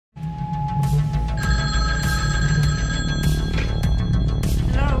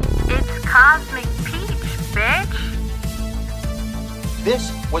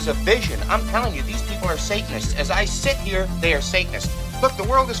This was a vision. I'm telling you, these people are Satanists. As I sit here, they are Satanists. Look, the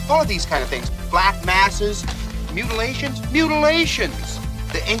world is full of these kind of things. Black masses, mutilations.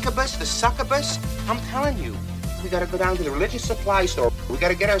 The incubus, the succubus. I'm telling you, we got to go down to the religious supply store. We got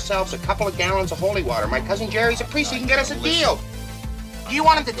to get ourselves a couple of gallons of holy water. My cousin Jerry's a priest. He can get us a deal. Do you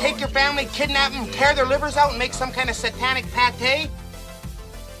want him to take your family, kidnap them, tear their livers out, and make some kind of satanic pate?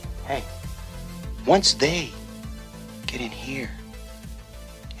 Hey, once they get in here,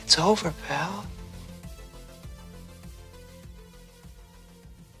 it's over, pal.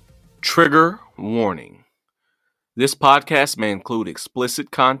 Trigger warning. This podcast may include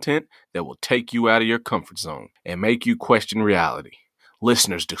explicit content that will take you out of your comfort zone and make you question reality.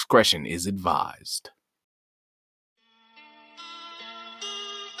 Listeners' discretion is advised.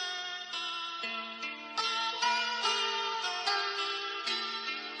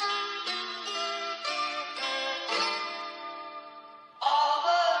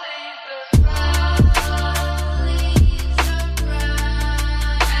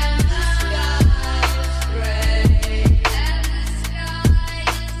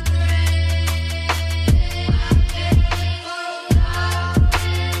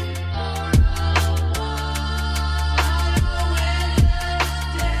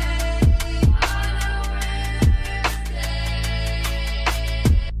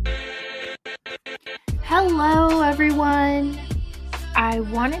 Hello everyone! I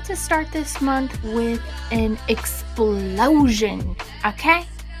wanted to start this month with an explosion, okay?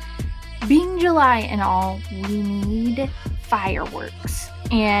 Being July and all, we need fireworks.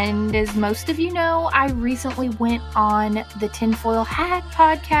 And as most of you know, I recently went on the Tinfoil Hat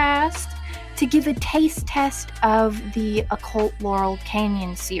podcast to give a taste test of the Occult Laurel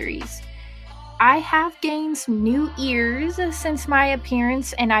Canyon series. I have gained some new ears since my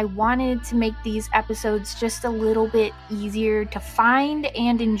appearance, and I wanted to make these episodes just a little bit easier to find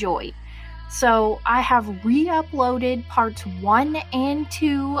and enjoy. So I have re-uploaded parts 1 and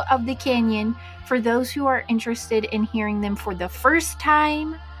 2 of the canyon for those who are interested in hearing them for the first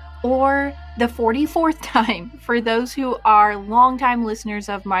time or the 44th time for those who are longtime listeners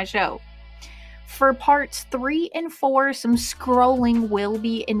of my show. For parts 3 and 4, some scrolling will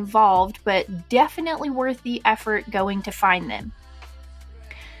be involved, but definitely worth the effort going to find them.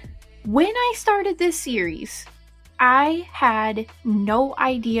 When I started this series, I had no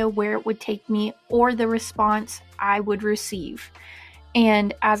idea where it would take me or the response I would receive.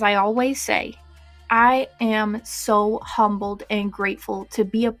 And as I always say, I am so humbled and grateful to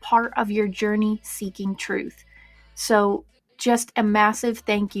be a part of your journey seeking truth. So just a massive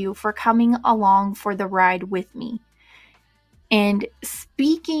thank you for coming along for the ride with me. And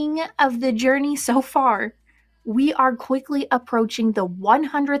speaking of the journey so far, we are quickly approaching the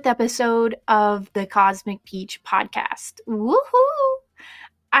 100th episode of the Cosmic Peach podcast. Woohoo!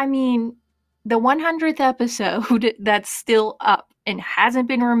 I mean, the 100th episode that's still up and hasn't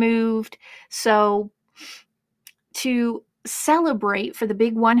been removed. So to celebrate for the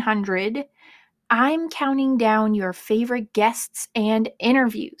big 100, I'm counting down your favorite guests and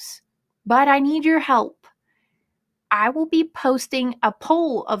interviews, but I need your help. I will be posting a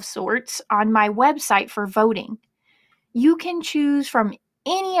poll of sorts on my website for voting. You can choose from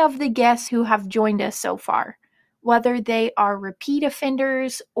any of the guests who have joined us so far, whether they are repeat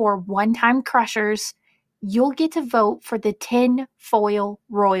offenders or one-time crushers. You'll get to vote for the 10 foil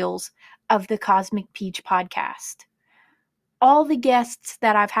royals of the Cosmic Peach podcast. All the guests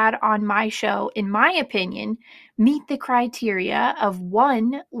that I've had on my show, in my opinion, meet the criteria of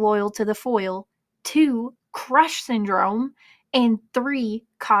 1, loyal to the foil, 2, crush syndrome, and 3,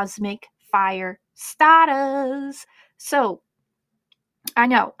 cosmic fire status. So, I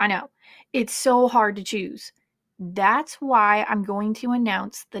know, it's so hard to choose. That's why I'm going to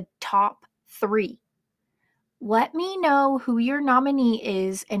announce the top 3. Let me know who your nominee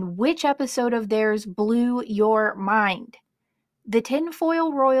is and which episode of theirs blew your mind. The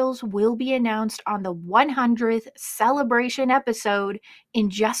Tinfoil Royals will be announced on the 100th celebration episode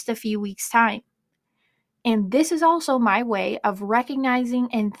in just a few weeks' time. And this is also my way of recognizing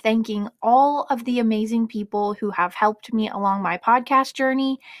and thanking all of the amazing people who have helped me along my podcast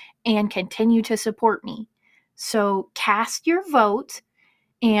journey and continue to support me. So cast your vote,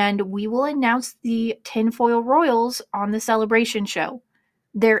 and we will announce the Tinfoil Royals on the celebration show.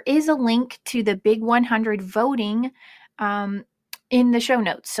 There is a link to the Big 100 voting in the show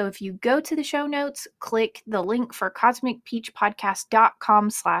notes. So if you go to the show notes, click the link for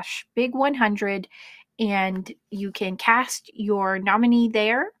cosmicpeachpodcast.com/big100, and you can cast your nominee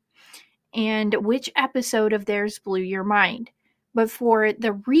there and which episode of theirs blew your mind. But for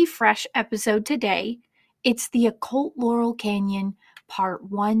the refresh episode today, it's the Occult Laurel Canyon part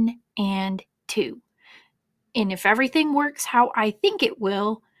 1 and 2. And if everything works how I think it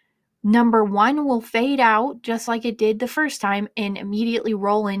will, number 1 will fade out just like it did the first time and immediately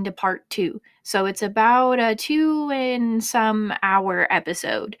roll into part 2. So it's about a 2 and some hour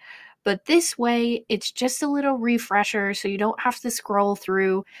episode. But this way, it's just a little refresher so you don't have to scroll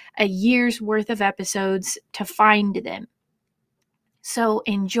through a year's worth of episodes to find them. So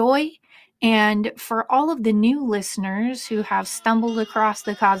enjoy. And for all of the new listeners who have stumbled across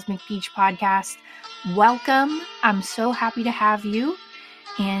the Cosmic Beach podcast, welcome. I'm so happy to have you.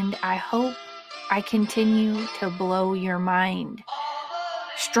 And I hope I continue to blow your mind.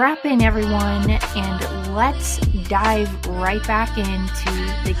 Strap in, everyone, and let's dive right back into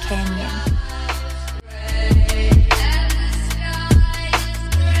the canyon.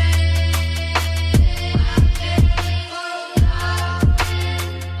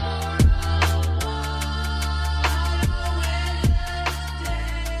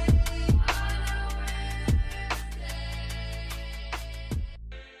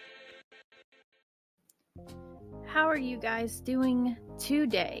 How are you guys doing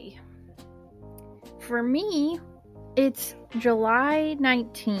today? For me, it's July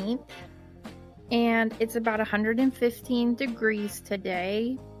 19th, and it's about 115 degrees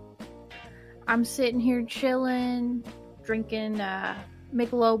today. I'm sitting here chilling, drinking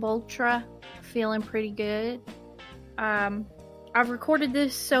Michelob Ultra, feeling pretty good. I've recorded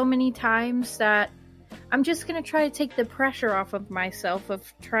this so many times that I'm just going to try to take the pressure off of myself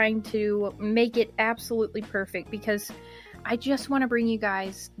of trying to make it absolutely perfect, because I just want to bring you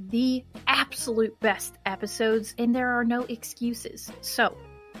guys the absolute best episodes, and there are no excuses. So,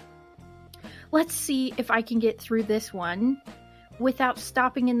 let's see if I can get through this one without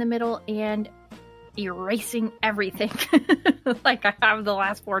stopping in the middle and erasing everything like I have the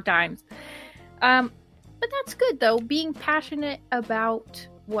last 4 times. But that's good, though. Being passionate about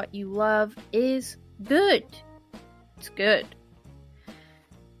what you love is good. It's good.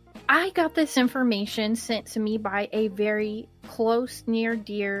 I got this information sent to me by a very close, near,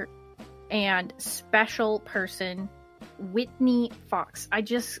 dear, and special person, Whitney Fox. I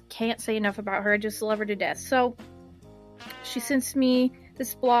just can't say enough about her. I just love her to death. So, she sends me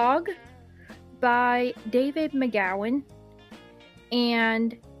this blog by David McGowan,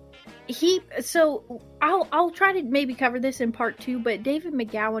 and I'll try to maybe cover this in part 2, but David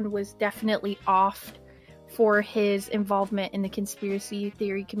McGowan was definitely off for his involvement in the conspiracy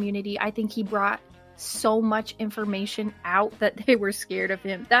theory community. I think he brought so much information out that they were scared of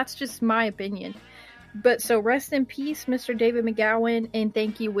him. That's just my opinion. But so rest in peace, Mr. David McGowan, and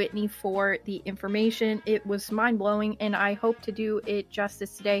thank you, Whitney, for the information. It was mind-blowing, and I hope to do it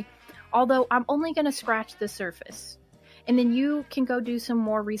justice today. Although I'm only going to scratch the surface. And then you can go do some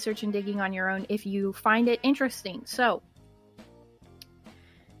more research and digging on your own if you find it interesting. So,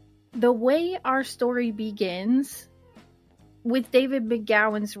 the way our story begins with David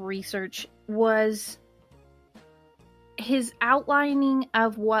McGowan's research was his outlining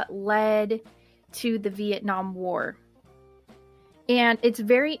of what led to the Vietnam War. And it's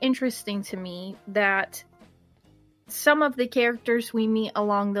very interesting to me that some of the characters we meet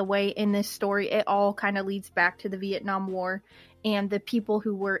along the way in this story, it all kind of leads back to the Vietnam War and the people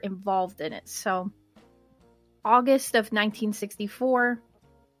who were involved in it. So, August of 1964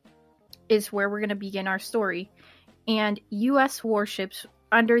 is where we're going to begin our story. And U.S. warships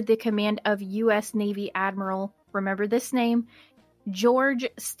under the command of U.S. Navy Admiral, remember this name, George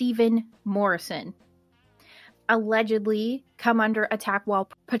Stephen Morrison, allegedly come under attack while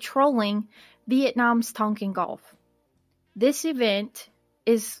patrolling Vietnam's Tonkin Gulf. This event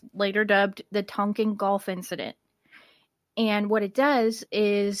is later dubbed the Tonkin Gulf Incident. And what it does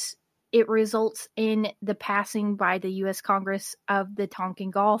is it results in the passing by the U.S. Congress of the Tonkin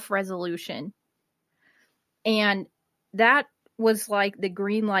Gulf Resolution. And that was like the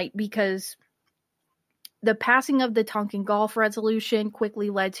green light, because the passing of the Tonkin Gulf Resolution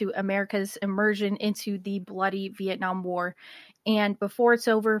quickly led to America's immersion into the bloody Vietnam War. And before it's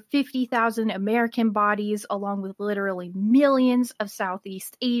over, 50,000 American bodies, along with literally millions of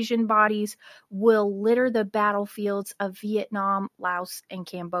Southeast Asian bodies, will litter the battlefields of Vietnam, Laos, and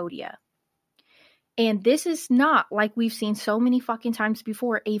Cambodia. And this is not, like we've seen so many fucking times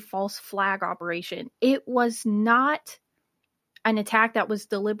before, a false flag operation. It was not an attack that was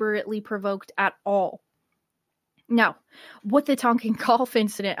deliberately provoked at all. No, what the Tonkin Gulf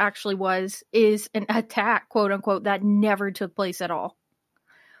incident actually was is an attack, quote unquote, that never took place at all.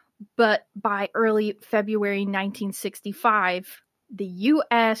 But by early February 1965, the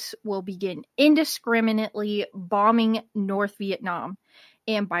U.S. will begin indiscriminately bombing North Vietnam.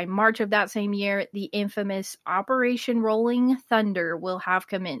 And by March of that same year, the infamous Operation Rolling Thunder will have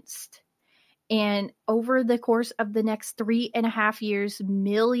commenced. And over the course of the next 3.5 years,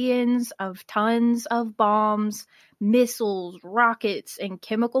 millions of tons of bombs, missiles, rockets, and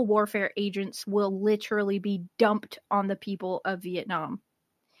chemical warfare agents will literally be dumped on the people of Vietnam.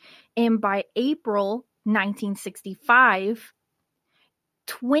 And by April 1965,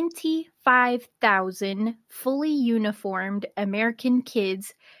 25,000 fully uniformed American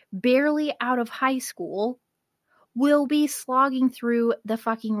kids barely out of high school will be slogging through the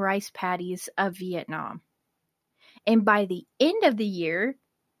fucking rice paddies of Vietnam. And by the end of the year,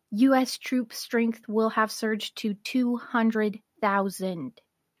 U.S. troop strength will have surged to 200,000.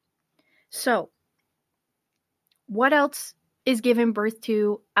 So, what else is given birth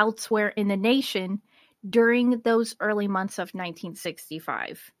to elsewhere in the nation during those early months of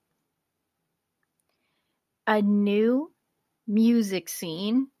 1965? A new music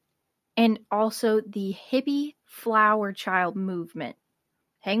scene and also the hippie flower child movement.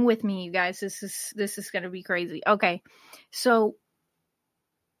 Hang with me, you guys. This is going to be crazy. Okay. So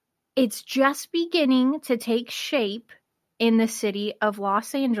it's just beginning to take shape in the city of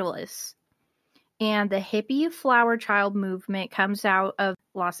Los Angeles. And the hippie flower child movement comes out of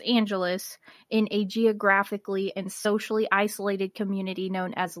Los Angeles in a geographically and socially isolated community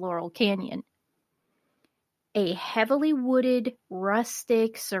known as Laurel Canyon. A heavily wooded,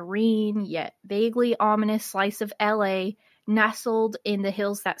 rustic, serene, yet vaguely ominous slice of LA nestled in the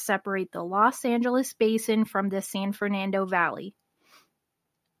hills that separate the Los Angeles basin from the San Fernando Valley.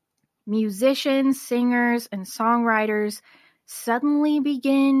 Musicians, singers, and songwriters suddenly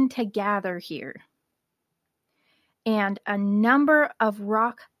begin to gather here. And a number of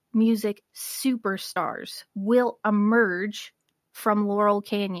rock music superstars will emerge from Laurel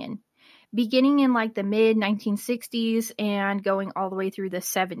Canyon, beginning in like the mid-1960s and going all the way through the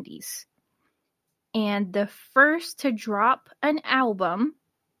 70s. And the first to drop an album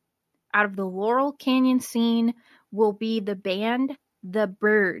out of the Laurel Canyon scene will be the band The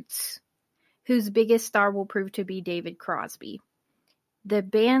Byrds, whose biggest star will prove to be David Crosby. The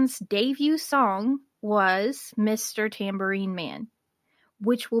band's debut song was Mr. Tambourine Man,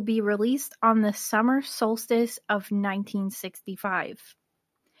 which will be released on the summer solstice of 1965.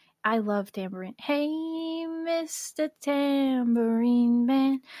 I love tambourine. Hey, Mr. Tambourine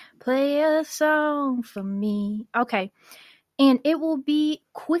Man, play a song for me. Okay. And it will be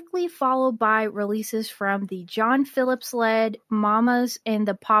quickly followed by releases from the John Phillips-led Mamas and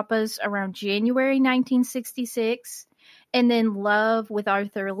the Papas around January 1966. And then Love with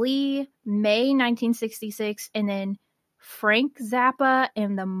Arthur Lee, May 1966. And then Frank Zappa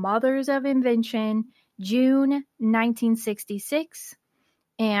and the Mothers of Invention, June 1966.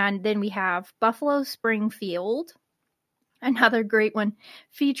 And then we have Buffalo Springfield, another great one,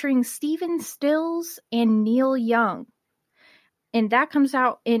 featuring Stephen Stills and Neil Young. And that comes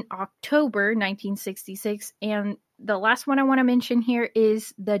out in October 1966. And the last one I want to mention here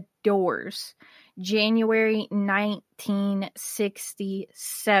is The Doors, January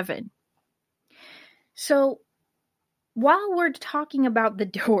 1967. So while we're talking about The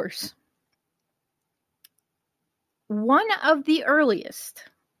Doors, one of the earliest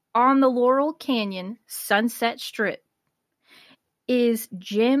on the Laurel Canyon Sunset Strip is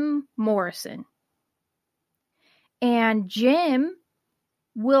Jim Morrison. And Jim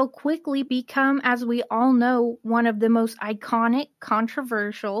will quickly become, as we all know, one of the most iconic,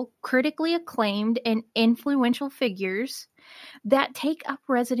 controversial, critically acclaimed, and influential figures that take up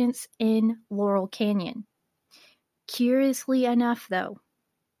residence in Laurel Canyon. Curiously enough, though,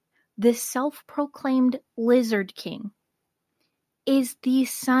 the self-proclaimed Lizard King is the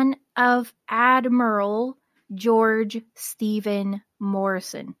son of Admiral George Stephen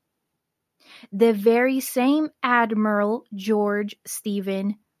Morrison. The very same Admiral George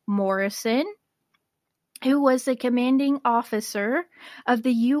Stephen Morrison, who was the commanding officer of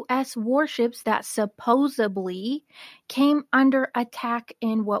the U.S. warships that supposedly came under attack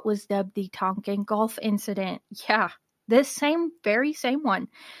in what was dubbed the Tonkin Gulf incident. Yeah, this very same one.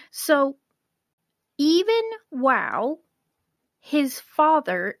 So even while his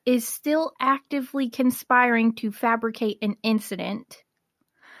father is still actively conspiring to fabricate an incident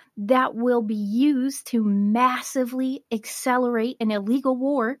that will be used to massively accelerate an illegal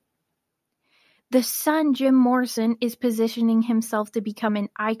war, the son, Jim Morrison, is positioning himself to become an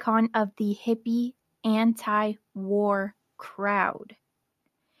icon of the hippie anti-war crowd.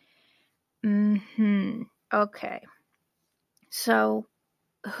 Okay. So,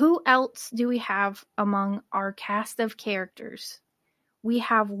 who else do we have among our cast of characters? We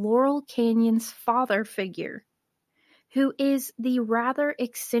have Laurel Canyon's father figure, who is the rather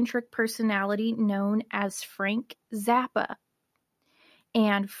eccentric personality known as Frank Zappa.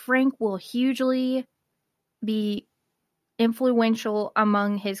 And Frank will hugely be influential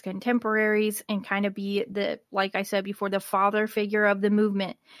among his contemporaries and kind of be the, like I said before, the father figure of the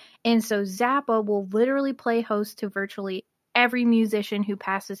movement. And so Zappa will literally play host to virtually every musician who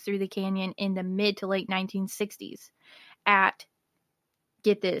passes through the canyon in the mid to late 1960s at,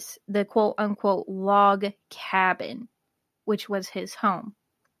 get this, the quote unquote log cabin, which was his home.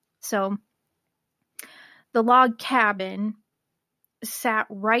 So the log cabin sat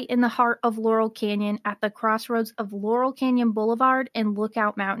right in the heart of Laurel Canyon at the crossroads of Laurel Canyon Boulevard and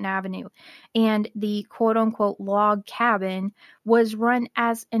Lookout Mountain Avenue. And the quote-unquote log cabin was run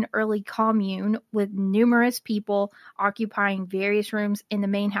as an early commune with numerous people occupying various rooms in the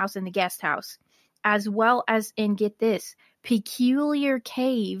main house and the guest house, as well as in, get this, peculiar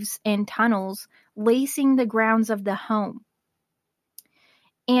caves and tunnels lacing the grounds of the home.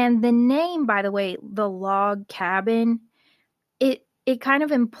 And the name, by the way, the log cabin, it kind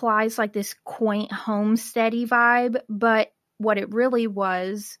of implies like this quaint homesteady vibe, but what it really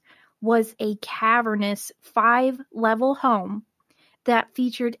was a cavernous 5-level home that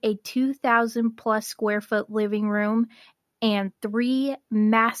featured a 2,000 plus square foot living room and 3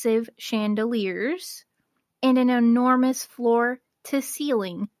 massive chandeliers and an enormous floor to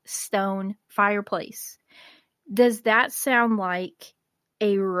ceiling stone fireplace. Does that sound like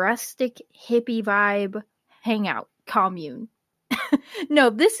a rustic hippie vibe hangout commune? No,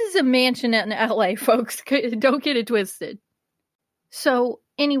 this is a mansion in LA, folks. Don't get it twisted. So,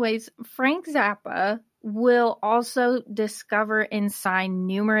 anyways, Frank Zappa will also discover and sign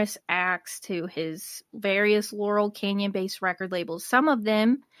numerous acts to his various Laurel Canyon-based record labels. Some of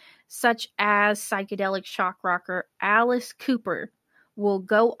them, such as psychedelic shock rocker Alice Cooper, will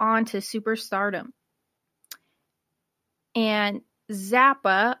go on to superstardom. And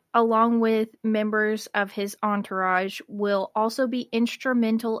Zappa, along with members of his entourage, will also be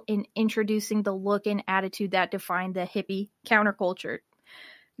instrumental in introducing the look and attitude that defined the hippie counterculture.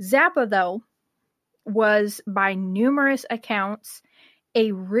 Zappa, though, was by numerous accounts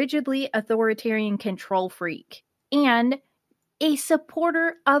a rigidly authoritarian control freak and a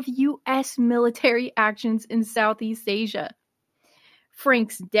supporter of U.S. military actions in Southeast Asia.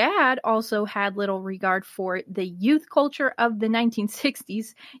 Frank's dad also had little regard for the youth culture of the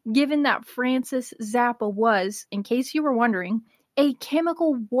 1960s, given that Francis Zappa was, in case you were wondering, a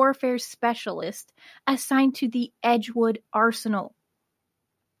chemical warfare specialist assigned to the Edgewood Arsenal.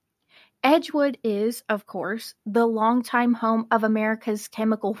 Edgewood is, of course, the longtime home of America's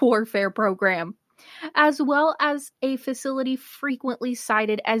chemical warfare program, as well as a facility frequently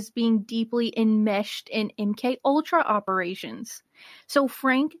cited as being deeply enmeshed in MKUltra operations. So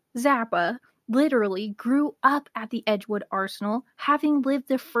Frank Zappa literally grew up at the Edgewood Arsenal, having lived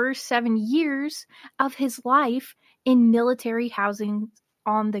the first 7 years of his life in military housing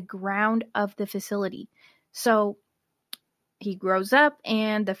on the ground of the facility. So he grows up,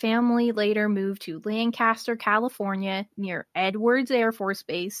 and the family later moved to Lancaster, California, near Edwards Air Force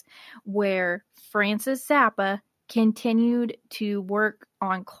Base, where Francis Zappa continued to work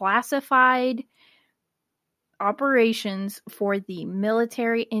on classified operations for the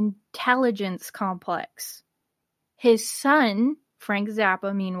military intelligence complex. His son, Frank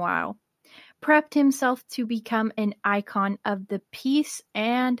Zappa, meanwhile, prepped himself to become an icon of the peace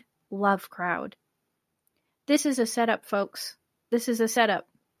and love crowd. This is a setup, folks. This is a setup.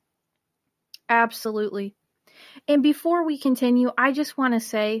 Absolutely. And before we continue, I just want to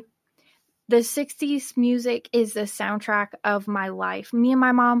say the 60s music is the soundtrack of my life. Me and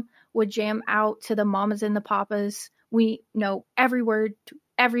my mom would jam out to the Mamas and the Papas. We know every word to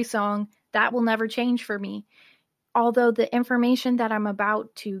every song. That will never change for me. Although the information that I'm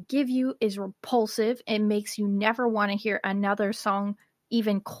about to give you is repulsive and makes you never want to hear another song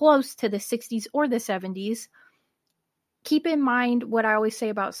even close to the 60s or the 70s, keep in mind what I always say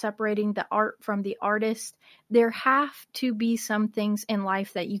about separating the art from the artist. There have to be some things in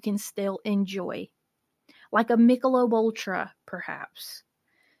life that you can still enjoy, like a Michelob Ultra, perhaps.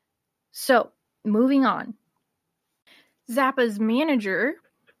 So, moving on. Zappa's manager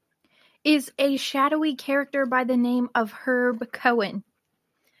is a shadowy character by the name of Herb Cohen,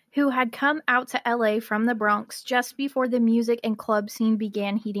 who had come out to LA from the Bronx just before the music and club scene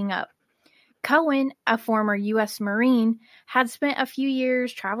began heating up. Cohen, a former U.S. Marine, had spent a few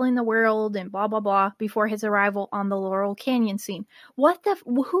years traveling the world and blah, blah, blah before his arrival on the Laurel Canyon scene. Who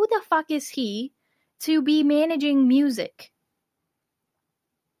the fuck is he to be managing music?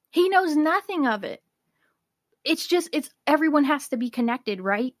 He knows nothing of it. It's everyone has to be connected,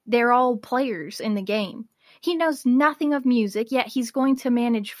 right? They're all players in the game. He knows nothing of music, yet he's going to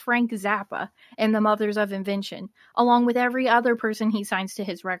manage Frank Zappa and the Mothers of Invention, along with every other person he signs to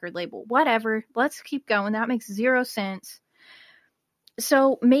his record label. Whatever. Let's keep going. That makes zero sense.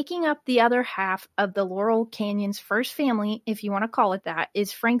 So, making up the other half of the Laurel Canyon's first family, if you want to call it that,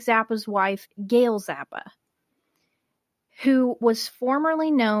 is Frank Zappa's wife, Gail Zappa, who was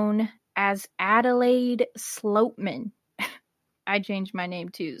formerly known as Adelaide Slopeman. I changed my name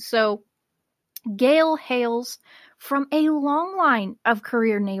too. So, Gail hails from a long line of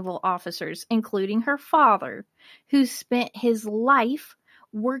career naval officers, including her father, who spent his life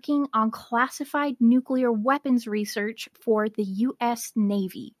working on classified nuclear weapons research for the U.S.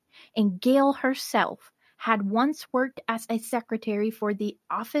 Navy. And Gail herself had once worked as a secretary for the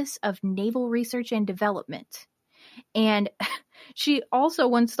Office of Naval Research and Development. And she also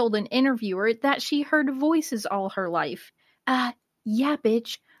once told an interviewer that she heard voices all her life. Yeah,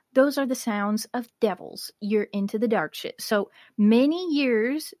 bitch. Those are the sounds of devils. You're into the dark shit. So many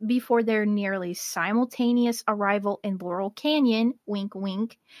years before their nearly simultaneous arrival in Laurel Canyon, wink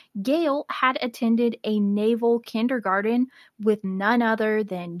wink, Gail had attended a naval kindergarten with none other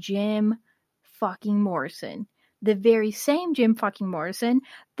than Jim fucking Morrison. The very same Jim fucking Morrison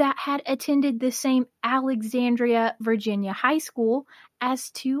that had attended the same Alexandria, Virginia high school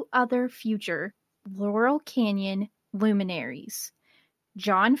as two other future Laurel Canyon luminaries.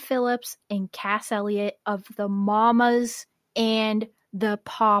 John Phillips and Cass Elliot of the Mamas and the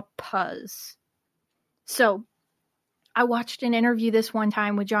Papas. So, I watched an interview this one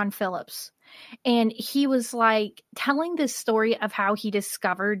time with John Phillips, and he was like telling this story of how he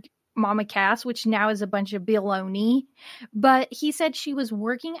discovered Mama Cass, which now is a bunch of baloney. But he said she was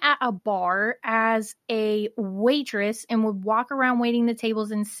working at a bar as a waitress and would walk around waiting the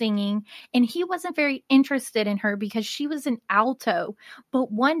tables and singing. And he wasn't very interested in her because she was an alto.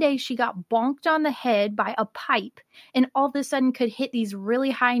 But one day she got bonked on the head by a pipe and all of a sudden could hit these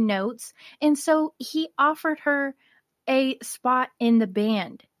really high notes. And so he offered her a spot in the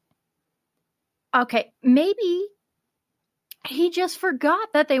band. Okay, maybe he just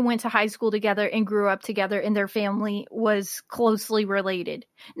forgot that they went to high school together and grew up together and their family was closely related.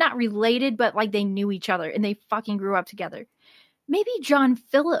 Not related, but like they knew each other and they fucking grew up together. Maybe John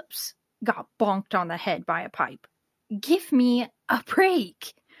Phillips got bonked on the head by a pipe. Give me a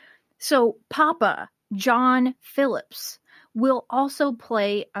break. So Papa John Phillips will also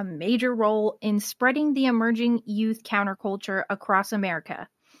play a major role in spreading the emerging youth counterculture across America.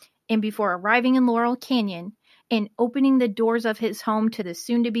 And before arriving in Laurel Canyon, and opening the doors of his home to the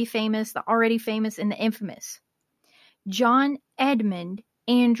soon-to-be famous, the already famous, and the infamous, John Edmund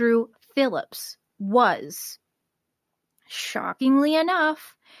Andrew Phillips was, shockingly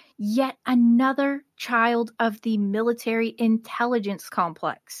enough, yet another child of the military intelligence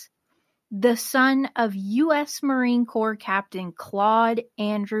complex, the son of U.S. Marine Corps Captain Claude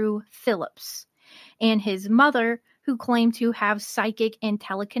Andrew Phillips, and his mother, who claimed to have psychic and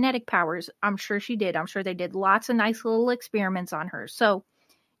telekinetic powers. I'm sure she did. I'm sure they did lots of nice little experiments on her. So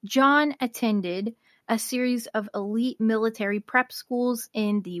John attended a series of elite military prep schools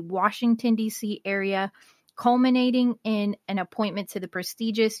in the Washington, D.C. area, culminating in an appointment to the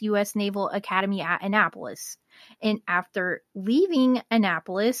prestigious U.S. Naval Academy at Annapolis. And after leaving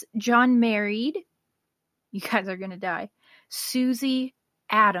Annapolis, John married, you guys are going to die, Susie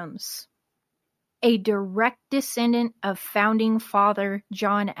Adams, a direct descendant of founding father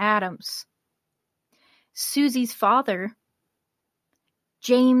John Adams. Susie's father,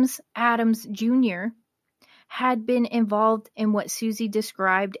 James Adams Jr., had been involved in what Susie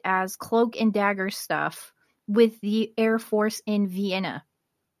described as cloak and dagger stuff with the Air Force in Vienna,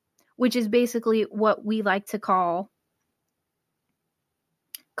 which is basically what we like to call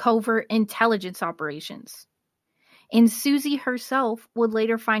covert intelligence operations. And Susie herself would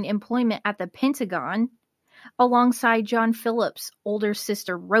later find employment at the Pentagon alongside John Phillips' older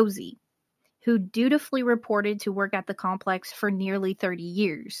sister Rosie, who dutifully reported to work at the complex for nearly 30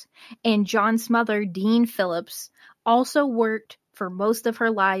 years. And John's mother, Dean Phillips, also worked for most of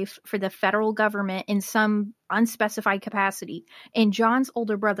her life for the federal government in some unspecified capacity. And John's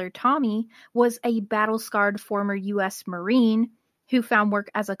older brother, Tommy, was a battle-scarred former U.S. Marine who found work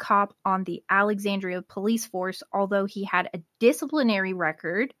as a cop on the Alexandria police force, although he had a disciplinary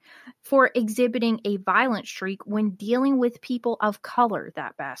record for exhibiting a violent streak when dealing with people of color,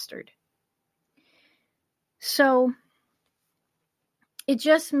 that bastard. So it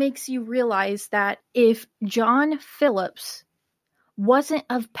just makes you realize that if John Phillips wasn't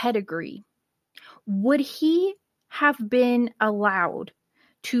of pedigree, would he have been allowed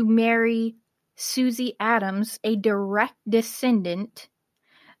to marry Susie Adams, a direct descendant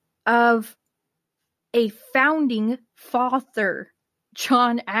of a founding father,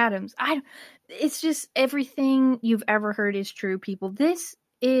 John Adams. It's just everything you've ever heard is true, people. This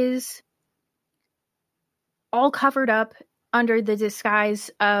is all covered up under the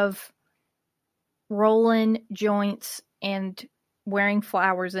disguise of rolling joints and wearing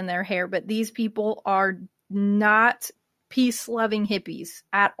flowers in their hair, but these people are not peace-loving hippies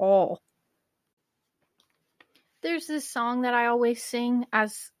at all. There's this song that I always sing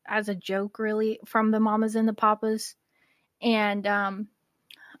as a joke, really, from the Mamas and the Papas, and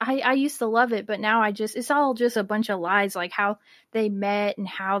I used to love it, but now it's all just a bunch of lies, like how they met and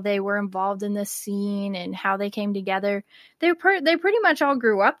how they were involved in this scene and how they came together. They pretty much all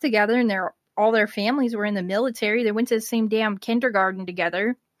grew up together, and all their families were in the military. They went to the same damn kindergarten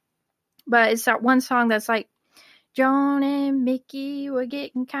together. But it's that one song that's like, Joan and Mickey were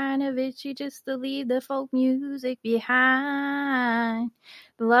getting kind of itchy just to leave the folk music behind.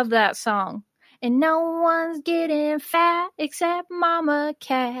 Love that song. And no one's getting fat except Mama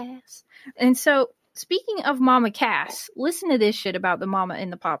Cass. And so, speaking of Mama Cass, listen to this shit about the Mama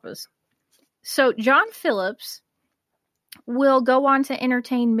and the Papas. So, John Phillips will go on to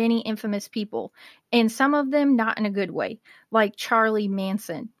entertain many infamous people, and some of them not in a good way, like Charlie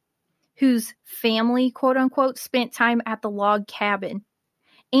Manson, whose family, quote unquote, spent time at the log cabin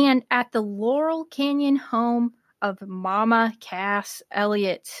and at the Laurel Canyon home of Mama Cass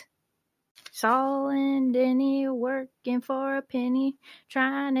Elliott. Saul and Denny working for a penny,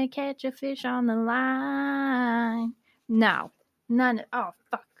 trying to catch a fish on the line. No, oh,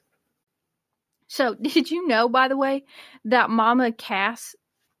 fuck. So, did you know, by the way, that Mama Cass,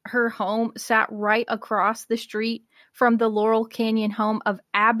 her home sat right across the street from the Laurel Canyon home of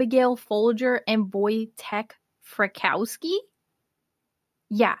Abigail Folger and Wojtek Frykowski?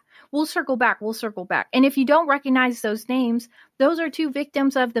 Yeah, we'll circle back. And if you don't recognize those names, those are two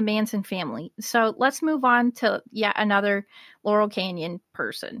victims of the Manson family. So let's move on to yet another Laurel Canyon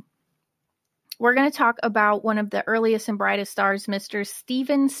person. We're going to talk about one of the earliest and brightest stars, Mr.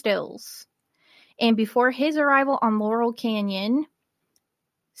 Stephen Stills. And before his arrival on Laurel Canyon,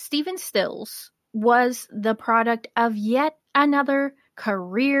 Stephen Stills was the product of yet another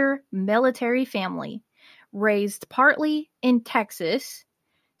career military family. Raised partly in Texas,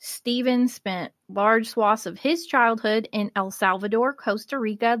 Stephen spent large swaths of his childhood in El Salvador, Costa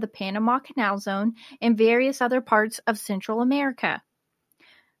Rica, the Panama Canal Zone, and various other parts of Central America.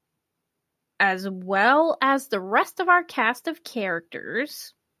 As well as the rest of our cast of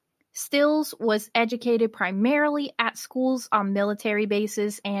characters, Stills was educated primarily at schools on military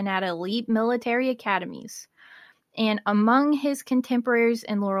bases and at elite military academies. And among his contemporaries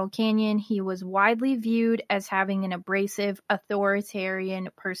in Laurel Canyon, he was widely viewed as having an abrasive, authoritarian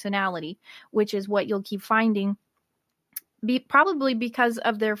personality, which is what you'll keep finding, probably because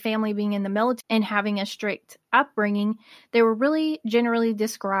of their family being in the military and having a strict upbringing. They were really generally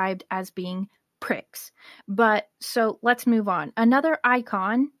described as being pricks. But so let's move on. Another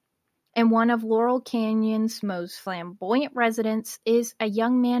icon and one of Laurel Canyon's most flamboyant residents is a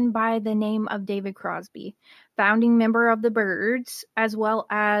young man by the name of David Crosby, founding member of the Byrds, as well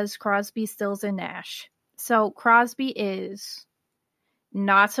as Crosby, Stills, and Nash. So Crosby is,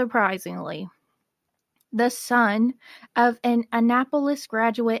 not surprisingly, the son of an Annapolis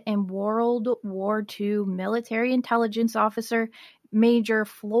graduate and World War II military intelligence officer, Major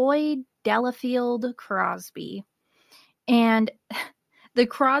Floyd Delafield Crosby. And the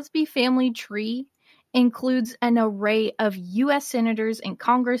Crosby family tree includes an array of U.S. senators and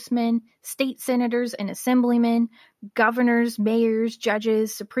congressmen, state senators and assemblymen, governors, mayors,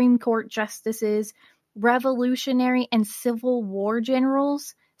 judges, Supreme Court justices, Revolutionary and Civil War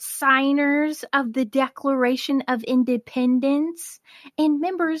generals, signers of the Declaration of Independence, and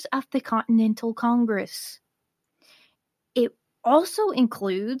members of the Continental Congress. It also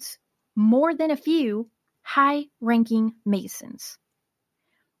includes more than a few high-ranking Masons.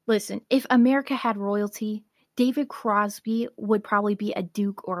 Listen, if America had royalty, David Crosby would probably be a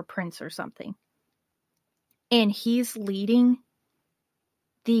duke or a prince or something. And he's leading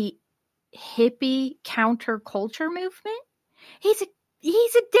the hippie counterculture movement? He's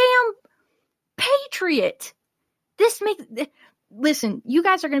a damn patriot. Listen, you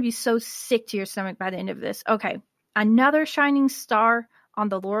guys are going to be so sick to your stomach by the end of this. Okay, another shining star on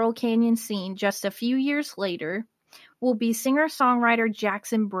the Laurel Canyon scene just a few years later will be singer-songwriter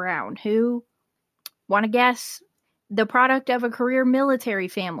Jackson Browne, who, want to guess, the product of a career military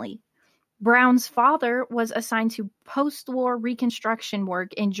family. Browne's father was assigned to post-war reconstruction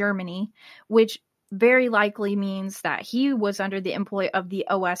work in Germany, which very likely means that he was under the employ of the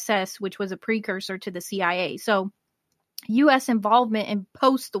OSS, which was a precursor to the CIA. So U.S. involvement in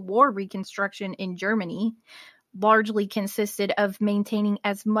post-war reconstruction in Germany largely consisted of maintaining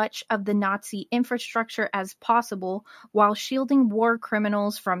as much of the Nazi infrastructure as possible while shielding war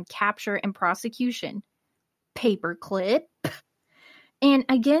criminals from capture and prosecution. Paperclip. And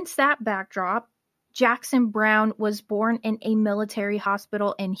against that backdrop, Jackson Browne was born in a military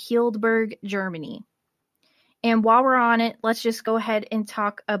hospital in Heidelberg, Germany. And while we're on it, let's just go ahead and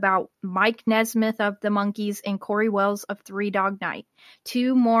talk about Mike Nesmith of the Monkees and Corey Wells of Three Dog Night,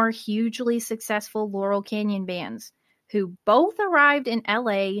 two more hugely successful Laurel Canyon bands who both arrived in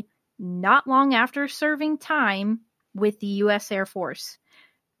LA not long after serving time with the U.S. Air Force.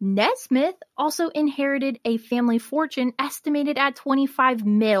 Nesmith also inherited a family fortune estimated at $25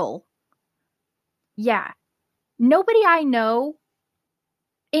 million. Yeah, nobody I know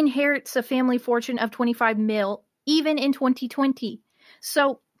inherits a family fortune of $25 million, even in 2020.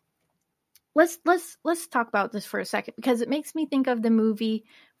 So let's talk about this for a second, because it makes me think of the movie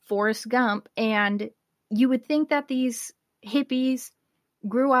Forrest Gump, and you would think that these hippies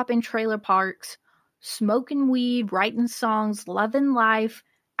grew up in trailer parks, smoking weed, writing songs, loving life,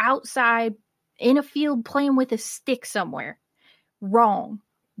 outside in a field playing with a stick somewhere. Wrong.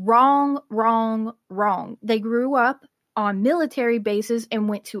 They grew up on military bases and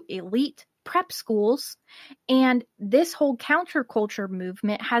went to elite prep schools, and this whole counterculture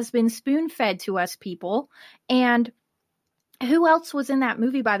movement has been spoon-fed to us people. And who else was in that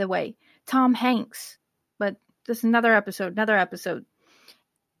movie, by the way? Tom Hanks. But this is another episode. But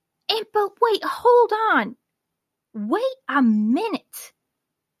wait, hold on. Wait a minute.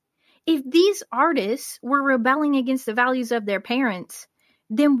 If these artists were rebelling against the values of their parents,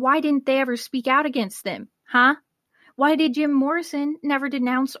 then why didn't they ever speak out against them? Huh? Why did Jim Morrison never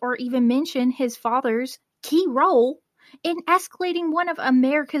denounce or even mention his father's key role in escalating one of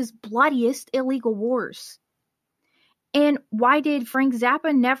America's bloodiest illegal wars? And why did Frank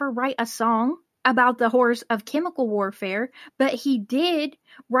Zappa never write a song about the horrors of chemical warfare, but he did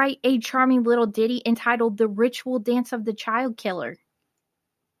write a charming little ditty entitled The Ritual Dance of the Child Killer?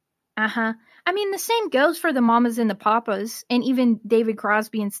 I mean, the same goes for the Mamas and the Papas, and even David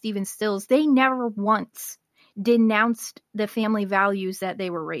Crosby and Stephen Stills. They never once denounced the family values that they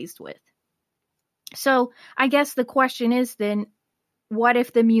were raised with. So I guess the question is then, what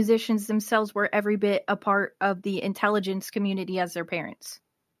if the musicians themselves were every bit a part of the intelligence community as their parents?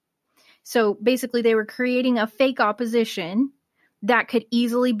 So basically they were creating a fake opposition that could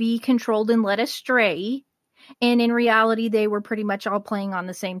easily be controlled and led astray. And in reality, they were pretty much all playing on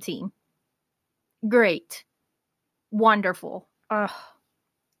the same team. Great. Wonderful. Ugh.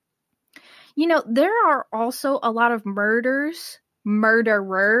 You know, there are also a lot of murderers,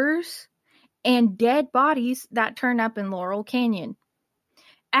 and dead bodies that turn up in Laurel Canyon.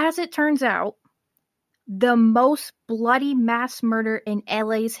 As it turns out, the most bloody mass murder in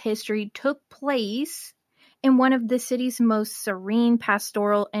LA's history took place in one of the city's most serene,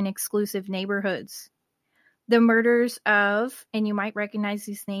 pastoral, and exclusive neighborhoods. The murders of, and you might recognize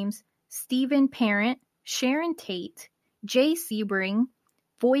these names, Stephen Parent, Sharon Tate, Jay Sebring,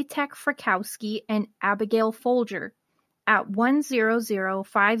 Wojtek Frykowski, and Abigail Folger at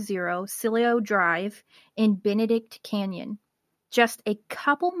 10050 Sileo Drive in Benedict Canyon, just a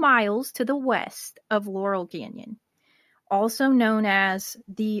couple miles to the west of Laurel Canyon, also known as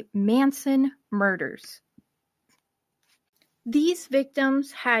the Manson Murders. These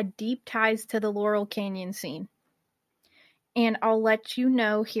victims had deep ties to the Laurel Canyon scene, and I'll let you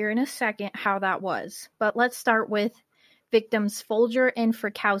know here in a second how that was. But let's start with victims Folger and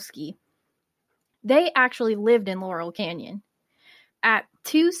Frykowski. They actually lived in Laurel Canyon at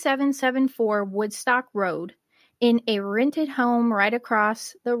 2774 Woodstock Road in a rented home right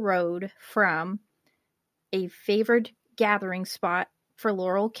across the road from a favored gathering spot for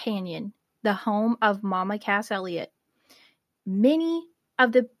Laurel Canyon, the home of Mama Cass Elliot. Many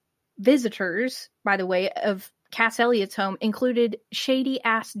of the visitors, by the way, of Cass Elliot's home included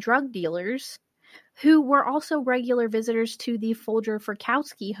shady-ass drug dealers who were also regular visitors to the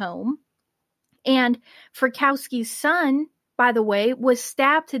Folger-Frykowski home. And Frykowski's son, by the way, was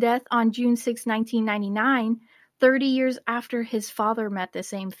stabbed to death on June 6, 1999, 30 years after his father met the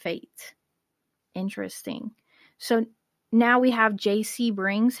same fate. Interesting. So now we have Jay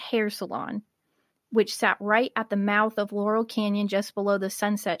Sebring's hair salon, which sat right at the mouth of Laurel Canyon just below the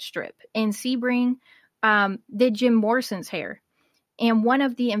Sunset Strip. And Sebring did Jim Morrison's hair. And one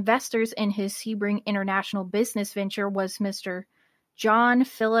of the investors in his Sebring International business venture was Mr. John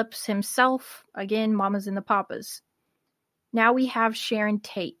Phillips himself. Again, Mamas and the Papas. Now we have Sharon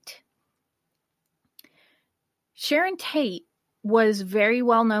Tate. Sharon Tate was very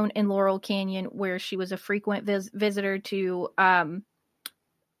well known in Laurel Canyon, where she was a frequent visitor to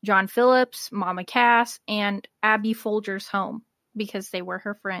John Phillips, Mama Cass, and Abby Folger's home because they were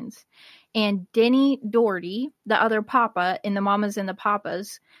her friends. And Denny Doherty, the other Papa in the Mamas and the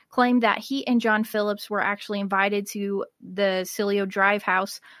Papas, claimed that he and John Phillips were actually invited to the Cilio Drive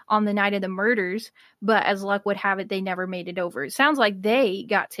house on the night of the murders, but as luck would have it, they never made it over. It sounds like they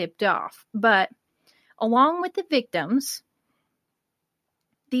got tipped off. But along with the victims,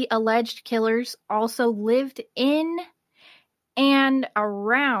 the alleged killers also lived in and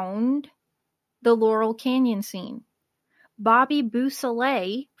around the Laurel Canyon scene. Bobby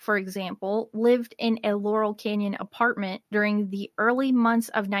Beausoleil, for example, lived in a Laurel Canyon apartment during the early months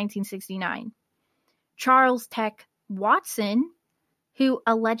of 1969. Charles Tech Watson, who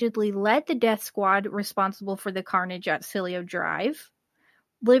allegedly led the death squad responsible for the carnage at Cilio Drive,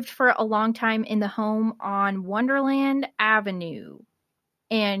 lived for a long time in the home on Wonderland Avenue.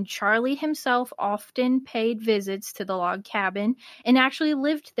 And Charlie himself often paid visits to the log cabin and actually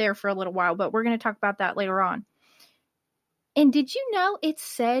lived there for a little while, but we're going to talk about that later on. And did you know it's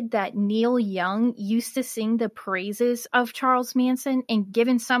said that Neil Young used to sing the praises of Charles Manson? And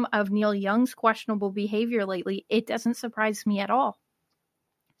given some of Neil Young's questionable behavior lately, it doesn't surprise me at all.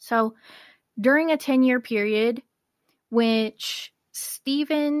 So during a 10-year period, which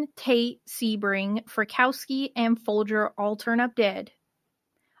Stephen, Tate, Sebring, Frykowski, and Folger all turn up dead,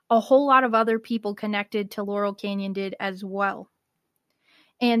 a whole lot of other people connected to Laurel Canyon did as well.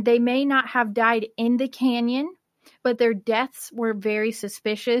 And they may not have died in the canyon, but their deaths were very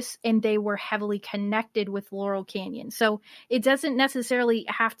suspicious and they were heavily connected with Laurel Canyon. So it doesn't necessarily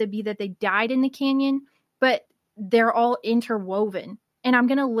have to be that they died in the canyon, but they're all interwoven. And I'm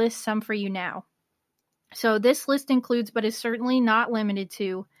going to list some for you now. So this list includes, but is certainly not limited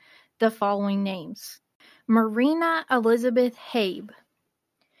to, the following names. Marina Elizabeth Habe,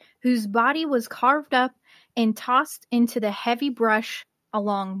 whose body was carved up and tossed into the heavy brush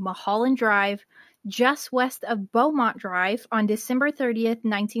along Mulholland Drive, just west of Beaumont Drive on December 30th,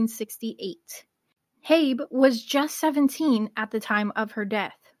 1968. Habe was just 17 at the time of her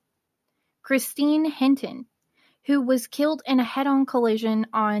death. Christine Hinton, who was killed in a head-on collision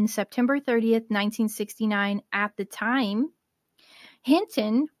on September 30th, 1969. At the time,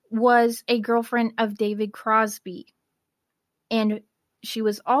 Hinton was a girlfriend of David Crosby, and she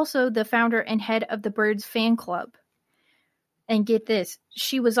was also the founder and head of the Birds fan club. And get this,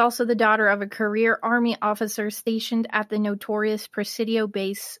 she was also the daughter of a career Army officer stationed at the notorious Presidio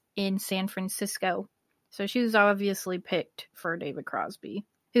base in San Francisco. So she was obviously picked for David Crosby,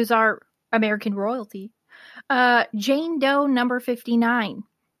 who's our American royalty. Jane Doe number 59,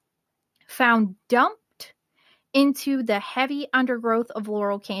 found dumped into the heavy undergrowth of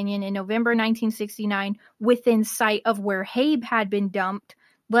Laurel Canyon in November 1969, within sight of where Habe had been dumped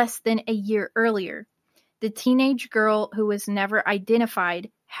less than a year earlier. The teenage girl, who was never identified,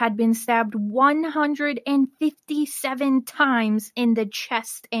 had been stabbed 157 times in the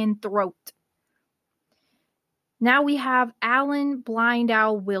chest and throat. Now we have Alan Blind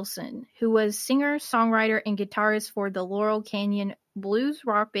Owl Wilson, who was singer, songwriter, and guitarist for the Laurel Canyon blues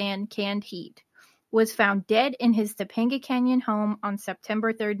rock band Canned Heat, was found dead in his Topanga Canyon home on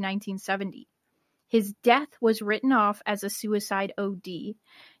September 3rd, 1970. His death was written off as a suicide OD.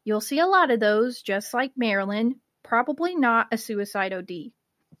 You'll see a lot of those, just like Marilyn, probably not a suicide OD.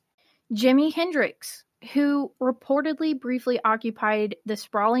 Jimi Hendrix, who reportedly briefly occupied the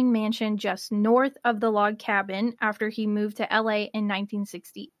sprawling mansion just north of the log cabin after he moved to LA in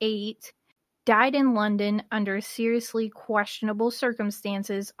 1968, died in London under seriously questionable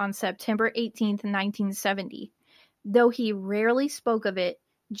circumstances on September 18, 1970. Though he rarely spoke of it,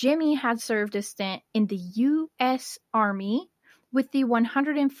 Jimmy had served a stint in the U.S. Army with the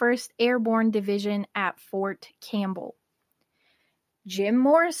 101st Airborne Division at Fort Campbell. Jim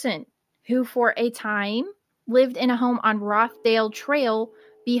Morrison, who for a time lived in a home on Rothdale Trail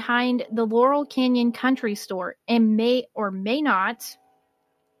behind the Laurel Canyon Country Store and may or may not...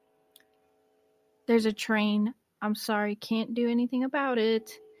 There's a train. I'm sorry, can't do anything about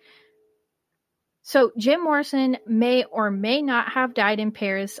it. So Jim Morrison may or may not have died in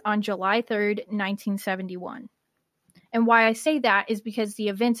Paris on July 3rd, 1971. And why I say that is because the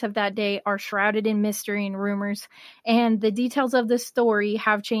events of that day are shrouded in mystery and rumors, and the details of the story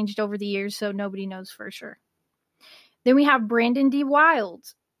have changed over the years, so nobody knows for sure. Then we have Brandon D.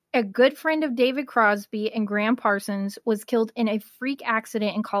 Wilds, a good friend of David Crosby and Graham Parsons, was killed in a freak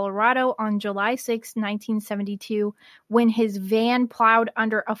accident in Colorado on July 6, 1972, when his van plowed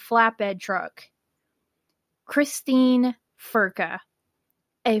under a flatbed truck. Christine Furka,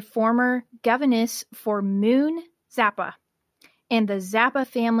 a former governess for Moon Zappa, and the Zappa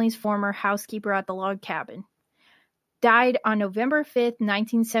family's former housekeeper at the log cabin. Died on November 5th,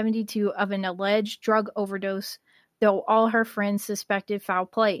 1972 of an alleged drug overdose, though all her friends suspected foul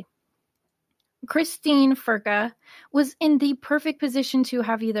play. Christine Furka was in the perfect position to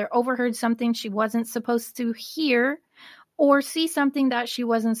have either overheard something she wasn't supposed to hear or see something that she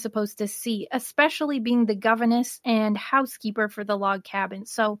wasn't supposed to see, especially being the governess and housekeeper for the log cabin.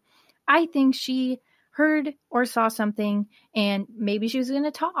 So I think she heard or saw something, and maybe she was going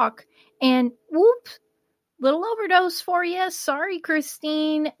to talk, and whoop, little overdose for you. Sorry,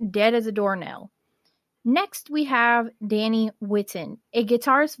 Christine. Dead as a doornail. Next, we have Danny Whitten, a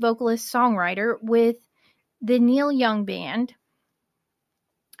guitarist, vocalist, songwriter with the Neil Young Band.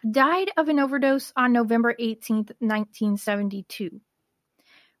 Died of an overdose on November 18th, 1972.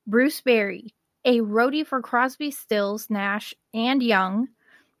 Bruce Berry, a roadie for Crosby, Stills, Nash, and Young,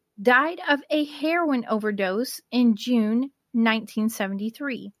 died of a heroin overdose in June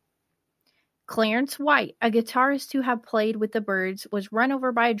 1973. Clarence White, a guitarist who had played with the Byrds, was run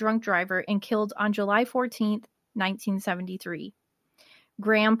over by a drunk driver and killed on July 14th, 1973.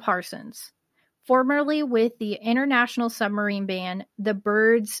 Graham Parsons, formerly with the International Submarine Band, the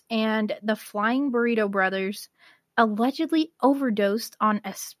Byrds, and the Flying Burrito Brothers, allegedly overdosed on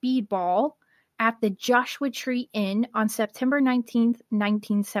a speedball at the Joshua Tree Inn on September 19th,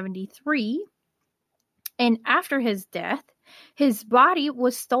 1973. And after his death, his body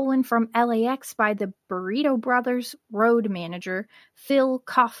was stolen from LAX by the Burrito Brothers road manager, Phil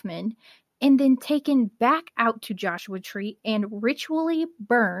Kaufman, and then taken back out to Joshua Tree and ritually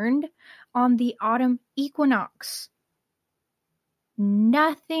burned on the autumn equinox.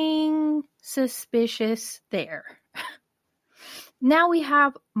 Nothing suspicious there. Now we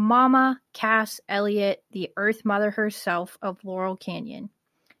have Mama Cass Elliot, the Earth Mother herself of Laurel Canyon,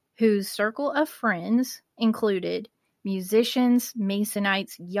 whose circle of friends included musicians,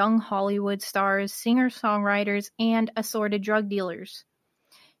 Masonites, young Hollywood stars, singer-songwriters, and assorted drug dealers.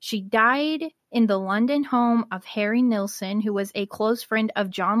 She died in the London home of Harry Nilsson, who was a close friend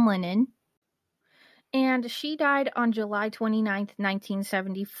of John Lennon, and she died on July 29th,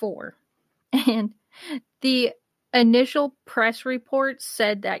 1974. And the initial press reports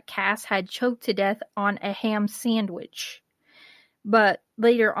said that Cass had choked to death on a ham sandwich. But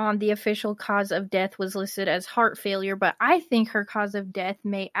later on, the official cause of death was listed as heart failure. But I think her cause of death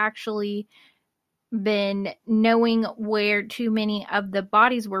may actually been knowing where too many of the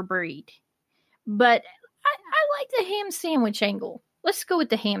bodies were buried. But I like the ham sandwich angle. Let's go with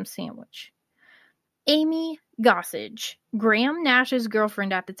the ham sandwich. Amy Gossage, Graham Nash's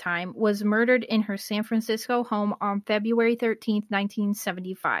girlfriend at the time, was murdered in her San Francisco home on February 13th,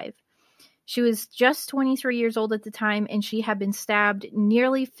 1975. She was just 23 years old at the time, and she had been stabbed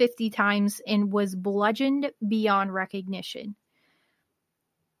nearly 50 times and was bludgeoned beyond recognition.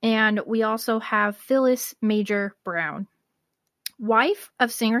 And we also have Phyllis Major Brown, wife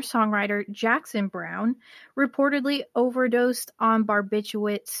of singer-songwriter Jackson Brown, reportedly overdosed on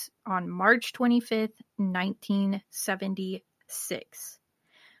barbiturates on March 25th, 1976.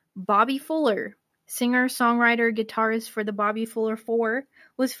 Bobby Fuller, singer-songwriter, guitarist for the Bobby Fuller Four,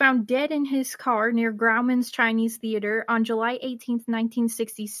 was found dead in his car near Grauman's Chinese Theater on July 18,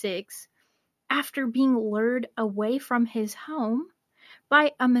 1966, after being lured away from his home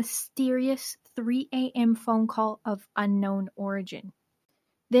by a mysterious 3 a.m. phone call of unknown origin.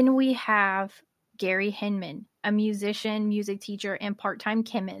 Then we have Gary Hinman, a musician, music teacher, and part-time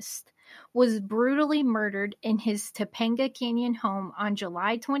chemist, was brutally murdered in his Topanga Canyon home on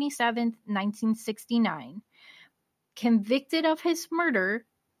July 27, 1969. Convicted of his murder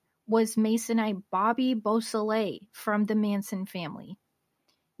was Masonite Bobby Beausoleil from the Manson family.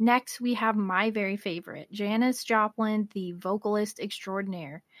 Next, we have my very favorite, Janis Joplin, the vocalist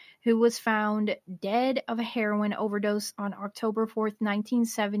extraordinaire, who was found dead of a heroin overdose on October 4th,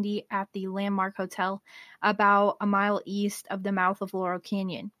 1970 at the Landmark Hotel, about a mile east of the mouth of Laurel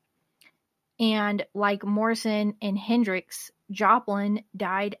Canyon. And like Morrison and Hendrix, Joplin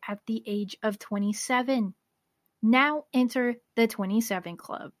died at the age of 27. Now enter the 27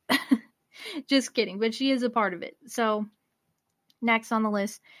 Club. Just kidding, but she is a part of it. So, next on the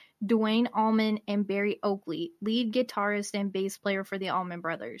list, Duane Allman and Barry Oakley, lead guitarist and bass player for the Allman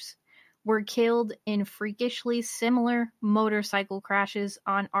Brothers, were killed in freakishly similar motorcycle crashes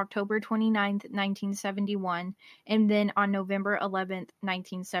on October 29, 1971, and then on November 11,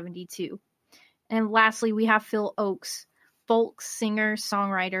 1972. And lastly, we have Phil Ochs, folk singer,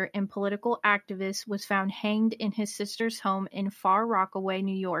 songwriter, and political activist, was found hanged in his sister's home in Far Rockaway,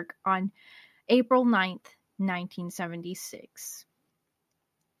 New York on April 9th, 1976.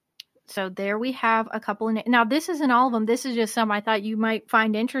 So there we have a couple of... Now, this isn't all of them. This is just some I thought you might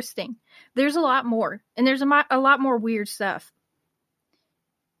find interesting. There's a lot more. And there's a lot more weird stuff.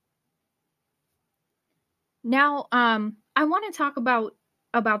 Now, I want to talk about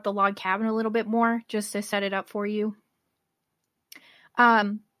the log cabin a little bit more, just to set it up for you.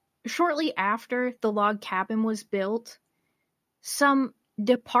 Shortly after the log cabin was built, some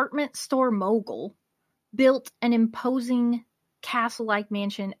department store mogul built an imposing castle-like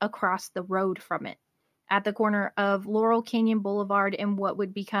mansion across the road from it, at the corner of Laurel Canyon Boulevard and what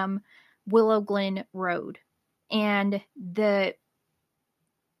would become Willow Glen Road. And the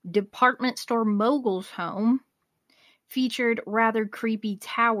department store mogul's home featured rather creepy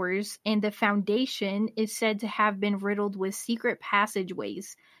towers, and the foundation is said to have been riddled with secret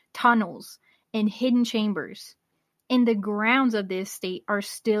passageways, tunnels, and hidden chambers. And the grounds of the estate are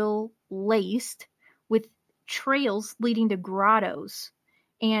still laced with trails leading to grottos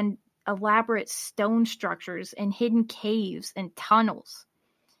and elaborate stone structures and hidden caves and tunnels.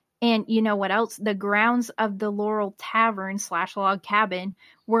 And you know what else? The grounds of the Laurel Tavern / log cabin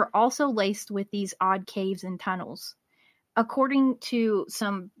were also laced with these odd caves and tunnels. According to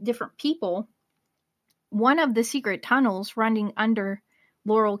some different people, one of the secret tunnels running under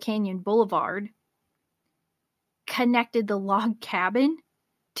Laurel Canyon Boulevard connected the log cabin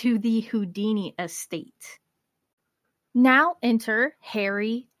to the Houdini estate. Now enter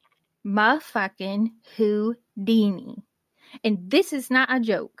Harry motherfucking Houdini. And this is not a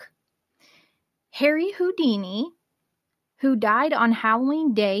joke. Harry Houdini, who died on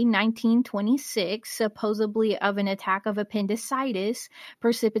Halloween Day 1926, supposedly of an attack of appendicitis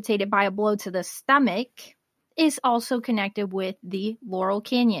precipitated by a blow to the stomach, is also connected with the Laurel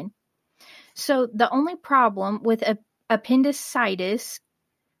Canyon. So the only problem with appendicitis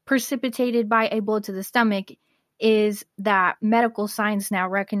precipitated by a blow to the stomach is that medical science now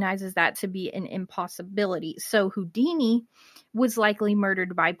recognizes that to be an impossibility. So Houdini was likely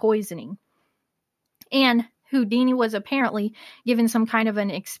murdered by poisoning. And Houdini was apparently given some kind of an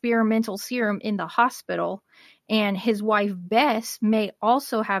experimental serum in the hospital, and his wife Bess may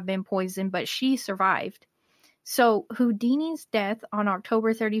also have been poisoned, but she survived. So Houdini's death on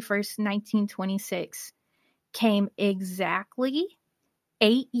October 31st, 1926 came exactly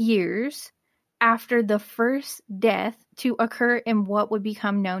 8 years after the first death to occur in what would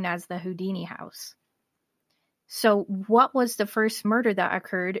become known as the Houdini house. So what was the first murder that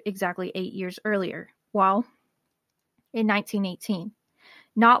occurred exactly 8 years earlier? Well, in 1918,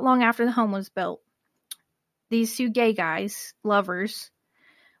 not long after the home was built, these two gay guys, lovers,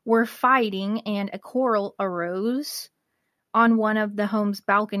 were fighting, and a quarrel arose on one of the home's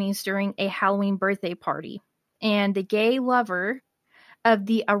balconies during a Halloween birthday party. And the gay lover of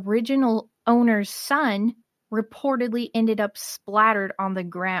the original owner's son reportedly ended up splattered on the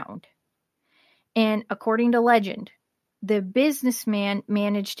ground. And according to legend, the businessman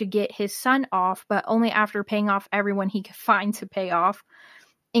managed to get his son off, but only after paying off everyone he could find to pay off,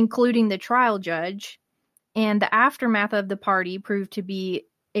 including the trial judge. And the aftermath of the party proved to be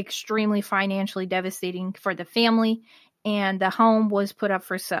extremely financially devastating for the family, and the home was put up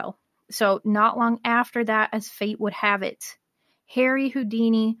for sale. So not long after that, as fate would have it, Harry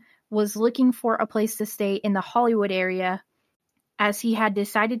Houdini was looking for a place to stay in the Hollywood area, as he had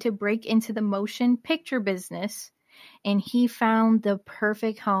decided to break into the motion picture business, and he found the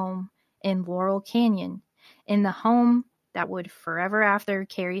perfect home in Laurel Canyon, in the home that would forever after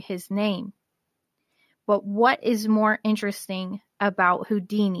carry his name. But what is more interesting about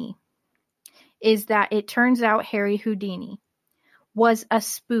Houdini is that it turns out Harry Houdini was a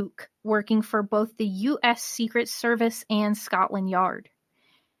spook working for both the U.S. Secret Service and Scotland Yard.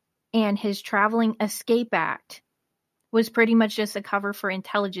 And his traveling escape act was pretty much just a cover for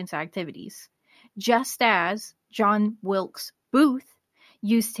intelligence activities, just as John Wilkes Booth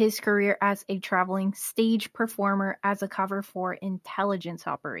used his career as a traveling stage performer as a cover for intelligence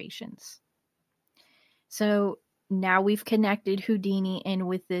operations. So now we've connected Houdini in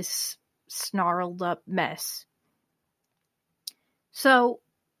with this snarled up mess. So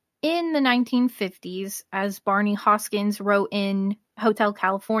in the 1950s, as Barney Hoskins wrote in Hotel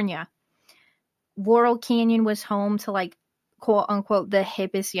California, Laurel Canyon was home to, like, quote unquote, the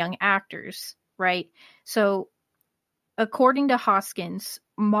hippest young actors, right? So according to Hoskins,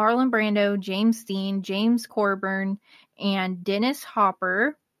 Marlon Brando, James Dean, James Coburn, and Dennis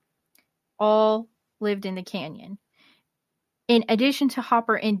Hopper all lived in the canyon. In addition to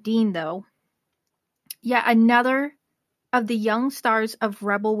Hopper and Dean, though, yet another of the young stars of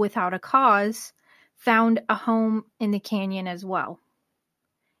Rebel Without a Cause found a home in the canyon as well.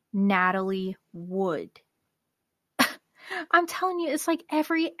 Natalie Wood. I'm telling you, it's like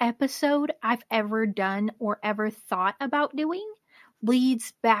every episode I've ever done or ever thought about doing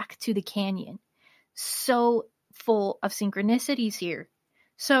leads back to the canyon. So full of synchronicities here.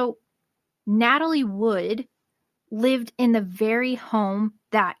 So Natalie Wood lived in the very home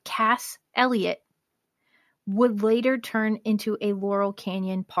that Cass Elliot would later turn into a Laurel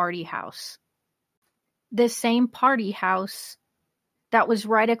Canyon party house. The same party house that was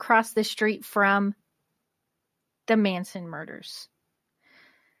right across the street from the Manson murders.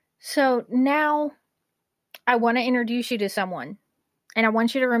 So now I want to introduce you to someone, and I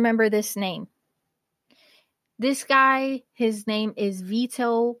want you to remember this name. This guy, his name is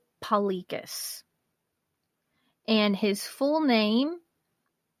Vito Palikis. And his full name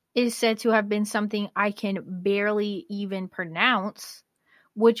is said to have been something I can barely even pronounce,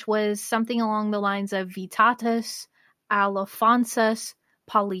 which was something along the lines of Vitatus Alphonsus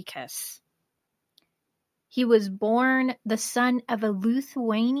Palikis. He was born the son of a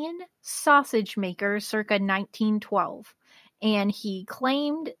Lithuanian sausage maker circa 1912, and he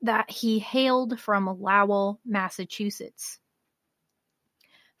claimed that he hailed from Lowell, Massachusetts.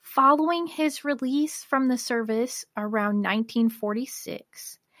 Following his release from the service around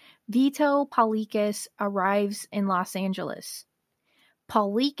 1946, Vito Palikis arrives in Los Angeles.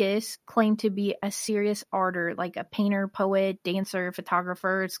 Palikis claimed to be a serious artist, like a painter, poet, dancer,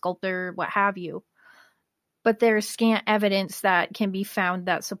 photographer, sculptor, what have you. But there's scant evidence that can be found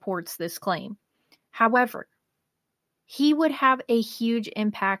that supports this claim. However, he would have a huge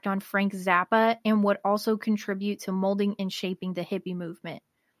impact on Frank Zappa and would also contribute to molding and shaping the hippie movement.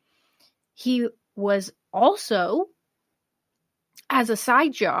 He was also, as a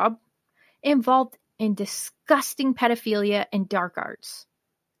side job, involved in disgusting pedophilia and dark arts.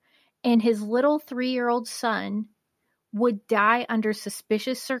 And his little 3-year-old son would die under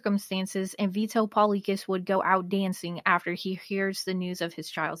suspicious circumstances, and Vito Palikis would go out dancing after he hears the news of his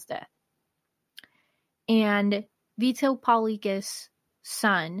child's death. And Vito Palikis'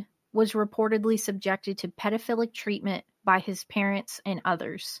 son was reportedly subjected to pedophilic treatment by his parents and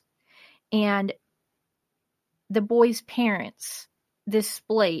others. And the boy's parents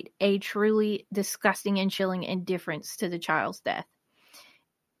displayed a truly disgusting and chilling indifference to the child's death.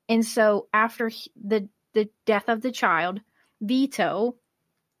 And so after the death of the child, Vito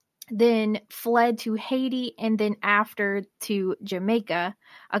then fled to Haiti and then after to Jamaica,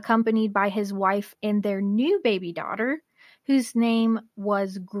 accompanied by his wife and their new baby daughter, whose name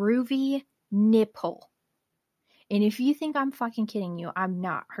was Groovy Nipple. And if you think I'm fucking kidding you, I'm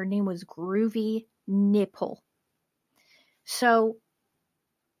not. Her name was Groovy Nipple. So,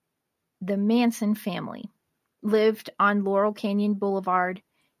 the Manson family lived on Laurel Canyon Boulevard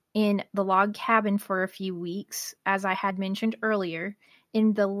in the log cabin for a few weeks, as I had mentioned earlier,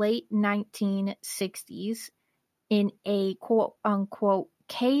 in the late 1960s, in a quote-unquote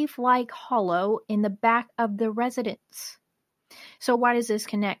cave-like hollow in the back of the residence. So why does this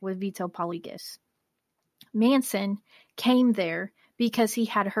connect with Vito Palikis? Manson came there because he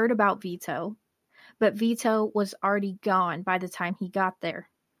had heard about Vito, but Vito was already gone by the time he got there.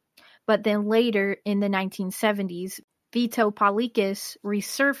 But then later in the 1970s, Vito Palikis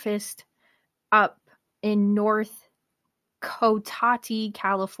resurfaced up in North Cotati,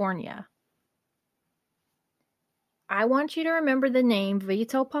 California. I want you to remember the name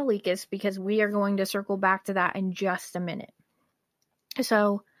Vito Palikis because we are going to circle back to that in just a minute.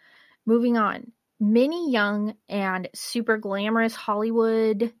 So, moving on. Many young and super glamorous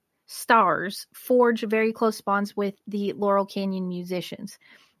Hollywood stars forged very close bonds with the Laurel Canyon musicians.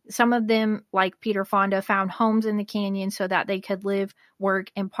 Some of them, like Peter Fonda, found homes in the canyon so that they could live,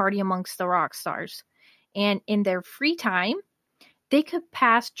 work, and party amongst the rock stars. And in their free time, they could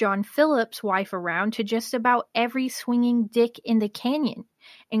pass John Phillips' wife around to just about every swinging dick in the canyon,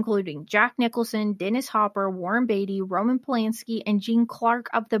 including Jack Nicholson, Dennis Hopper, Warren Beatty, Roman Polanski, and Gene Clark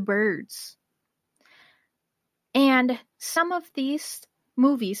of the Byrds. And some of these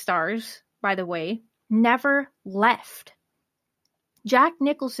movie stars, by the way, never left. Jack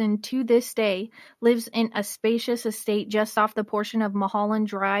Nicholson, to this day, lives in a spacious estate just off the portion of Mulholland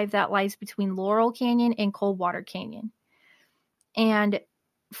Drive that lies between Laurel Canyon and Coldwater Canyon. And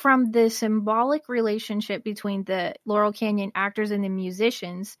from the symbolic relationship between the Laurel Canyon actors and the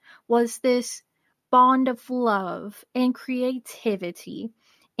musicians was this bond of love and creativity.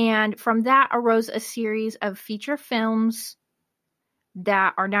 And from that arose a series of feature films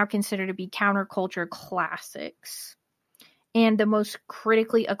that are now considered to be counterculture classics. And the most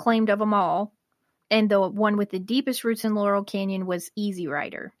critically acclaimed of them all, and the one with the deepest roots in Laurel Canyon, was Easy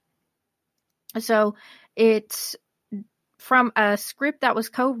Rider. So it's from a script that was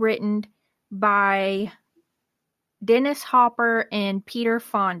co-written by Dennis Hopper and Peter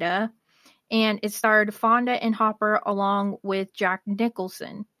Fonda, and it starred Fonda and Hopper along with Jack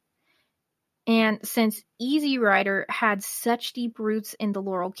Nicholson. And since Easy Rider had such deep roots in the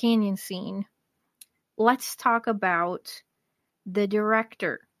Laurel Canyon scene, let's talk about the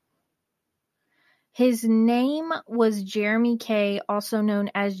director. His name was Jeremy Kay, also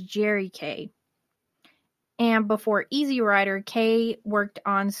known as Jerry Kay. And before Easy Rider, Kay worked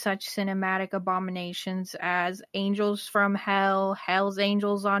on such cinematic abominations as Angels from Hell, Hell's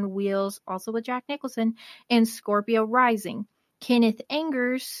Angels on Wheels, also with Jack Nicholson, and Scorpio Rising. Kenneth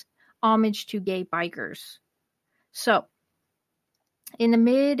Anger's Homage to Gay Bikers. So, in the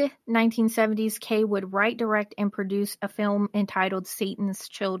mid-1970s, Kay would write, direct, and produce a film entitled Satan's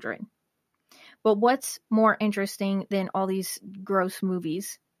Children. But what's more interesting than all these gross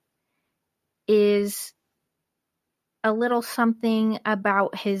movies is a little something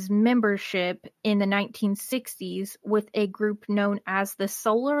about his membership in the 1960s with a group known as the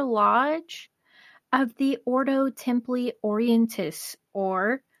Solar Lodge of the Ordo Templi Orientis,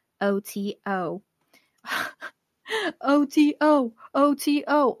 or OTO. OTO.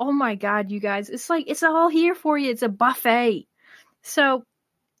 Oh my God, you guys. It's like, it's all here for you. It's a buffet. So,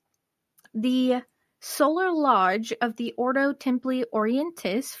 the Solar Lodge of the Ordo Templi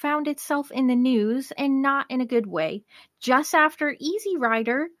Orientis found itself in the news, and not in a good way, just after Easy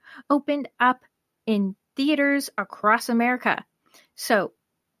Rider opened up in theaters across America. So,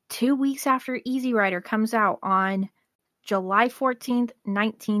 2 weeks after Easy Rider comes out on July 14th,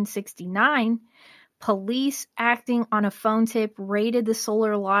 1969, police acting on a phone tip raided the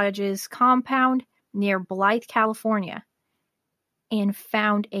Solar Lodge's compound near Blythe, California, and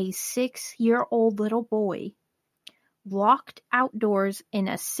found a 6-year-old little boy locked outdoors in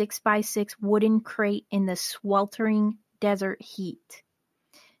a 6x6 wooden crate in the sweltering desert heat.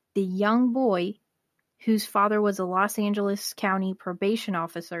 The young boy, whose father was a Los Angeles County probation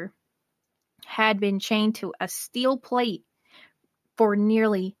officer, had been chained to a steel plate for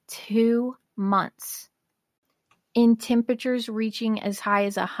nearly 2 months, in temperatures reaching as high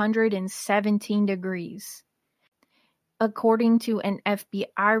as 117 degrees. According to an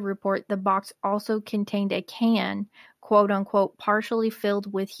FBI report, the box also contained a can, quote-unquote, partially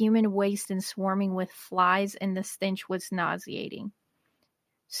filled with human waste and swarming with flies, and the stench was nauseating.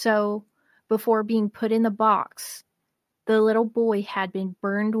 So, before being put in the box, the little boy had been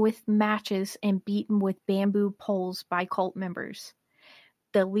burned with matches and beaten with bamboo poles by cult members.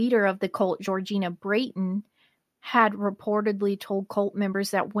 The leader of the cult, Georgina Brayton, had reportedly told cult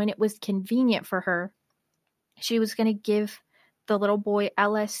members that when it was convenient for her, she was going to give the little boy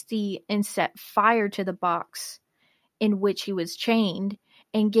LSD and set fire to the box in which he was chained,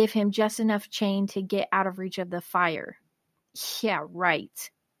 and give him just enough chain to get out of reach of the fire. Yeah,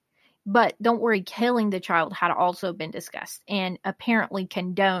 right. But don't worry, killing the child had also been discussed and apparently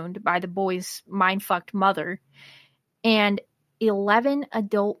condoned by the boy's mind-fucked mother. And 11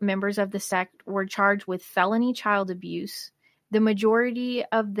 adult members of the sect were charged with felony child abuse. The majority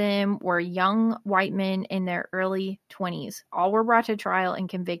of them were young white men in their early 20s. All were brought to trial and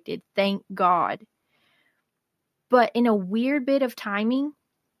convicted, thank God. But in a weird bit of timing,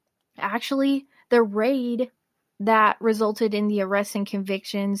 actually, the raid that resulted in the arrests and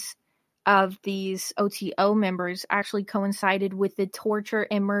convictions of these OTO members actually coincided with the torture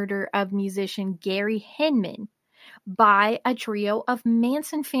and murder of musician Gary Hinman by a trio of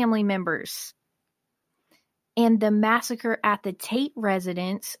Manson family members. And the massacre at the Tate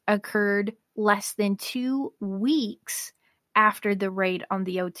residence occurred less than 2 weeks after the raid on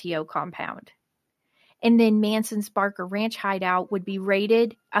the OTO compound. And then Manson's Barker Ranch hideout would be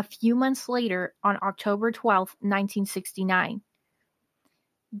raided a few months later on October 12, 1969.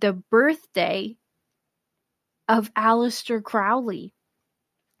 The birthday of Aleister Crowley,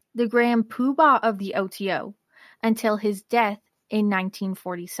 the grand poobah of the OTO, until his death in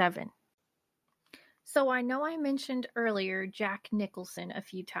 1947. So I know I mentioned earlier Jack Nicholson a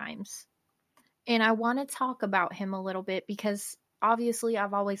few times, and I want to talk about him a little bit because obviously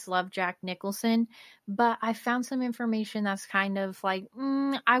I've always loved Jack Nicholson, but I found some information that's kind of like,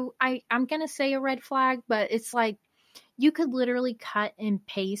 I'm going to say a red flag, but it's like you could literally cut and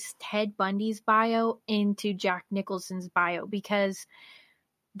paste Ted Bundy's bio into Jack Nicholson's bio because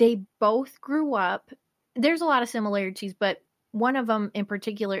they both grew up. There's a lot of similarities, but one of them in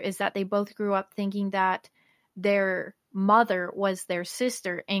particular is that they both grew up thinking that their mother was their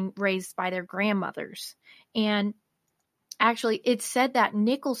sister and raised by their grandmothers. And actually, it's said that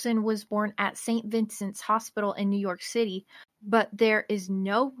Nicholson was born at St. Vincent's Hospital in New York City, but there is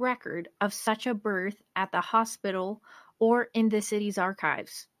no record of such a birth at the hospital or in the city's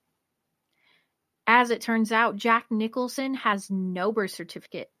archives. As it turns out, Jack Nicholson has no birth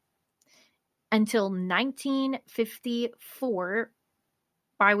certificate. Until 1954,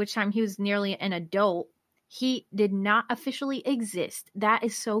 by which time he was nearly an adult, he did not officially exist. That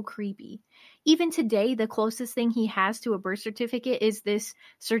is so creepy. Even today, the closest thing he has to a birth certificate is this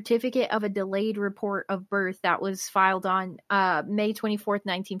certificate of a delayed report of birth that was filed on May 24th,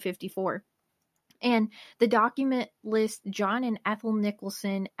 1954. And the document lists John and Ethel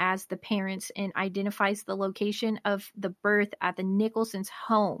Nicholson as the parents and identifies the location of the birth at the Nicholson's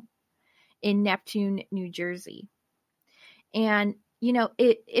home in Neptune, New Jersey. And, you know,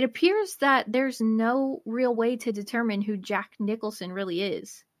 it appears that there's no real way to determine who Jack Nicholson really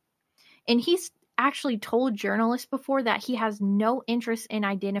is. And he's actually told journalists before that he has no interest in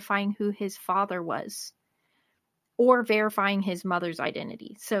identifying who his father was or verifying his mother's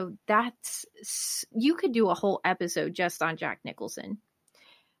identity. So you could do a whole episode just on Jack Nicholson.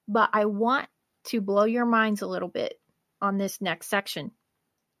 But I want to blow your minds a little bit on this next section.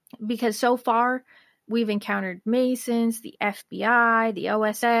 Because so far, we've encountered Masons, the FBI, the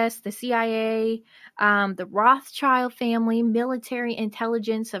OSS, the CIA, the Rothschild family, military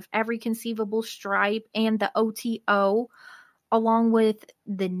intelligence of every conceivable stripe, and the OTO, along with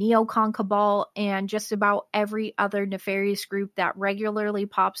the neocon cabal and just about every other nefarious group that regularly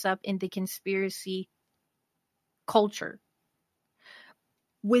pops up in the conspiracy culture.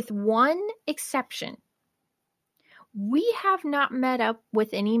 With one exception, we have not met up with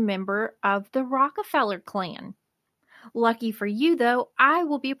any member of the Rockefeller clan. Lucky for you, though, I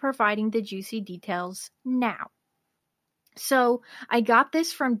will be providing the juicy details now. So I got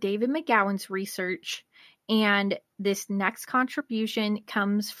this from David McGowan's research, and this next contribution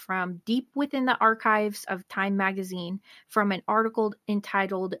comes from deep within the archives of Time magazine from an article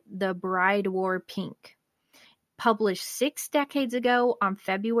entitled The Bride Wore Pink, published 6 decades ago on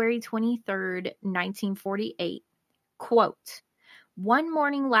February 23rd, 1948. Quote, "One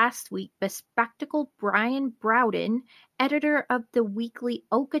morning last week, bespectacled Brian Browden, editor of the weekly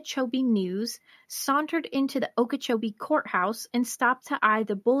Okeechobee News, sauntered into the Okeechobee courthouse and stopped to eye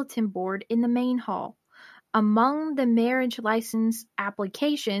the bulletin board in the main hall. Among the marriage license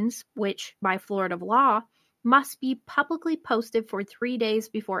applications, which, by Florida law, must be publicly posted for 3 days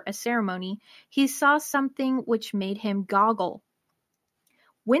before a ceremony, he saw something which made him goggle.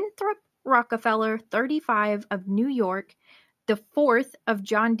 Winthrop Rockefeller, 35, of New York, the fourth of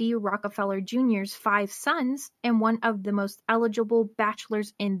John D. Rockefeller Jr.'s 5 sons and one of the most eligible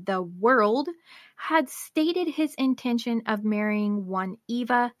bachelors in the world, had stated his intention of marrying one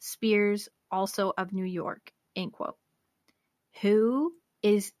Eva Spears, also of New York." End quote. Who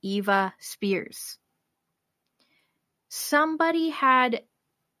is Eva Spears? Somebody had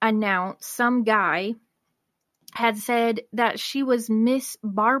announced, some guy had said that she was Miss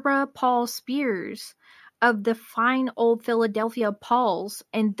Barbara Paul Spears of the fine old Philadelphia Pauls,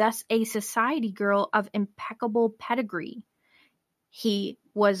 and thus a society girl of impeccable pedigree. He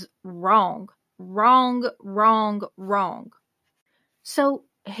was wrong. Wrong. So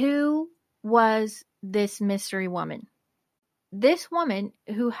who was this mystery woman? This woman,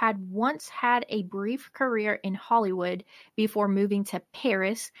 who had once had a brief career in Hollywood before moving to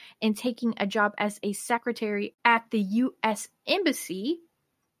Paris and taking a job as a secretary at the U.S. Embassy,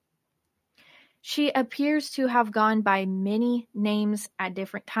 she appears to have gone by many names at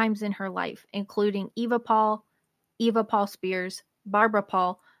different times in her life, including Eva Paul Spears, Barbara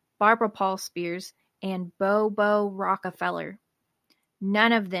Paul Spears, and Bobo Rockefeller.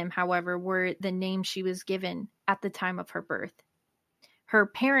 None of them, however, were the names she was given at the time of her birth. Her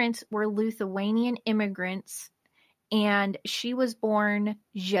parents were Lithuanian immigrants, and she was born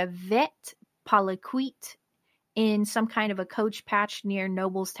Javette Poliquit in some kind of a coach patch near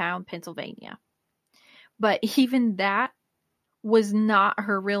Noblestown, Pennsylvania. But even that was not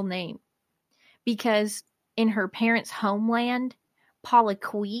her real name, because in her parents' homeland,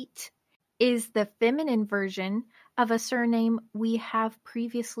 Poliquit is the feminine version of a surname we have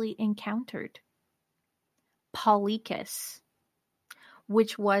previously encountered, Paulicus,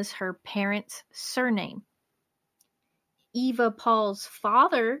 which was her parents' surname. Eva Paul's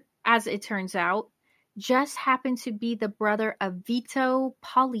father, as it turns out, just happened to be the brother of Vito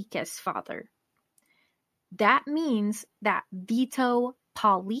Paulicus' father. That means that Vito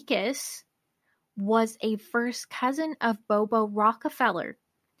Paulicus was a first cousin of Bobo Rockefeller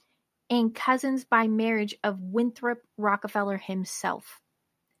and cousins by marriage of Winthrop Rockefeller himself.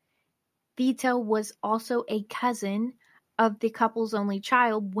 Vito was also a cousin of the couple's only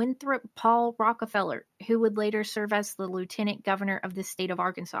child, Winthrop Paul Rockefeller, who would later serve as the lieutenant governor of the state of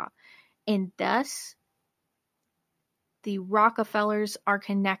Arkansas. And thus, the Rockefellers are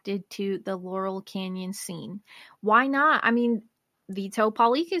connected to the Laurel Canyon scene. Why not? I mean, Vito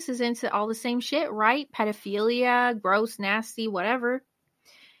Paulikis is into all the same shit, right? Pedophilia, gross, nasty, whatever.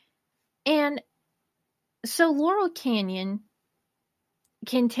 And so Laurel Canyon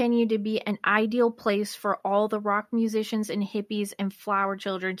continued to be an ideal place for all the rock musicians and hippies and flower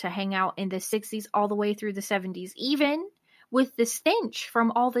children to hang out in the 60s all the way through the 70s, even with the stench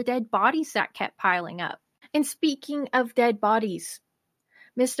from all the dead bodies that kept piling up. And speaking of dead bodies,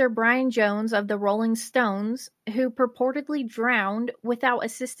 Mr. Brian Jones of the Rolling Stones, who purportedly drowned without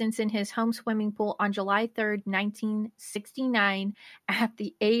assistance in his home swimming pool on July 3rd, 1969, at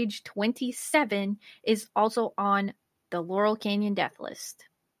the age 27, is also on the Laurel Canyon death list.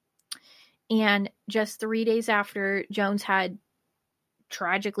 And just 3 days after Jones had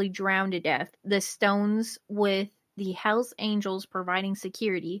tragically drowned to death, the Stones, with the Hells Angels providing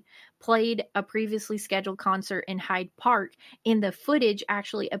security, played a previously scheduled concert in Hyde Park, and the footage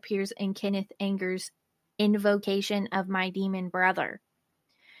actually appears in Kenneth Anger's Invocation of My Demon Brother.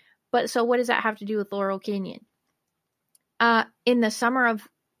 But so what does that have to do with Laurel Canyon? In the summer of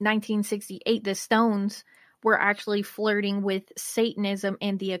 1968, the Stones were actually flirting with Satanism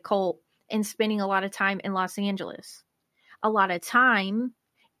and the occult and spending a lot of time in Los Angeles. A lot of time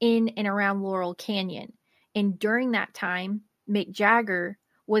in and around Laurel Canyon. And during that time, Mick Jagger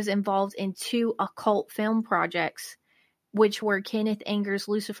was involved in 2 occult film projects, which were Kenneth Anger's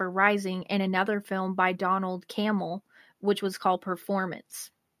Lucifer Rising and another film by Donald Cammell, which was called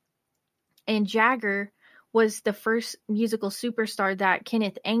Performance. And Jagger was the first musical superstar that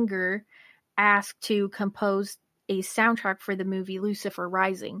Kenneth Anger asked to compose a soundtrack for the movie Lucifer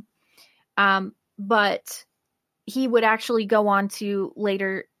Rising. But he would actually go on to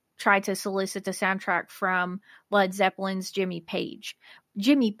later try to solicit the soundtrack from Led Zeppelin's Jimmy Page.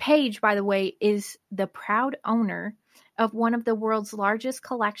 Jimmy Page, by the way, is the proud owner of one of the world's largest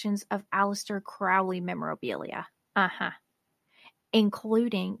collections of Aleister Crowley memorabilia.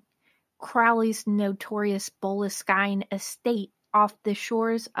 Including Crowley's notorious Boleskine estate off the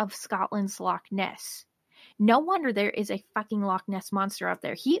shores of Scotland's Loch Ness. No wonder there is a fucking Loch Ness monster out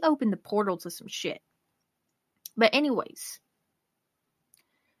there. He opened the portal to some shit. But anyways,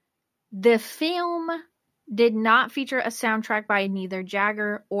 the film did not feature a soundtrack by neither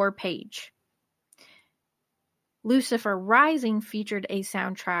Jagger or Page. Lucifer Rising featured a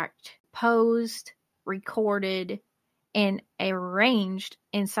soundtrack posed, recorded, and arranged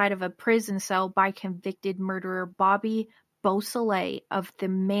inside of a prison cell by convicted murderer Bobby Beausoleil of the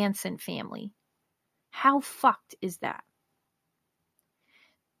Manson family. How fucked is that?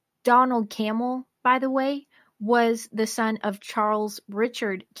 Donald Cammell, by the way, was the son of Charles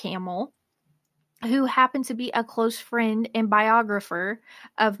Richard Cammell, who happened to be a close friend and biographer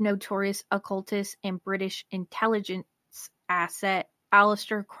of notorious occultist and British intelligence asset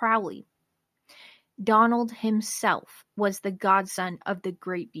Aleister Crowley. Donald himself was the godson of the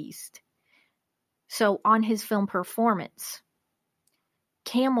Great Beast. So on his film Performance,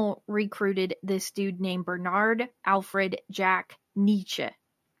 Cammell recruited this dude named Bernard Alfred Jack Nietzsche,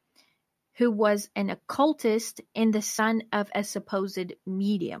 who was an occultist and the son of a supposed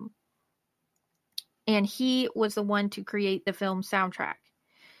medium. And he was the one to create the film soundtrack.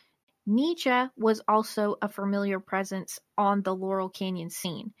 Nietzsche was also a familiar presence on the Laurel Canyon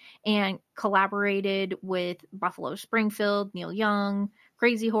scene and collaborated with Buffalo Springfield, Neil Young,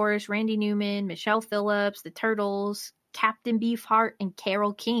 Crazy Horse, Randy Newman, Michelle Phillips, The Turtles, Captain Beefheart, and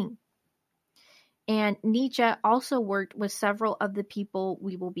Carole King. And Nietzsche also worked with several of the people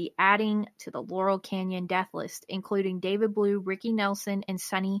we will be adding to the Laurel Canyon death list, including David Blue, Ricky Nelson, and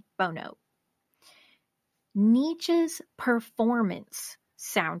Sonny Bono. Nietzsche's Performance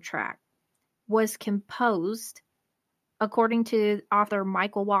soundtrack was composed, according to author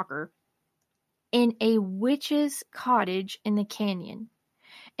Michael Walker, in a witch's cottage in the canyon.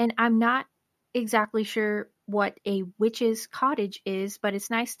 And I'm not exactly sure what a witch's cottage is, but it's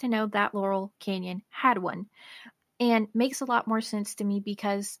nice to know that Laurel Canyon had one. And makes a lot more sense to me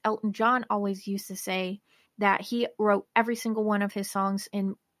because Elton John always used to say that he wrote every single one of his songs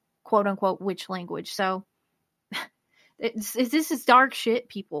in quote-unquote witch language. So this is dark shit,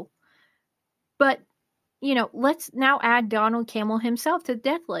 people. But, you know, let's now add Donald Cammell himself to the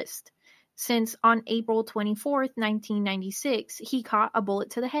death list, since on April 24th, 1996, he caught a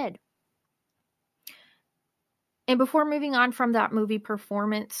bullet to the head. And before moving on from that movie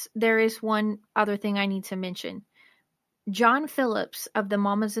Performance, there is one other thing I need to mention. John Phillips of the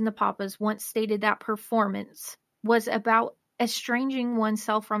Mamas and the Papas once stated that Performance was about estranging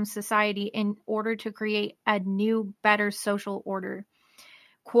oneself from society in order to create a new, better social order,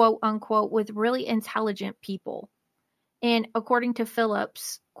 quote unquote, with really intelligent people. And according to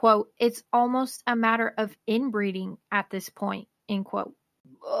Phillips, quote, "It's almost a matter of inbreeding at this point," end quote.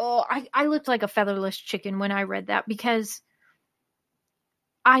 Oh, I looked like a featherless chicken when I read that, because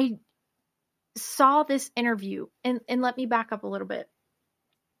I saw this interview, and let me back up a little bit.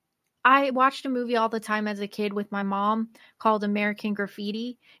 I watched a movie all the time as a kid with my mom called American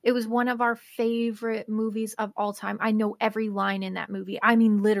Graffiti. It was one of our favorite movies of all time. I know every line in that movie. I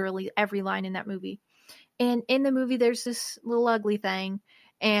mean, literally every line in that movie. And in the movie, there's this little ugly thing,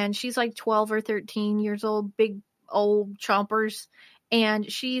 and she's like 12 or 13 years old, big old chompers.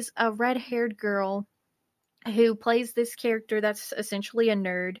 And she's a red-haired girl who plays this character that's essentially a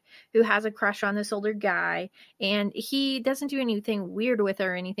nerd who has a crush on this older guy, and he doesn't do anything weird with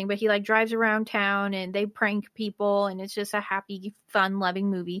her or anything, but he like drives around town and they prank people, and it's just a happy, fun loving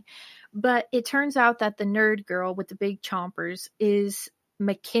movie. But it turns out that the nerd girl with the big chompers is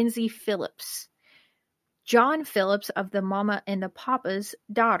Mackenzie Phillips, John Phillips of the Mama and the Papa's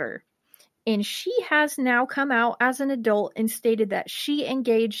daughter. And she has now come out as an adult and stated that she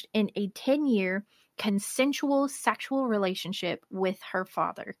engaged in a 10-year consensual sexual relationship with her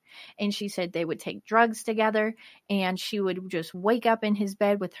father. And she said they would take drugs together, and she would just wake up in his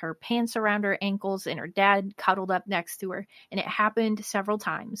bed with her pants around her ankles and her dad cuddled up next to her. And it happened several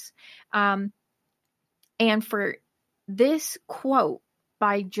times. And for this quote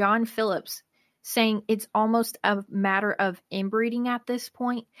by John Phillips saying it's almost a matter of inbreeding at this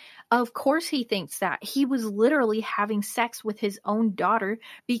point, of course he thinks that. He was literally having sex with his own daughter,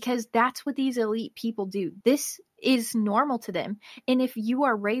 because that's what these elite people do. This is normal to them. And if you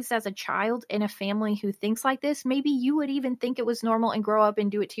are raised as a child in a family who thinks like this, maybe you would even think it was normal and grow up and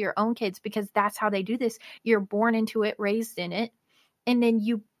do it to your own kids, because that's how they do this. You're born into it, raised in it, and then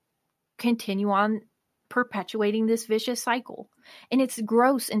you continue on perpetuating this vicious cycle. And it's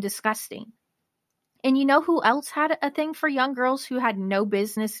gross and disgusting. And you know who else had a thing for young girls who had no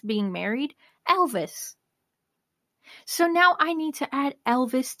business being married? Elvis. So now I need to add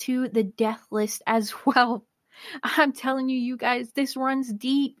Elvis to the death list as well. I'm telling you, you guys, this runs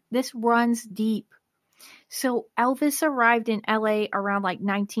deep. This runs deep. So Elvis arrived in LA around like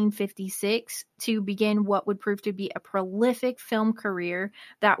 1956 to begin what would prove to be a prolific film career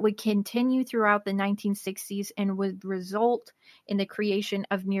that would continue throughout the 1960s and would result in the creation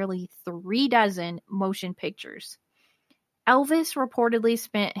of nearly 36 motion pictures. Elvis reportedly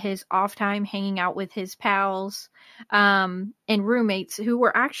spent his off time hanging out with his pals and roommates who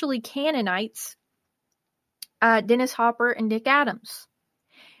were actually Canaanites, Dennis Hopper and Dick Adams.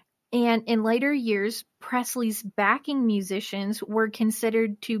 And in later years, Presley's backing musicians were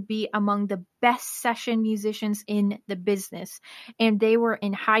considered to be among the best session musicians in the business, and they were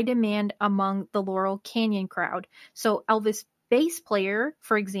in high demand among the Laurel Canyon crowd. So Elvis' bass player,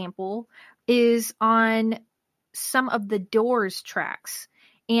 for example, is on some of the Doors tracks,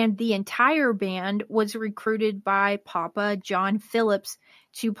 and the entire band was recruited by Papa John Phillips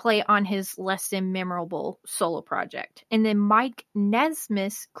to play on his less than memorable solo project. And then Mike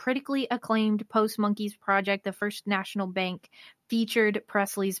Nesmith's critically acclaimed Post Monkeys project, The First National Bank, featured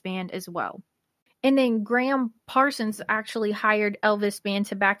Presley's band as well. And then Graham Parsons actually hired Elvis' band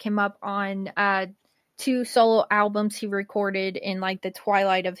to back him up on 2 solo albums he recorded in like the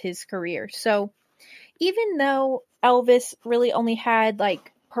twilight of his career. So even though Elvis really only had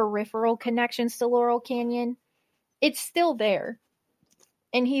like peripheral connections to Laurel Canyon, it's still there.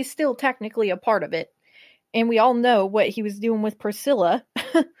 And he's still technically a part of it. And we all know what he was doing with Priscilla.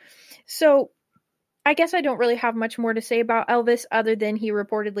 So I guess I don't really have much more to say about Elvis other than he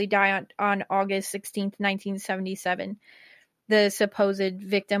reportedly died on August 16th, 1977, the supposed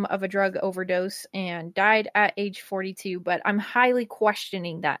victim of a drug overdose, and died at age 42. But I'm highly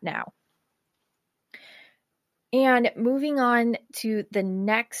questioning that now. And moving on to the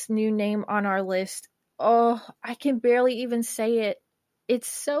next new name on our list. Oh, I can barely even say it. It's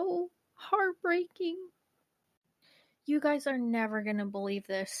so heartbreaking. You guys are never going to believe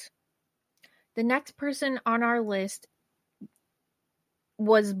this. The next person on our list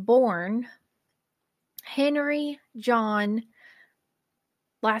was born Henry John,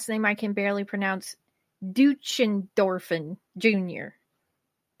 last name I can barely pronounce, Duchendorfen Jr.,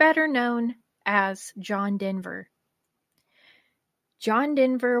 better known as John Denver. John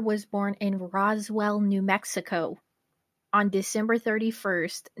Denver was born in Roswell, New Mexico on December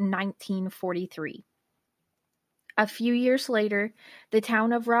 31st, 1943. A few years later, the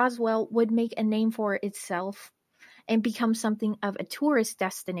town of Roswell would make a name for itself and become something of a tourist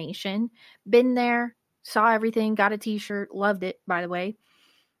destination. Been there, saw everything, got a t-shirt, loved it, by the way.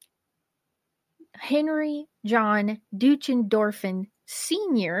 Henry John Duchendorfen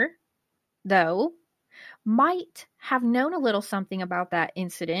Sr., though, might have known a little something about that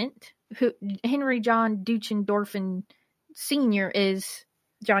incident. Henry John Duchendorfen Sr. is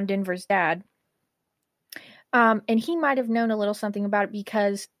John Denver's dad. And he might have known a little something about it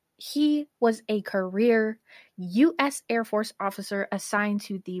because he was a career U.S. Air Force officer assigned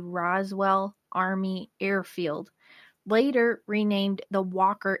to the Roswell Army Airfield, later renamed the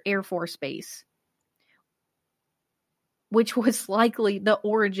Walker Air Force Base, which was likely the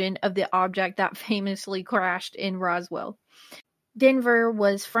origin of the object that famously crashed in Roswell. Denver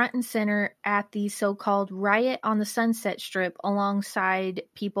was front and center at the so-called Riot on the Sunset Strip alongside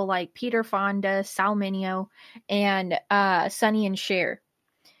people like Peter Fonda, Sal Mineo, and Sonny and Cher.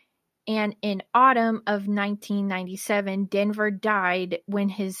 And in autumn of 1997, Denver died when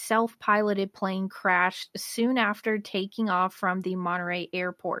his self-piloted plane crashed soon after taking off from the Monterey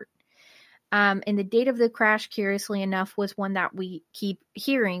airport. And the date of the crash, curiously enough, was one that we keep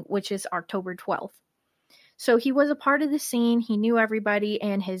hearing, which is October 12th. So he was a part of the scene. He knew everybody,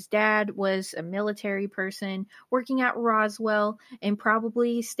 and his dad was a military person working at Roswell and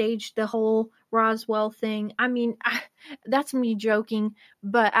probably staged the whole Roswell thing. I mean, that's me joking,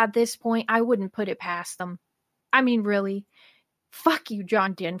 but at this point, I wouldn't put it past them. I mean, really. Fuck you,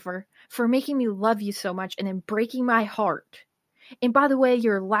 John Denver, for making me love you so much and then breaking my heart. And by the way,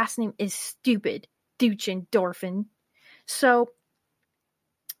 your last name is stupid, Duchendorfen. So,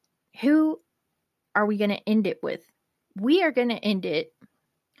 who are we going to end it with? We are going to end it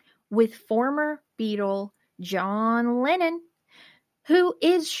with former Beatle John Lennon, who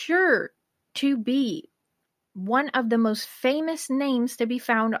is sure to be one of the most famous names to be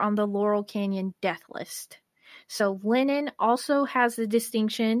found on the Laurel Canyon death list. So Lennon also has the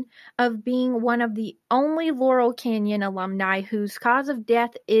distinction of being one of the only Laurel Canyon alumni whose cause of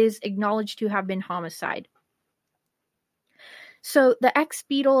death is acknowledged to have been homicide. So the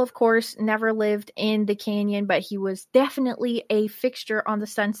ex-Beatle, of course, never lived in the canyon, but he was definitely a fixture on the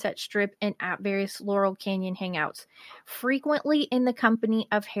Sunset Strip and at various Laurel Canyon hangouts, frequently in the company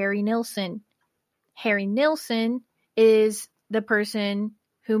of Harry Nilsson. Harry Nilsson is the person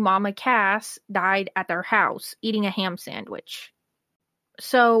who Mama Cass died at their house eating a ham sandwich.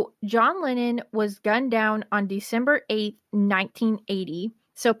 So John Lennon was gunned down on December 8th, 1980,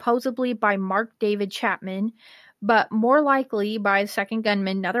 supposedly by Mark David Chapman, but more likely by a second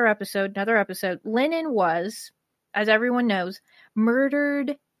gunman. Another episode. Lennon was, as everyone knows,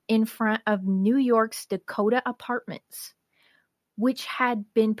 murdered in front of New York's Dakota Apartments, which had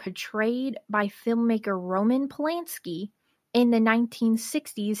been portrayed by filmmaker Roman Polanski in the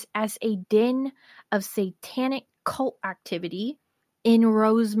 1960s as a den of satanic cult activity in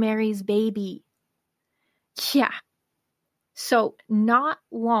Rosemary's Baby. Yeah. So not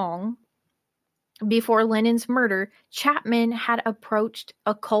long before Lennon's murder, Chapman had approached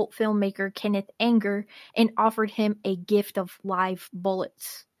occult filmmaker Kenneth Anger and offered him a gift of live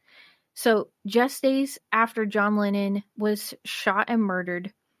bullets. So just days after John Lennon was shot and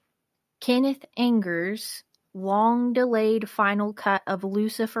murdered, Kenneth Anger's long-delayed final cut of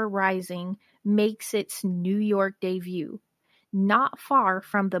Lucifer Rising makes its New York debut, not far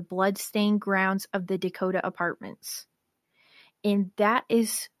from the blood-stained grounds of the Dakota Apartments. And that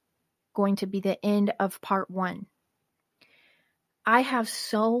is going to be the end of part 1. I have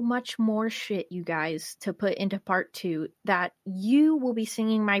so much more shit, you guys, to put into part 2 that you will be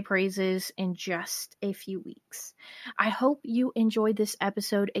singing my praises in just a few weeks. I hope you enjoyed this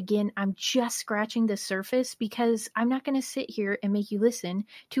episode. Again, I'm just scratching the surface because I'm not going to sit here and make you listen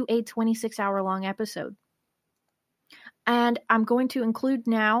to a 26-hour long episode. And I'm going to include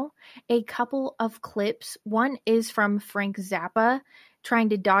now a couple of clips. One is from Frank Zappa trying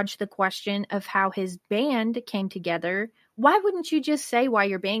to dodge the question of how his band came together. Why wouldn't you just say why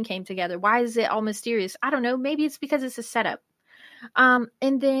your band came together? Why is it all mysterious? I don't know. Maybe it's because it's a setup. And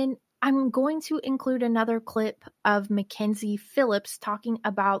then I'm going to include another clip of Mackenzie Phillips talking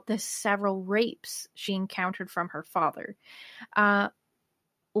about the several rapes she encountered from her father.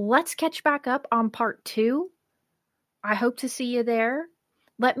 Let's catch back up on part 2. I hope to see you there.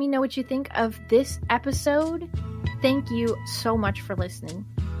 Let me know what you think of this episode. Thank you so much for listening.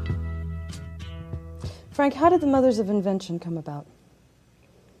 Frank, how did the Mothers of Invention come about?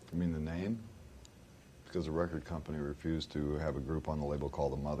 You mean the name? Because the record company refused to have a group on the label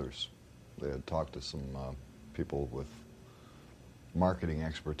called the Mothers. They had talked to some people with marketing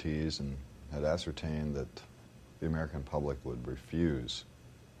expertise and had ascertained that the American public would refuse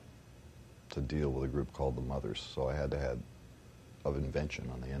to deal with a group called the Mothers. So I had to add of invention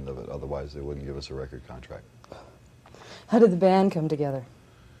on the end of it. Otherwise, they wouldn't give us a record contract. How did the band come together?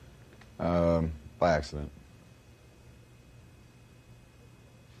 By accident.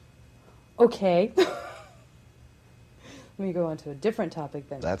 Okay. Let me go on to a different topic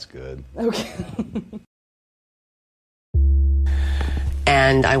then. That's good. Okay.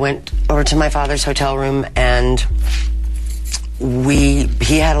 And I went over to my father's hotel room, and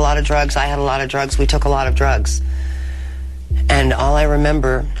he had a lot of drugs, I had a lot of drugs, we took a lot of drugs. And all I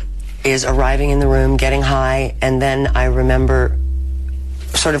remember is arriving in the room, getting high, and then I remember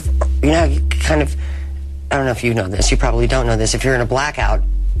sort of, you know, you kind of, I don't know if you know this, you probably don't know this, if you're in a blackout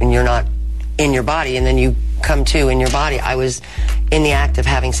and you're not in your body and then you come to in your body, I was in the act of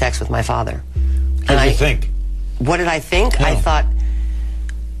having sex with my father. What did you think? What did I think? Yeah. I thought,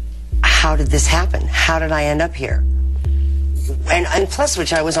 how did this happen? How did I end up here? And plus,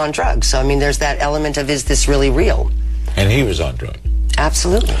 which I was on drugs. So, I mean, there's that element of, is this really real? And he was on drugs.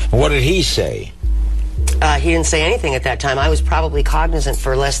 Absolutely. What did he say? He didn't say anything at that time. I was probably cognizant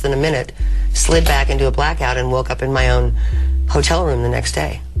for less than a minute, slid back into a blackout, and woke up in my own hotel room the next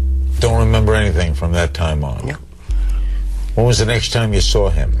day. Don't remember anything from that time on? No. When was the next time you saw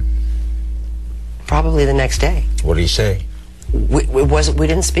him? Probably the next day. What did he say? We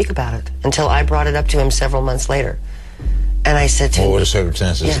didn't speak about it until I brought it up to him several months later. And I said to him... What were the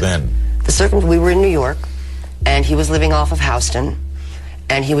circumstances then? We were in New York, and he was living off of Houston,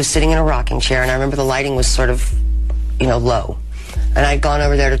 and he was sitting in a rocking chair, and I remember the lighting was sort of, you know, low. And I'd gone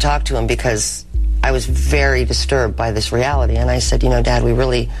over there to talk to him because I was very disturbed by this reality. And I said, you know, Dad, we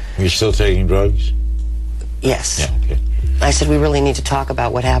really... You're still taking drugs? Yes. Yeah, okay. I said, we really need to talk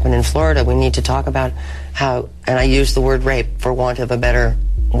about what happened in Florida. We need to talk about how, and I used the word rape for want of a better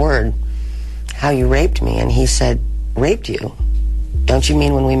word, how you raped me. And he said, raped you? Don't you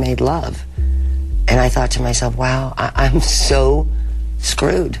mean when we made love? And I thought to myself, wow, I'm so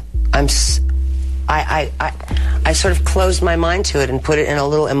screwed. I sort of closed my mind to it and put it in a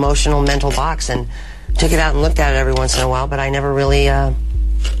little emotional mental box and took it out and looked at it every once in a while, but I never really, what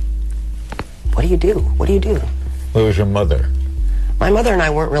do you do? What do you do? Where was your mother? My mother and I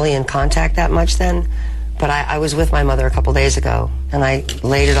weren't really in contact that much then, but I was with my mother a couple days ago, and I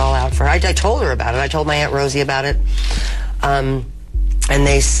laid it all out for her. I told her about it. I told my Aunt Rosie about it. And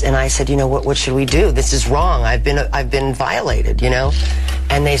I said, you know, what should we do? This is wrong. I've been violated, you know?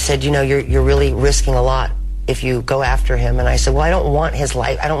 And they said, you know, you're really risking a lot if you go after him. And I said, well, I don't want his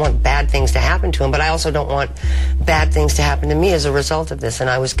life. I don't want bad things to happen to him, but I also don't want bad things to happen to me as a result of this. And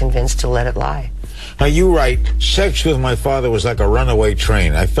I was convinced to let it lie. Now, you write, sex with my father was like a runaway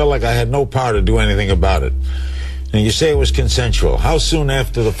train. I felt like I had no power to do anything about it. And you say it was consensual. How soon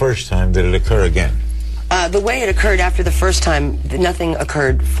after the first time did it occur again? The way it occurred after the first time, nothing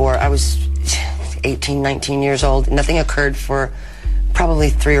occurred for, I was 18, 19 years old. Nothing occurred for probably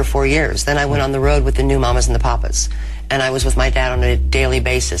 3 or 4 years. Then I went on the road with the New Mamas and the Papas. And I was with my dad on a daily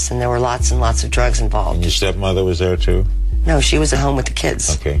basis, and there were lots and lots of drugs involved. And your stepmother was there too? No, she was at home with the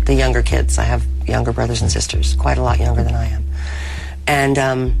kids. Okay. The younger kids. I have younger brothers and sisters, quite a lot younger than I am. And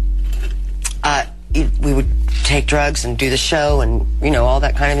we would take drugs and do the show and, you know, all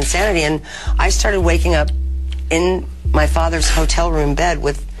that kind of insanity. And I started waking up in my father's hotel room bed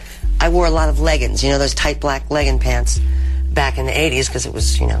with, I wore a lot of leggings, you know, those tight black legging pants back in the 80s because it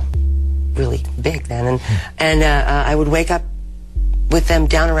was, you know, really big then. And I would wake up with them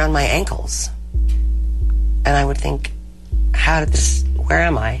down around my ankles. And I would think, where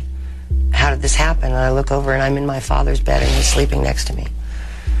am I? How did this happen? And I look over and I'm in my father's bed and he's sleeping next to me.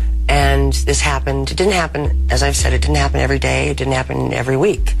 And this happened. It didn't happen, as I've said, it didn't happen every day. It didn't happen every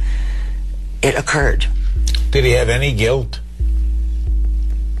week. It occurred. Did he have any guilt?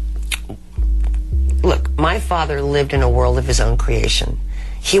 Look, my father lived in a world of his own creation.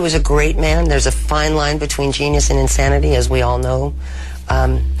 He was a great man. There's a fine line between genius and insanity, as we all know.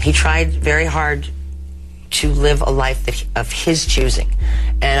 He tried very hard to live a life of his choosing.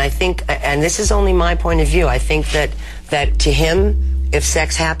 And I think, and this is only my point of view, I think that to him, if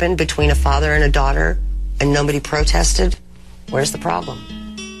sex happened between a father and a daughter and nobody protested, where's the problem?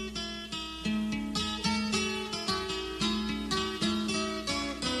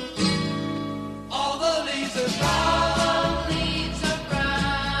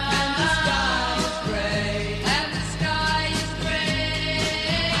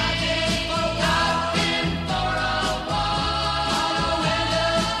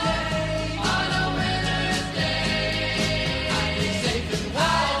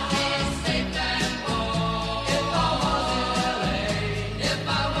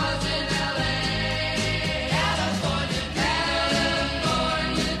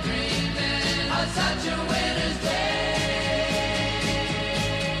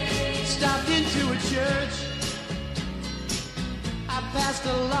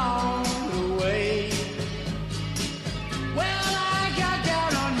 Well, I got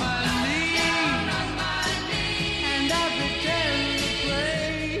down on my knees, and every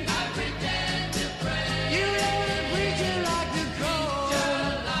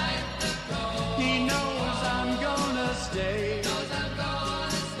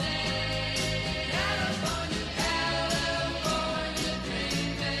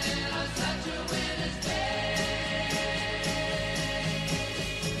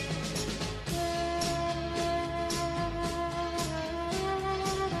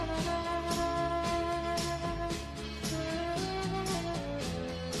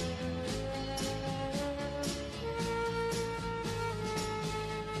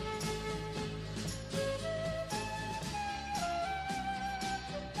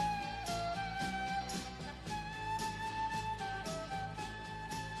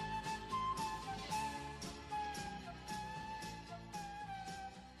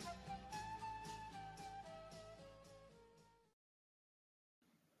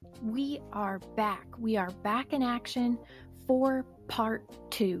We are back. We are back in action for part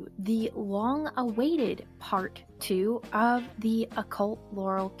 2, the long-awaited part 2 of the Occult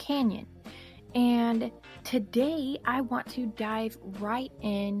Laurel Canyon. And today I want to dive right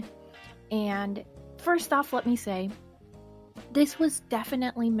in. And first off, let me say, this was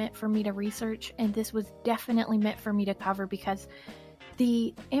definitely meant for me to research, and this was definitely meant for me to cover because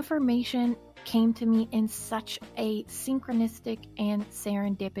the information came to me in such a synchronistic and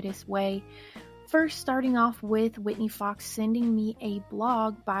serendipitous way. First, starting off with Whitney Fox sending me a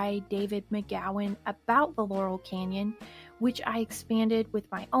blog by David McGowan about the Laurel Canyon, which I expanded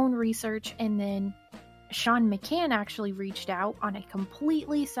with my own research, and then Sean McCann actually reached out on a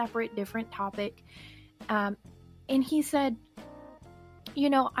completely separate, different topic, and he said, you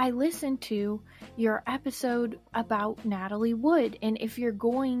know, I listened to your episode about Natalie Wood, and if you're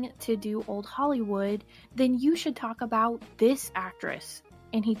going to do old Hollywood, then you should talk about this actress.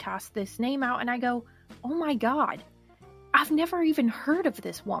 And he tossed this name out, and I go, oh my god, I've never even heard of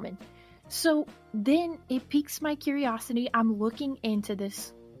this woman. So then it piques my curiosity. I'm looking into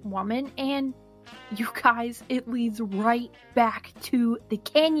this woman, and you guys, it leads right back to the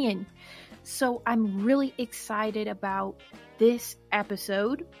canyon. So I'm really excited about this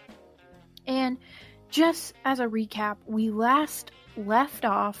episode. And just as a recap, we last left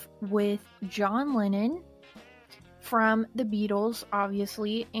off with John Lennon from the Beatles,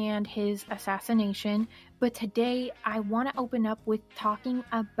 obviously, and his assassination. But today I want to open up with talking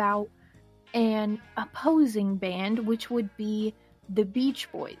about an opposing band, which would be the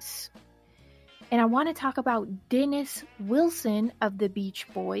Beach Boys. And I want to talk about Dennis Wilson of the Beach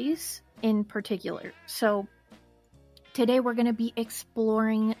Boys in particular. So today we're going to be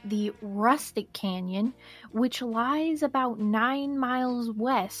exploring the Rustic Canyon, which lies about 9 miles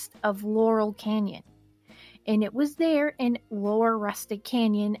west of Laurel Canyon. And it was there in Lower Rustic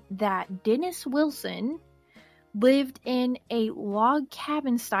Canyon that Dennis Wilson lived in a log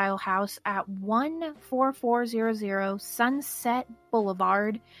cabin style house at 14400 Sunset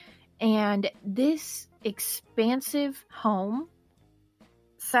Boulevard. And this expansive home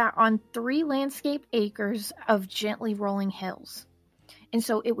sat on 3 landscape acres of gently rolling hills. And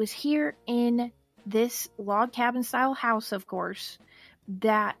so it was here in this log cabin style house, of course,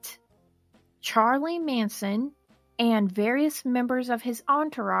 that Charlie Manson and various members of his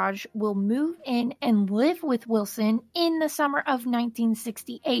entourage will move in and live with Wilson in the summer of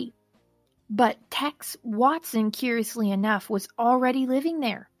 1968. But Tex Watson, curiously enough, was already living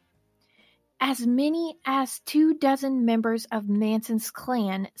there. As many as 24 members of Manson's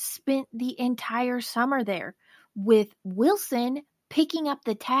clan spent the entire summer there, with Wilson picking up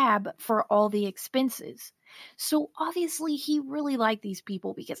the tab for all the expenses. So obviously he really liked these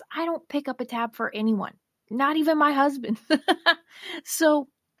people, because I don't pick up a tab for anyone, not even my husband. So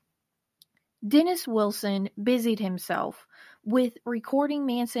Dennis Wilson busied himself with recording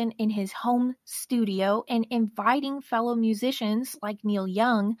Manson in his home studio and inviting fellow musicians like Neil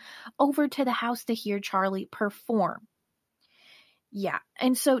Young over to the house to hear Charlie perform. Yeah,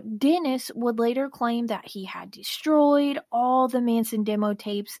 and so Dennis would later claim that he had destroyed all the Manson demo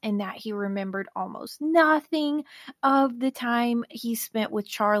tapes and that he remembered almost nothing of the time he spent with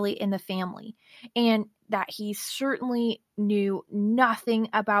Charlie and the family, and that he certainly knew nothing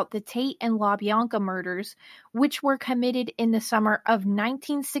about the Tate and LaBianca murders, which were committed in the summer of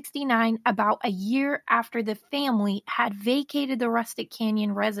 1969, about a year after the family had vacated the Rustic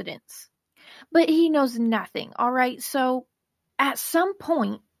Canyon residence. But he knows nothing, alright? So at some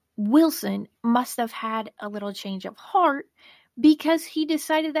point, Wilson must have had a little change of heart, because he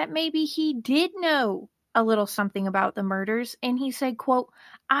decided that maybe he did know a little something about the murders, and he said, quote,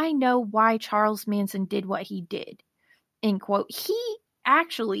 I know why Charles Manson did what he did, end quote. He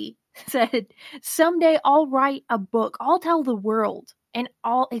actually said, someday I'll write a book, I'll tell the world, and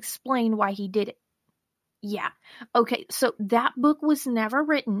I'll explain why he did it. Yeah, okay, so that book was never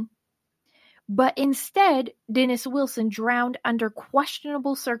written, but instead, Dennis Wilson drowned under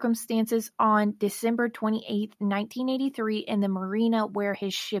questionable circumstances on December 28, 1983, in the marina where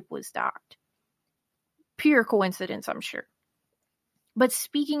his ship was docked. Pure coincidence, I'm sure. But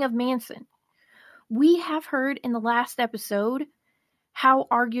speaking of Manson, we have heard in the last episode how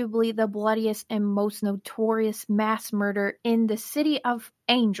arguably the bloodiest and most notorious mass murder in the City of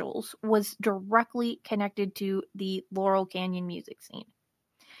Angels was directly connected to the Laurel Canyon music scene.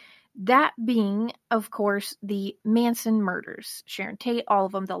 That being, of course, the Manson murders. Sharon Tate, all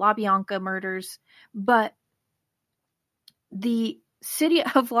of them, the LaBianca murders. But the City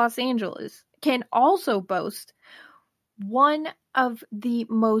of Los Angeles can also boast one of the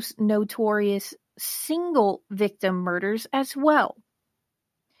most notorious single victim murders as well.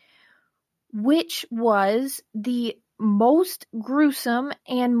 which was the most gruesome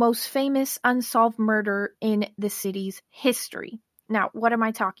and most famous unsolved murder in the city's history. Now, what am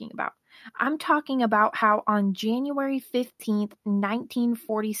I talking about? I'm talking about how on January 15th,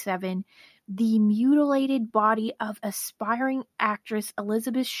 1947, the mutilated body of aspiring actress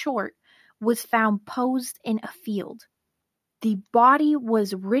Elizabeth Short was found posed in a field. The body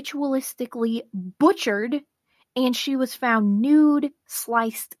was ritualistically butchered, and she was found nude,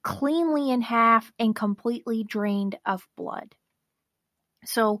 sliced cleanly in half, and completely drained of blood.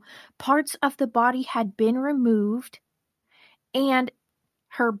 So parts of the body had been removed, and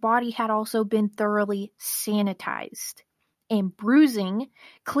her body had also been thoroughly sanitized. And bruising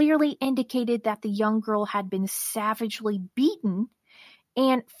clearly indicated that the young girl had been savagely beaten,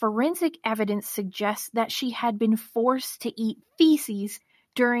 and forensic evidence suggests that she had been forced to eat feces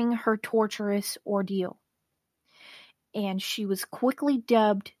during her torturous ordeal. And she was quickly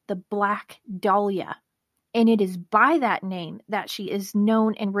dubbed the Black Dahlia. And it is by that name that she is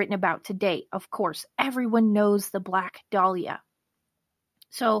known and written about today. Of course, everyone knows the Black Dahlia.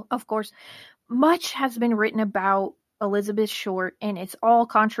 So, of course, much has been written about Elizabeth Short, and it's all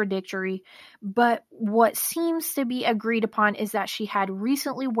contradictory. But what seems to be agreed upon is that she had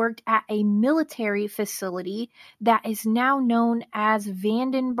recently worked at a military facility that is now known as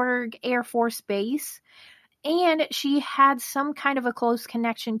Vandenberg Air Force Base. And she had some kind of a close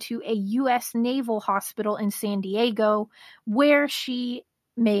connection to a U.S. Naval Hospital in San Diego, where she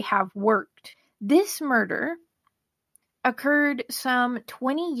may have worked. This murder occurred some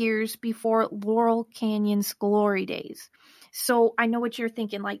 20 years before Laurel Canyon's glory days. So I know what you're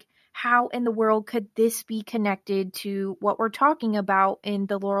thinking, like, how in the world could this be connected to what we're talking about in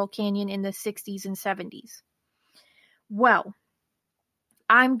the Laurel Canyon in the 60s and 70s? Well,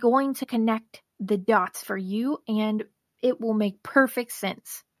 I'm going to connect the dots for you, and it will make perfect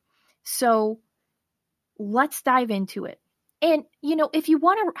sense. So let's dive into it. And, if you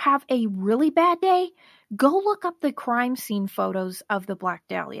want to have a really bad day, go look up the crime scene photos of the Black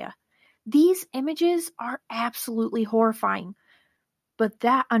Dahlia. These images are absolutely horrifying. But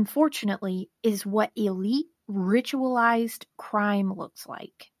that, unfortunately, is what elite ritualized crime looks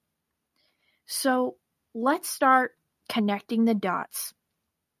like. So let's start connecting the dots.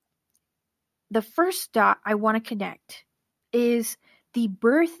 The first dot I want to connect is the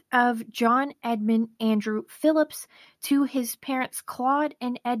birth of John Edmund Andrew Phillips to his parents Claude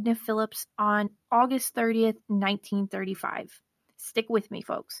and Edna Phillips on August 30th, 1935. Stick with me,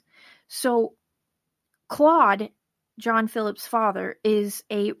 folks. So Claude, John Phillips' father, is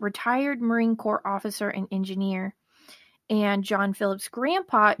a retired Marine Corps officer and engineer. And John Phillips'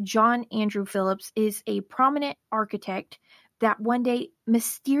 grandpa, John Andrew Phillips, is a prominent architect that one day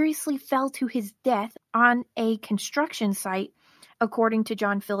mysteriously fell to his death on a construction site, according to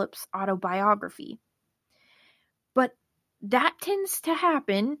John Phillips' autobiography. But that tends to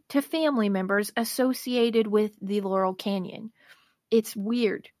happen to family members associated with the Laurel Canyon. It's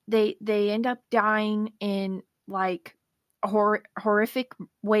weird. They end up dying in like horrific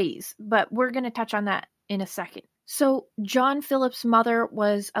ways, but we're going to touch on that in a second. So John Phillips' mother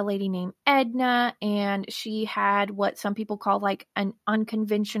was a lady named Edna, and she had what some people call like an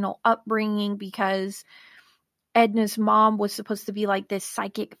unconventional upbringing, because Edna's mom was supposed to be like this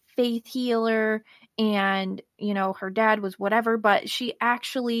psychic faith healer, and, her dad was whatever, but she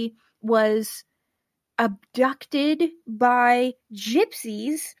actually was abducted by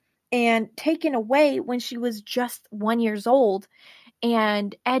gypsies and taken away when she was just 1 year old.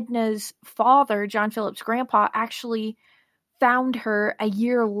 And Edna's father, John Phillips' grandpa, actually found her a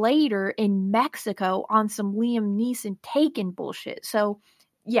year later in Mexico on some Liam Neeson Taken bullshit. So,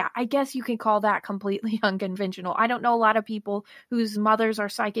 yeah, I guess you can call that completely unconventional. I don't know a lot of people whose mothers are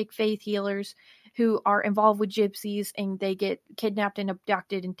psychic faith healers who are involved with gypsies and they get kidnapped and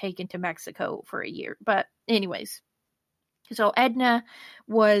abducted and taken to Mexico for a year. But anyways, so Edna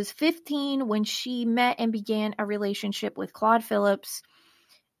was 15 when she met and began a relationship with Claude Phillips.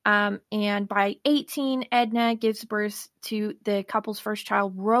 And by 18, Edna gives birth to the couple's first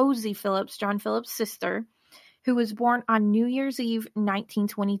child, Rosie Phillips, John Phillips' sister, who was born on New Year's Eve,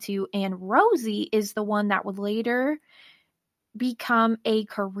 1922. And Rosie is the one that would later become a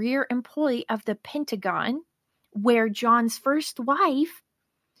career employee of the Pentagon, where John's first wife,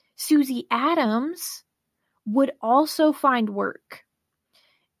 Susie Adams, would also find work.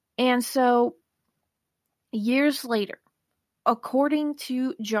 And so, years later, according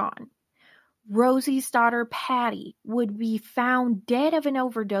to John, Rosie's daughter Patty would be found dead of an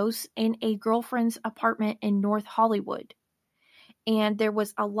overdose in a girlfriend's apartment in North Hollywood. And there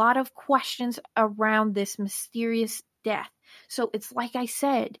was a lot of questions around this mysterious death. So it's like I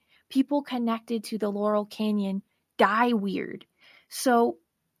said, people connected to the Laurel Canyon die weird. So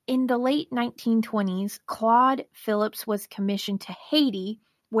in the late 1920s, Claude Phillips was commissioned to Haiti,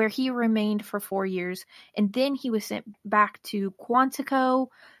 where he remained for 4 years, and then he was sent back to Quantico,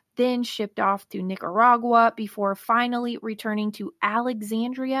 then shipped off to Nicaragua, before finally returning to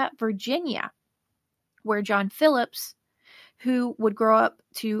Alexandria, Virginia, where John Phillips, who would grow up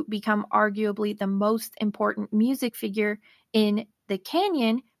to become arguably the most important music figure in the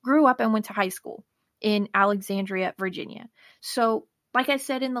canyon, grew up and went to high school in Alexandria, Virginia. So, like I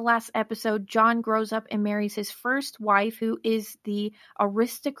said in the last episode, John grows up and marries his first wife, who is the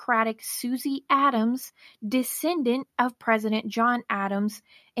aristocratic Susie Adams, descendant of President John Adams,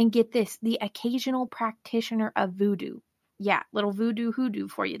 and get this, the occasional practitioner of voodoo. Yeah, little voodoo hoodoo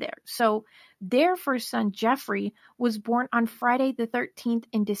for you there. So their first son, Jeffrey, was born on Friday the 13th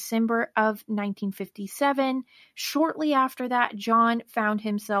in December of 1957. Shortly after that, John found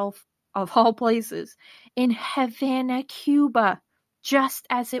himself, of all places, in Havana, Cuba, just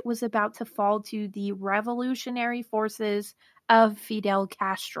as it was about to fall to the revolutionary forces of Fidel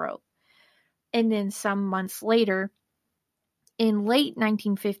Castro. And then some months later, in late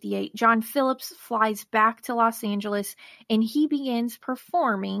 1958, John Phillips flies back to Los Angeles and he begins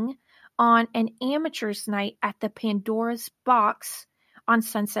performing on an amateur's night at the Pandora's Box on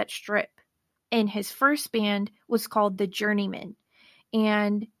Sunset Strip. And his first band was called The Journeymen.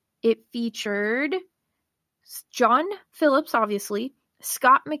 And it featured John Phillips, obviously,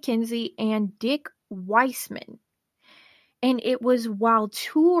 Scott McKenzie, and Dick Weissman. And it was while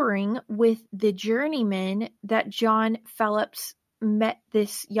touring with the Journeymen that John Phillips met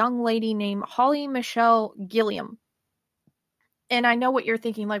this young lady named Holly Michelle Gilliam. And I know what you're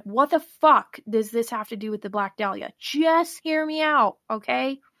thinking, like, what the fuck does this have to do with the Black Dahlia? Just hear me out,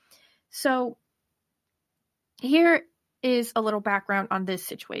 okay? So here is a little background on this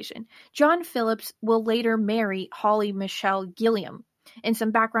situation. John Phillips will later marry Holly Michelle Gilliam. And some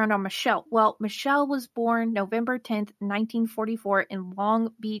background on Michelle. Well, Michelle was born November 10th, 1944 in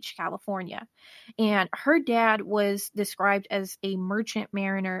Long Beach, California. And her dad was described as a merchant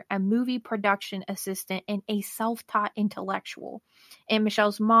mariner, a movie production assistant, and a self-taught intellectual. And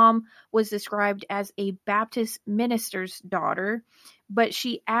Michelle's mom was described as a Baptist minister's daughter, but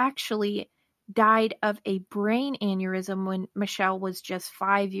she actually died of a brain aneurysm when Michelle was just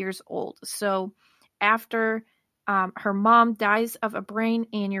 5 years old. So after her mom dies of a brain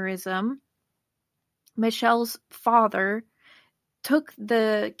aneurysm, Michelle's father took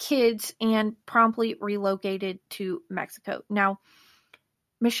the kids and promptly relocated to Mexico. Now,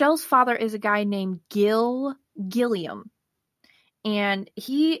 Michelle's father is a guy named Gil Gilliam, and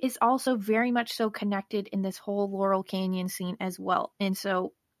he is also very much so connected in this whole Laurel Canyon scene as well. And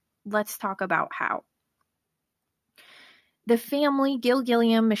so let's talk about how. The family, Gil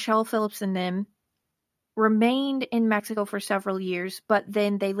Gilliam, Michelle Phillips, and them, remained in Mexico for several years, but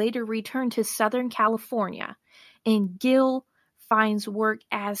then they later returned to Southern California, and Gil finds work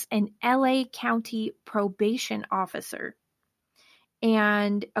as an LA County probation officer.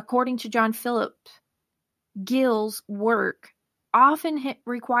 And according to John Phillips, Gil's work often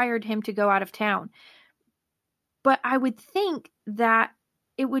required him to go out of town. But I would think that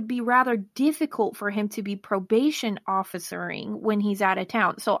it would be rather difficult for him to be probation officering when he's out of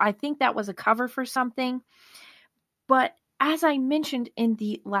town. So I think that was a cover for something. But as I mentioned in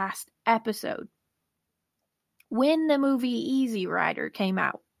the last episode, when the movie Easy Rider came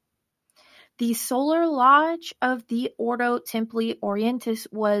out, the Solar Lodge of the Ordo Templi Orientis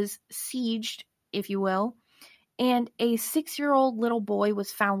was sieged, if you will, and a 6-year-old little boy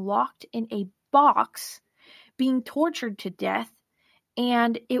was found locked in a box being tortured to death.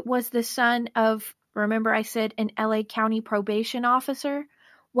 And it was the son of, remember I said, an LA County probation officer?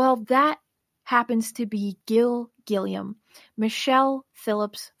 Well, that happens to be Gil Gilliam, Michelle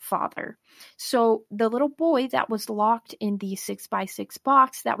Phillips' father. So the little boy that was locked in the 6x6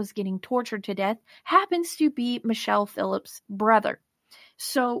 box that was getting tortured to death happens to be Michelle Phillips' brother.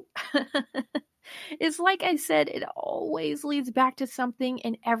 So it's like I said, it always leads back to something,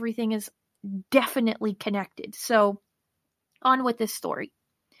 and everything is definitely connected. So on with this story.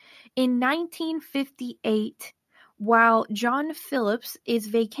 In 1958, while John Phillips is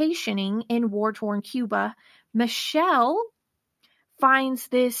vacationing in war-torn Cuba, Michelle finds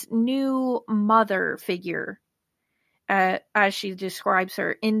this new mother figure, as she describes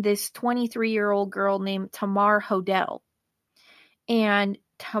her, in this 23-year-old girl named Tamar Hodel. And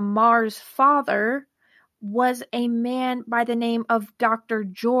Tamar's father was a man by the name of Dr.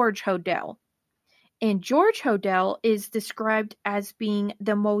 George Hodel. And George Hodel is described as being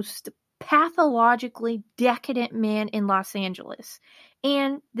the most pathologically decadent man in Los Angeles.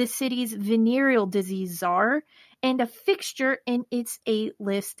 and the city's venereal disease czar, and a fixture in its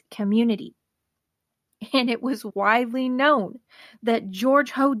A-list community. And it was widely known that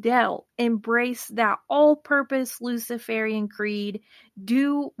George Hodel embraced that all-purpose Luciferian creed,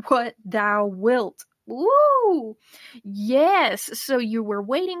 do what thou wilt. Woo! Yes, so you were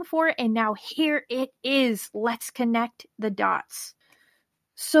waiting for it, and now here it is. Let's connect the dots.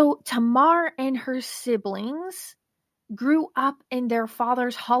 So Tamar and her siblings grew up in their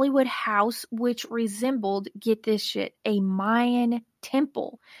father's Hollywood house, which resembled, get this shit, a Mayan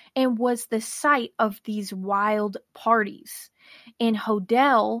temple, and was the site of these wild parties. And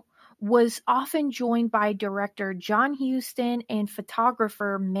Hodel was often joined by director John Huston and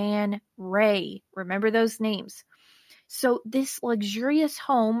photographer Man Ray. Remember those names. So this luxurious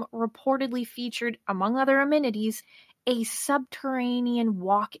home reportedly featured, among other amenities, a subterranean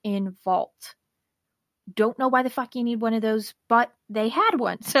walk-in vault. Don't know why the fuck you need one of those, but they had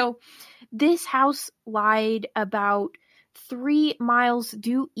one. So this house lied about 3 miles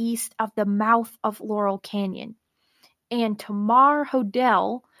due east of the mouth of Laurel Canyon. And Tamar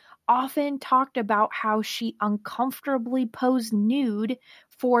Hodel often talked about how she uncomfortably posed nude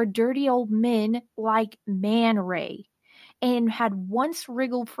for dirty old men like Man Ray, and had once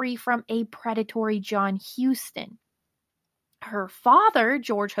wriggled free from a predatory John Huston. Her father,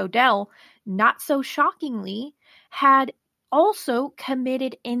 George Hodel, not so shockingly, had also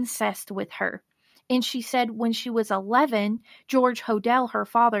committed incest with her. And she said when she was 11, George Hodel, her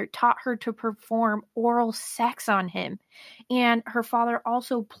father, taught her to perform oral sex on him. And her father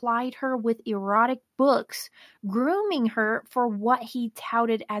also plied her with erotic books, grooming her for what he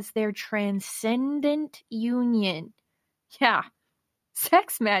touted as their transcendent union. Yeah.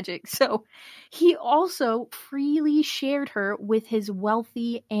 Sex magic. So he also freely shared her with his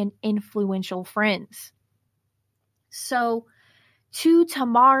wealthy and influential friends. So, to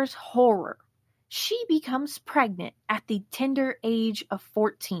Tamar's horror, she becomes pregnant at the tender age of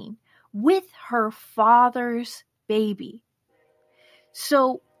 14 with her father's baby.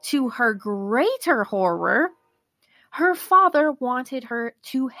 So, to her greater horror, her father wanted her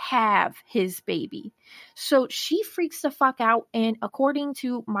to have his baby. So she freaks the fuck out, and according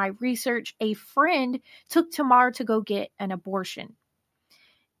to my research, a friend took Tamar to go get an abortion.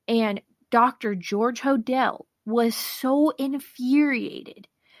 And Dr. George Hodel was so infuriated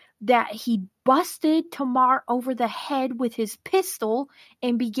that he busted Tamar over the head with his pistol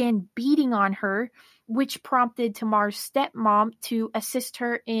and began beating on her, which prompted Tamar's stepmom to assist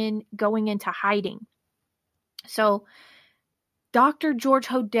her in going into hiding. So, Dr. George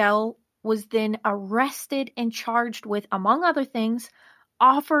Hodel was then arrested and charged with, among other things,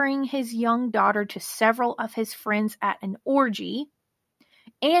 offering his young daughter to several of his friends at an orgy,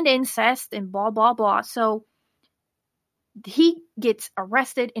 and incest, and blah, blah, blah. So, he gets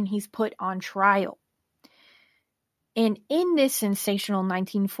arrested and he's put on trial. And in this sensational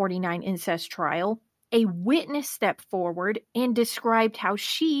 1949 incest trial, a witness stepped forward and described how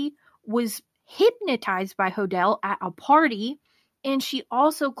she was hypnotized by Hodel at a party, and she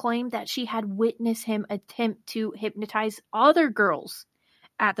also claimed that she had witnessed him attempt to hypnotize other girls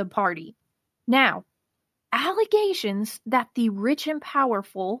at the party. Now, allegations that the rich and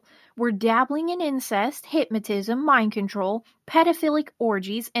powerful were dabbling in incest, hypnotism, mind control, pedophilic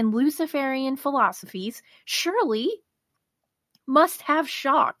orgies, and Luciferian philosophies surely must have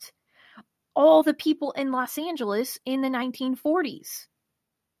shocked all the people in Los Angeles in the 1940s.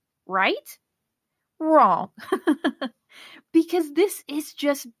 Right? Wrong. Because this is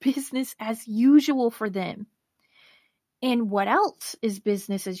just business as usual for them. And what else is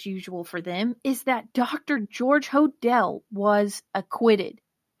business as usual for them is that Dr. George Hodel was acquitted.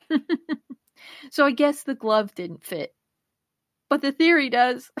 So I guess the glove didn't fit. But the theory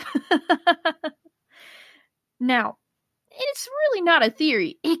does. Now, it's really not a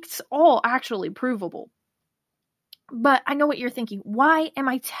theory. It's all actually provable. But I know what you're thinking. Why am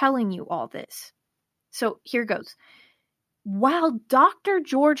I telling you all this? So here goes. While Dr.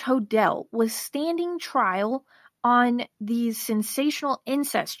 George Hodel was standing trial on these sensational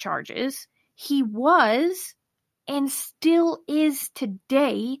incest charges, he was, and still is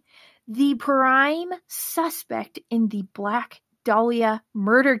today, the prime suspect in the Black Dahlia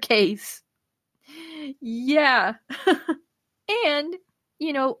murder case. Yeah. And,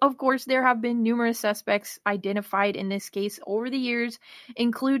 you know, of course, there have been numerous suspects identified in this case over the years,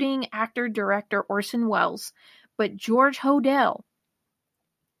 including actor-director Orson Welles. But George Hodel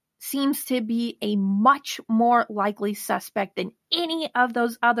seems to be a much more likely suspect than any of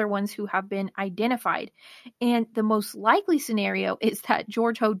those other ones who have been identified. And the most likely scenario is that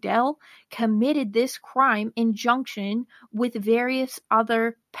George Hodel committed this crime in junction with various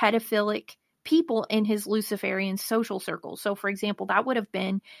other pedophilic people in his Luciferian social circle. So, for example, that would have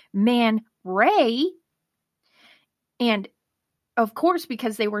been Man Ray. And of course,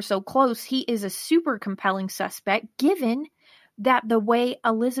 because they were so close, he is a super compelling suspect, given that the way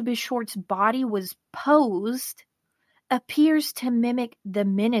Elizabeth Short's body was posed appears to mimic the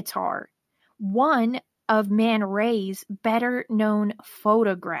Minotaur, one of Man Ray's better known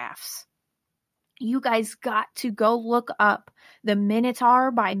photographs. You guys got to go look up the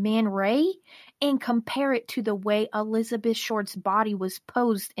Minotaur by Man Ray and compare it to the way Elizabeth Short's body was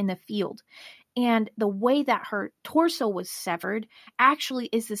posed in the field. And the way that her torso was severed actually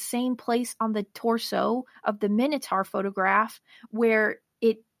is the same place on the torso of the Minotaur photograph where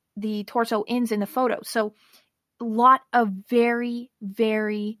the torso ends in the photo. So a lot of very,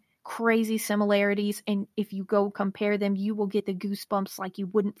 very crazy similarities. And if you go compare them, you will get the goosebumps like you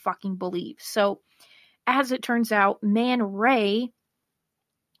wouldn't fucking believe. So as it turns out, Man Ray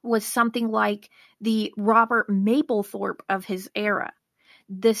was something like the Robert Mapplethorpe of his era.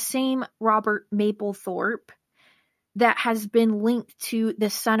 The same Robert Mapplethorpe that has been linked to the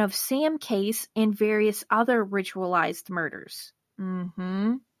Son of Sam case and various other ritualized murders.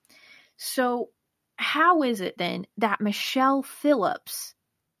 So how is it then that Michelle Phillips,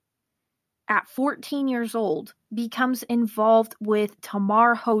 at 14 years old, becomes involved with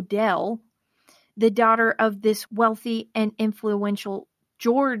Tamar Hodel, the daughter of this wealthy and influential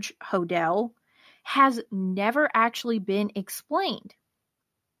George Hodel, has never actually been explained.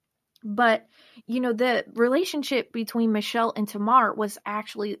 But, the relationship between Michelle and Tamar was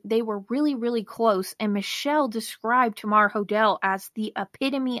actually, they were really, really close. And Michelle described Tamar Hodel as the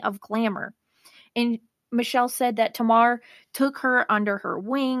epitome of glamour. And Michelle said that Tamar took her under her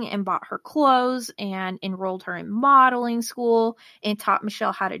wing and bought her clothes and enrolled her in modeling school and taught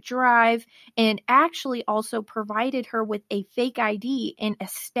Michelle how to drive, and actually also provided her with a fake ID and a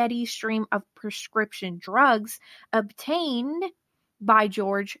steady stream of prescription drugs obtained by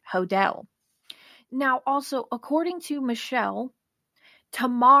George Hodel. Now, also, according to Michelle,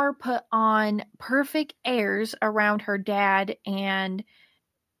 Tamar put on perfect airs around her dad, and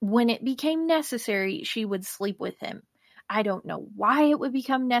when it became necessary, she would sleep with him. I don't know why it would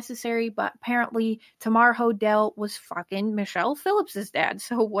become necessary, but apparently Tamar Hodel was fucking Michelle Phillips' dad,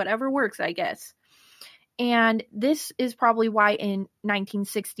 so whatever works, I guess. And this is probably why in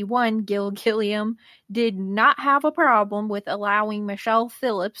 1961, Gil Gilliam did not have a problem with allowing Michelle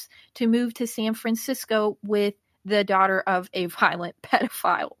Phillips to move to San Francisco with the daughter of a violent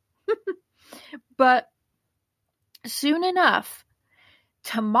pedophile. But soon enough,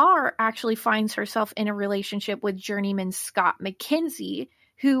 Tamar actually finds herself in a relationship with journeyman Scott McKenzie,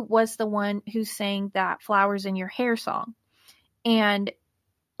 who was the one who sang that Flowers in Your Hair song. And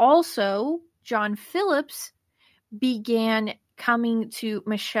also, John Phillips began coming to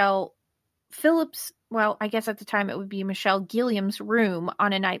Michelle Phillips, well, I guess at the time it would be Michelle Gilliam's room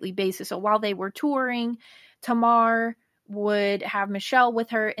on a nightly basis. So while they were touring, Tamar would have Michelle with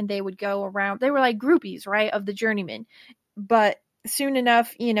her and they would go around. They were like groupies, right, of the journeyman. But soon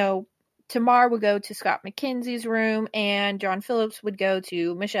enough, Tamar would go to Scott McKenzie's room and John Phillips would go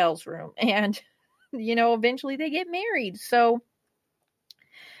to Michelle's room. And, eventually they get married. So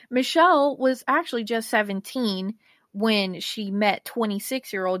Michelle was actually just 17 when she met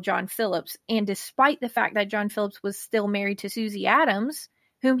 26-year-old John Phillips. And despite the fact that John Phillips was still married to Susie Adams,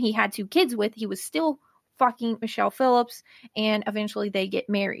 whom he had 2 kids with, he was still fucking Michelle Phillips, and eventually they get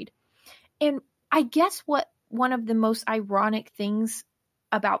married. And I guess what one of the most ironic things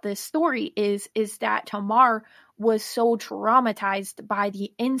about this story is that Tamar was so traumatized by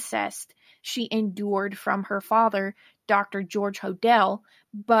the incest she endured from her father, Dr. George Hodel.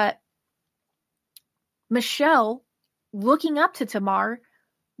 But Michelle, looking up to Tamar,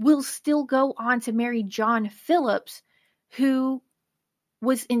 will still go on to marry John Phillips, who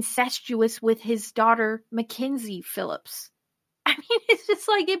was incestuous with his daughter, Mackenzie Phillips. I mean, it's just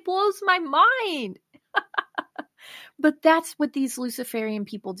like, it blows my mind. But that's what these Luciferian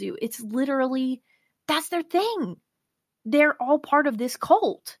people do. It's literally, that's their thing. They're all part of this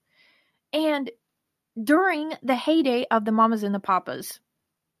cult. And during the heyday of the Mamas and the Papas,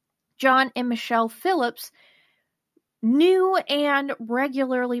 John and Michelle Phillips knew and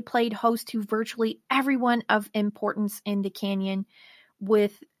regularly played host to virtually everyone of importance in the canyon,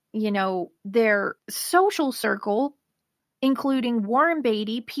 with, their social circle including Warren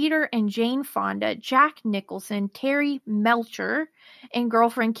Beatty, Peter and Jane Fonda, Jack Nicholson, Terry Melcher, and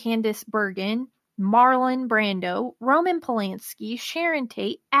girlfriend Candice Bergen, Marlon Brando, Roman Polanski, Sharon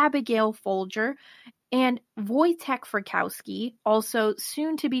Tate, Abigail Folger, and Wojtek Frykowski, also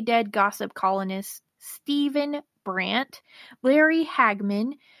soon-to-be-dead gossip columnist Stephen Brandt, Larry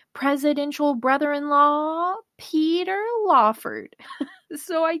Hagman, presidential brother-in-law Peter Lawford.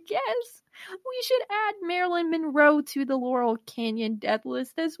 So I guess we should add Marilyn Monroe to the Laurel Canyon death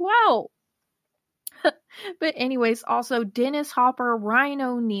list as well. But anyways, also Dennis Hopper, Ryan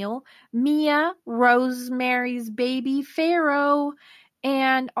O'Neal, Mia, Rosemary's Baby Pharaoh,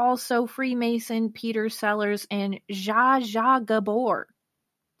 and also Freemason Peter Sellers and Zsa Zsa Gabor.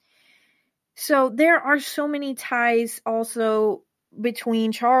 So there are so many ties also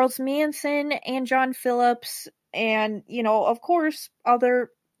between Charles Manson and John Phillips and, you know, of course,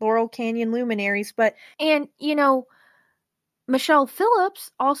 other Laurel Canyon luminaries. Michelle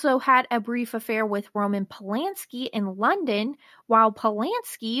Phillips also had a brief affair with Roman Polanski in London, while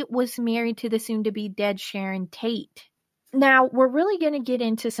Polanski was married to the soon-to-be-dead Sharon Tate. Now, we're really going to get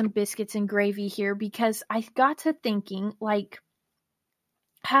into some biscuits and gravy here because I got to thinking, like,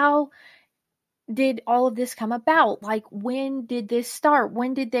 how did all of this come about? Like, when did this start?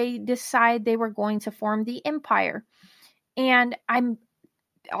 When did they decide they were going to form the empire? And I'm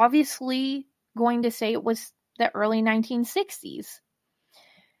obviously going to say it was the early 1960s.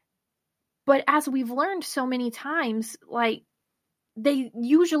 But as we've learned so many times, like, they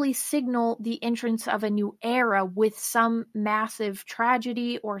usually signal the entrance of a new era with some massive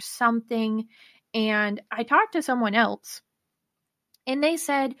tragedy or something. And I talked to someone else, and they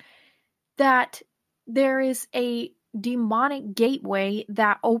said that there is a demonic gateway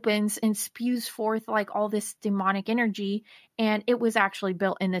that opens and spews forth like all this demonic energy, and it was actually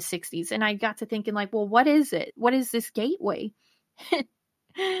built in the 60s. And I got to thinking, like, well, what is it? What is this gateway?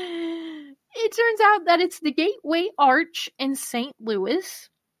 It turns out that it's the Gateway Arch in St. Louis,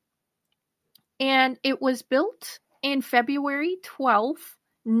 and it was built in February 12th,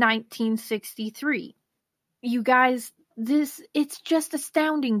 1963. You guys, it's just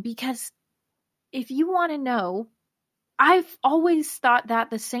astounding because if you want to know, I've always thought that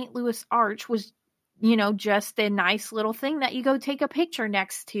the St. Louis Arch was, you know, just a nice little thing that you go take a picture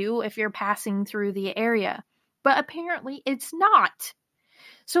next to if you're passing through the area. But apparently it's not.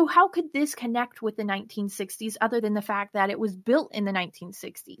 So how could this connect with the 1960s other than the fact that it was built in the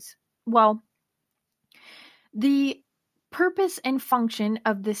 1960s? Well, the purpose and function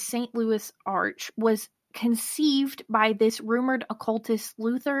of the St. Louis Arch was conceived by this rumored occultist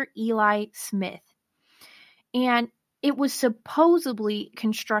Luther Eli Smith. And it was supposedly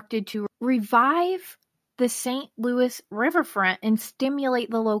constructed to revive the St. Louis riverfront and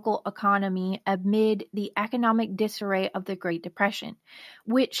stimulate the local economy amid the economic disarray of the Great Depression,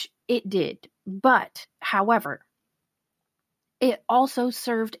 which it did. But, however, it also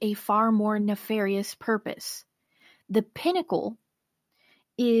served a far more nefarious purpose. The Pinnacle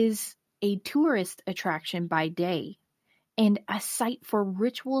is a tourist attraction by day and a site for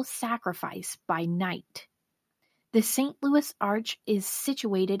ritual sacrifice by night. The St. Louis Arch is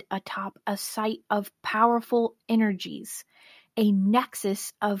situated atop a site of powerful energies, a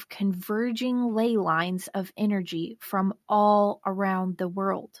nexus of converging ley lines of energy from all around the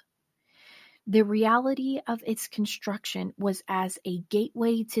world. The reality of its construction was as a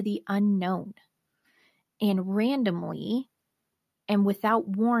gateway to the unknown, and randomly and without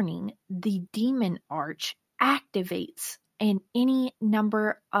warning, the Demon Arch activates and any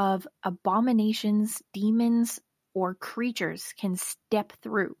number of abominations, demons, or creatures can step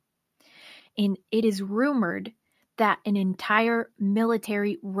through. And it is rumored that an entire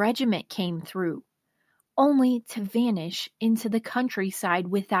military regiment came through, only to vanish into the countryside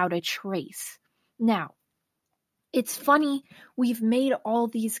without a trace. Now, it's funny, we've made all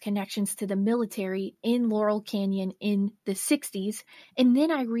these connections to the military in Laurel Canyon in the 60s, and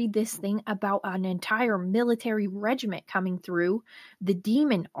then I read this thing about an entire military regiment coming through, the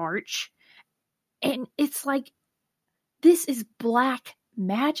Demon Arch, and it's like, this is black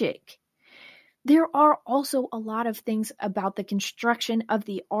magic. There are also a lot of things about the construction of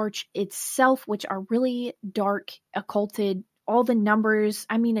the arch itself, which are really dark, occulted, all the numbers.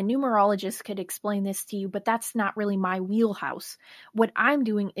 I mean, a numerologist could explain this to you, but that's not really my wheelhouse. What I'm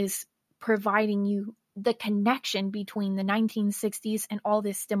doing is providing you the connection between the 1960s and all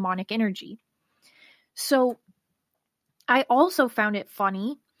this demonic energy. So I also found it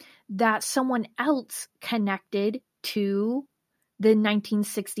funny that someone else connected to the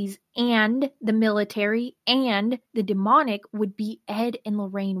 1960s and the military and the demonic would be Ed and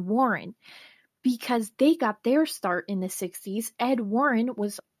Lorraine Warren. because they got their start in the 60s. Ed Warren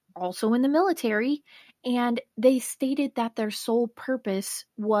was also in the military, and they stated that their sole purpose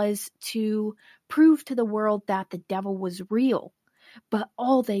was to prove to the world that the devil was real. But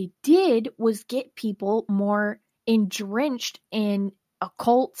all they did was get people more entrenched in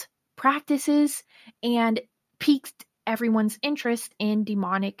occult practices and piqued everyone's interest in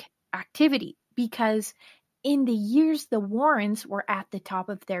demonic activity. Because in the years the Warrens were at the top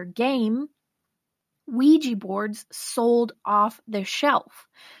of their game, Ouija boards sold off the shelf.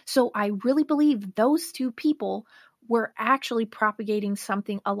 So I really believe those two people were actually propagating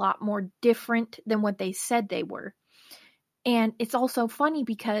something a lot more different than what they said they were. And it's also funny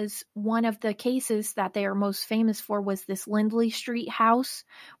because one of the cases that they are most famous for was this Lindley Street house,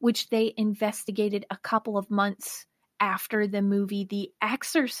 which they investigated a couple of months after the movie The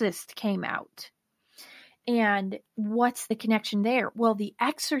Exorcist came out. And what's the connection there? Well, The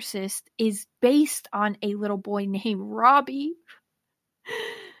Exorcist is based on a little boy named Robbie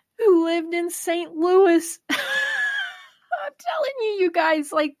who lived in St. Louis. I'm telling you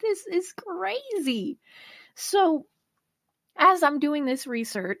guys, like, this is crazy. So as I'm doing this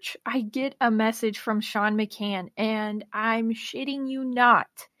research, I get a message from Sean McCann, and I'm shitting you not.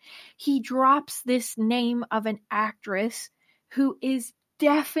 He drops this name of an actress who is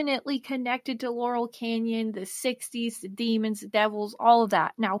definitely connected to Laurel Canyon, the 60s, the demons, the devils, all of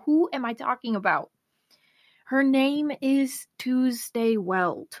that. Now, who am I talking about? Her name is Tuesday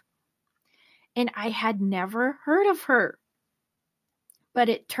Weld. And I had never heard of her. But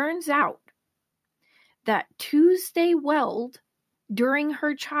it turns out that Tuesday Weld, during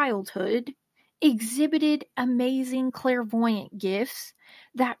her childhood, exhibited amazing clairvoyant gifts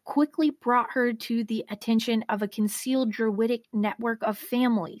that quickly brought her to the attention of a concealed druidic network of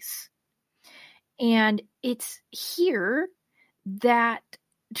families. And it's here that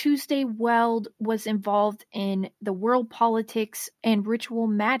Tuesday Weld was involved in the world politics and ritual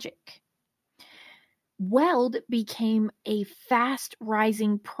magic. Weld became a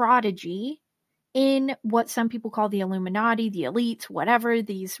fast-rising prodigy in what some people call the Illuminati, the elites, whatever,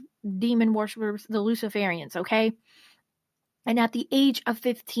 these demon worshippers, the Luciferians, okay? And at the age of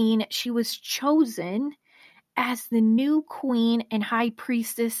 15, she was chosen as the new queen and high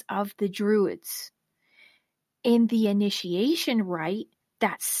priestess of the Druids. In the initiation rite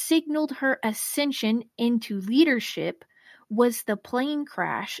that signaled her ascension into leadership was the plane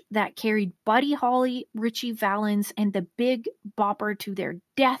crash that carried Buddy Holly, Ritchie Valens, and the Big Bopper to their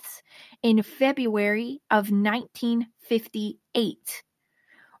deaths in February of 1958,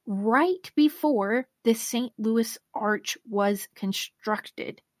 right before the St. Louis Arch was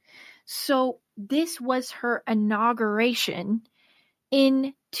constructed. So this was her inauguration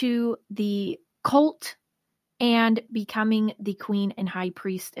into the cult and becoming the queen and high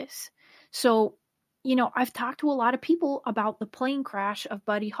priestess. So, you know, I've talked to a lot of people about the plane crash of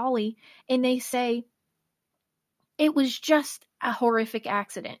Buddy Holly, and they say it was just a horrific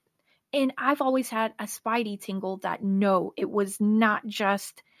accident. And I've always had a spidey tingle that no, it was not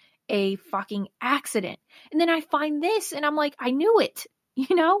just a fucking accident. And then I find this and I'm like, I knew it,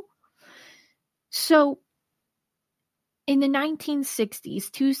 you know? So in the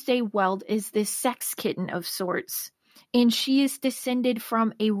 1960s, Tuesday Weld is this sex kitten of sorts. And she is descended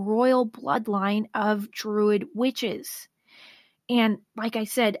from a royal bloodline of Druid witches. And like I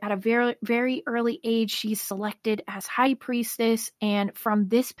said, at a very, very early age, she's selected as high priestess. And from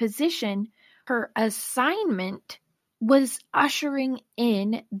this position, her assignment was ushering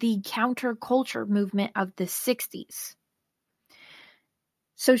in the counterculture movement of the 60s.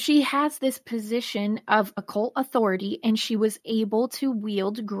 So she has this position of occult authority, and she was able to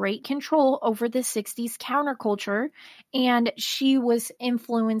wield great control over the 60s counterculture, and she was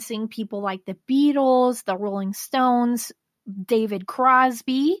influencing people like the Beatles, the Rolling Stones, David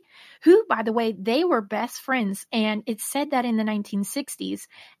Crosby, who, by the way, they were best friends, and it's said that in the 1960s,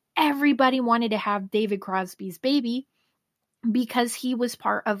 everybody wanted to have David Crosby's baby because he was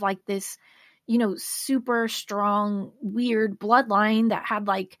part of like this, you know, super strong, weird bloodline that had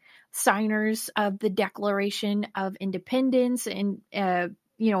like signers of the Declaration of Independence and,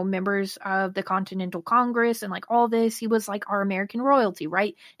 you know, members of the Continental Congress and like all this. He was like our American royalty,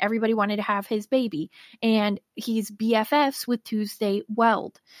 right? Everybody wanted to have his baby. And he's BFFs with Tuesday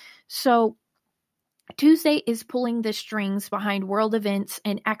Weld. So Tuesday is pulling the strings behind world events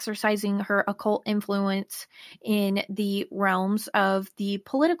and exercising her occult influence in the realms of the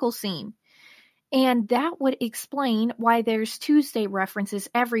political scene. And that would explain why there's Tuesday references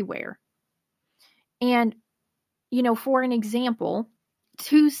everywhere. And, you know, for an example,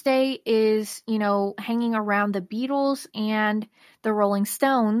 Tuesday is, hanging around the Beatles and the Rolling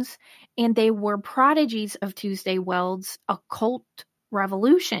Stones, and they were prodigies of Tuesday Weld's occult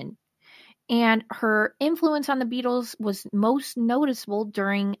revolution. And her influence on the Beatles was most noticeable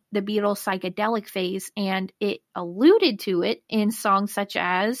during the Beatles' psychedelic phase, and it alluded to it in songs such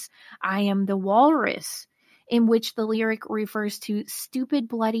as I Am the Walrus, in which the lyric refers to Stupid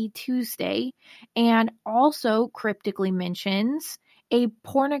Bloody Tuesday, and also cryptically mentions a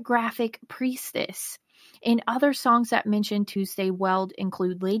pornographic priestess. And other songs that mention Tuesday Weld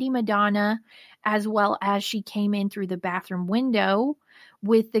include Lady Madonna, as well as She Came In Through the Bathroom Window,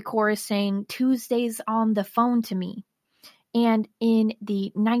 with the chorus saying, Tuesday's on the phone to me. And in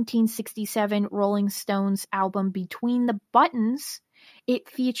the 1967 Rolling Stones album Between the Buttons, it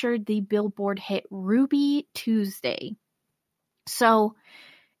featured the Billboard hit Ruby Tuesday. So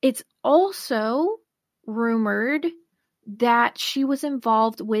it's also rumored that she was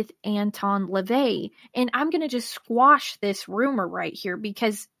involved with Anton LaVey. And I'm going to just squash this rumor right here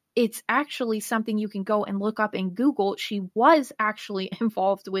because it's actually something you can go and look up in Google. She was actually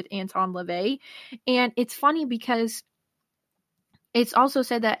involved with Anton LaVey. And it's funny because it's also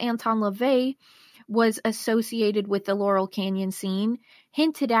said that Anton LaVey was associated with the Laurel Canyon scene,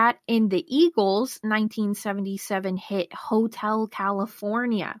 hinted at in the Eagles' 1977 hit Hotel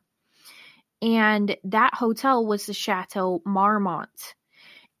California. And that hotel was the Chateau Marmont.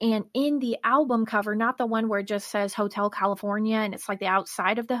 And in the album cover, not the one where it just says Hotel California and it's like the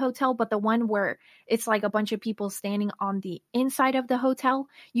outside of the hotel, but the one where it's like a bunch of people standing on the inside of the hotel,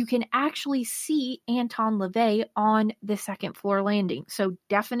 you can actually see Anton LaVey on the second floor landing. So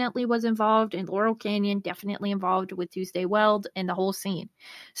definitely was involved in Laurel Canyon, definitely involved with Tuesday Weld and the whole scene.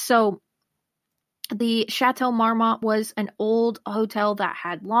 So the Chateau Marmont was an old hotel that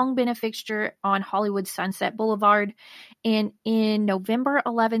had long been a fixture on Hollywood's Sunset Boulevard. And in November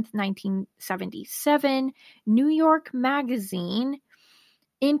 11th, 1977, New York Magazine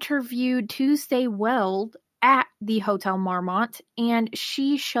interviewed Tuesday Weld at the Hotel Marmont, and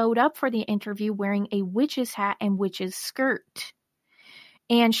she showed up for the interview wearing a witch's hat and witch's skirt.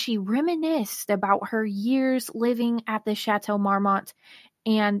 And she reminisced about her years living at the Chateau Marmont,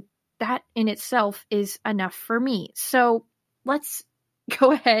 and that in itself is enough for me. So let's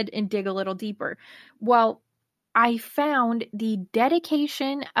go ahead and dig a little deeper. Well, I found the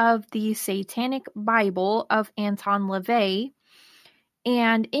dedication of the Satanic Bible of Anton LaVey,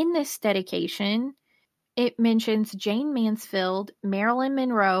 and in this dedication, it mentions Jane Mansfield, Marilyn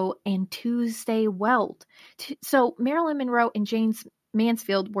Monroe, and Tuesday Weld. So Marilyn Monroe and Jane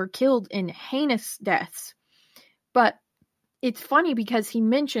Mansfield were killed in heinous deaths, but it's funny because he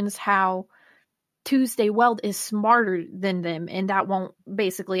mentions how Tuesday Weld is smarter than them and that won't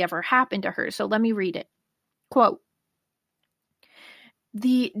basically ever happen to her. So let me read it. Quote,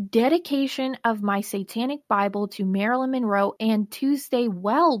 the dedication of my Satanic Bible to Marilyn Monroe and Tuesday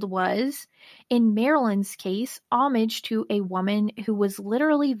Weld was, in Marilyn's case, homage to a woman who was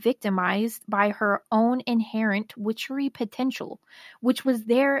literally victimized by her own inherent witchery potential, which was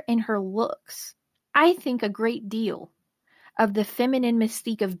there in her looks. I think a great deal of the feminine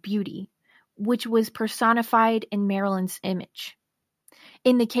mystique of beauty, which was personified in Marilyn's image.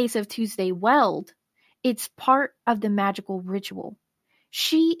 In the case of Tuesday Weld, it's part of the magical ritual.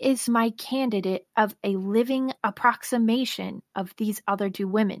 She is my candidate of a living approximation of these other two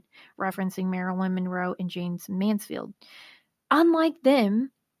women, referencing Marilyn Monroe and Jane Mansfield. Unlike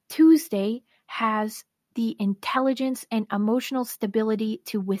them, Tuesday has the intelligence and emotional stability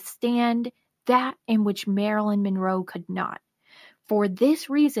to withstand that in which Marilyn Monroe could not. For this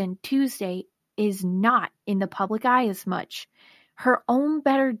reason, Tuesday is not in the public eye as much. Her own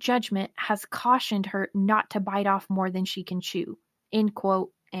better judgment has cautioned her not to bite off more than she can chew. End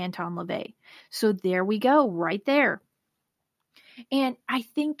quote, Anton LaVey. So there we go, right there. And I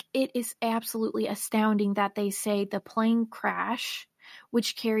think it is absolutely astounding that they say the plane crash,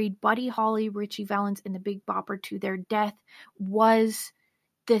 which carried Buddy Holly, Richie Valens, and the Big Bopper to their death, was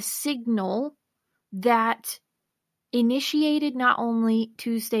the signal that initiated not only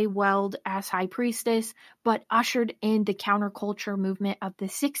Tuesday Weld as High Priestess, but ushered in the counterculture movement of the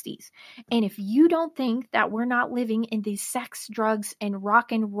 60s. And if you don't think that we're not living in the sex, drugs, and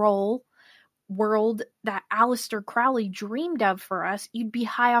rock and roll world that Aleister Crowley dreamed of for us, you'd be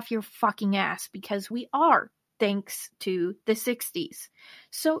high off your fucking ass, because we are, thanks to the 60s.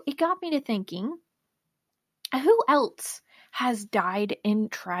 So it got me to thinking, who else has died in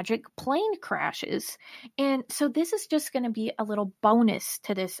tragic plane crashes? And so this is just going to be a little bonus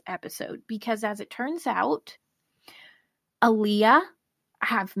to this episode, because as it turns out, Aaliyah, I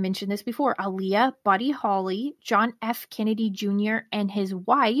have mentioned this before, Aaliyah, Buddy Holly, John F. Kennedy Jr. and his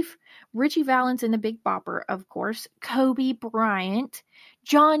wife, Richie Valens in the Big Bopper, of course, Kobe Bryant,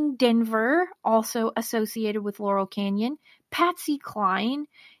 John Denver, also associated with Laurel Canyon, Patsy Cline,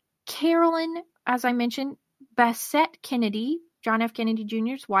 Carolyn, as I mentioned, Bassett Kennedy, John F. Kennedy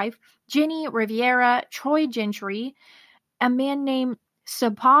Jr.'s wife, Jenny Riviera, Troy Gentry, a man named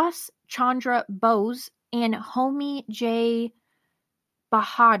Subhas Chandra Bose, and Homi J.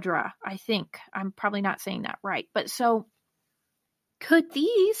 Bahadra, I think. I'm probably not saying that right. But so, could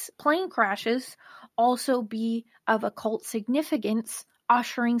these plane crashes also be of occult significance,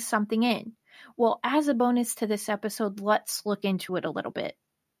 ushering something in? Well, as a bonus to this episode, let's look into it a little bit.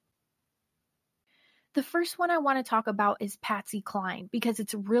 The first one I want to talk about is Patsy Cline, because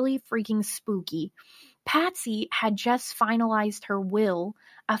it's really freaking spooky. Patsy had just finalized her will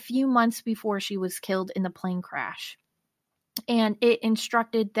a few months before she was killed in the plane crash. And it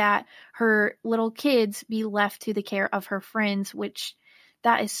instructed that her little kids be left to the care of her friends, which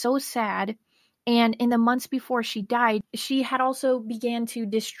that is so sad. And in the months before she died, she had also began to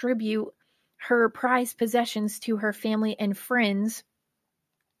distribute her prized possessions to her family and friends.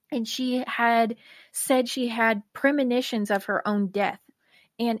 And she had said she had premonitions of her own death.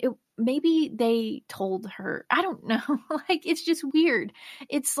 And maybe they told her, I don't know, like, it's just weird.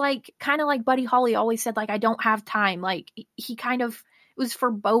 It's like, kind of like Buddy Holly always said, like, I don't have time. Like, he kind of was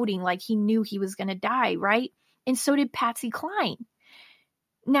foreboding, like, he knew he was going to die, right? And so did Patsy Cline.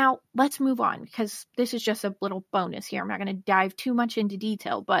 Now, let's move on, because this is just a little bonus here. I'm not going to dive too much into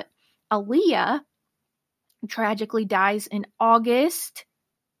detail, but Aaliyah tragically dies in August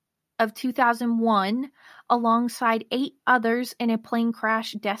of 2001 alongside 8 others in a plane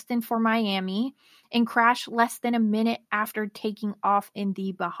crash destined for Miami, and crashed less than a minute after taking off in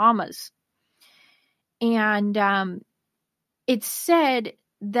the Bahamas. And it's said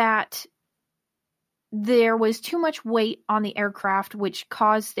that there was too much weight on the aircraft, which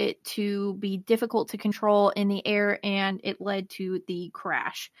caused it to be difficult to control in the air, and it led to the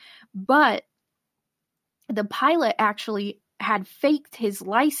crash. But the pilot actually had faked his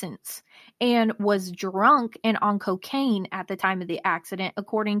license and was drunk and on cocaine at the time of the accident,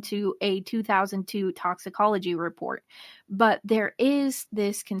 according to a 2002 toxicology report. But there is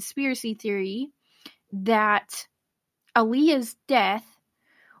this conspiracy theory that Aaliyah's death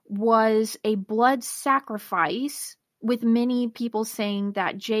was a blood sacrifice, with many people saying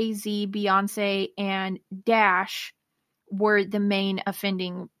that Jay-Z, Beyonce, and Dash were the main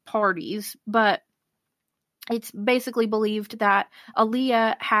offending parties. But it's basically believed that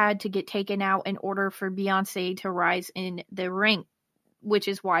Aaliyah had to get taken out in order for Beyonce to rise in the rank, which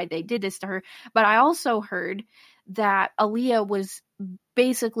is why they did this to her. But I also heard that Aaliyah was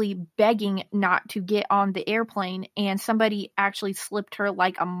basically begging not to get on the airplane, and somebody actually slipped her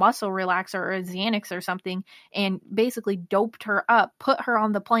like a muscle relaxer or a Xanax or something, and basically doped her up, put her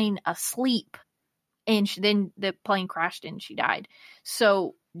on the plane asleep, and then the plane crashed and she died.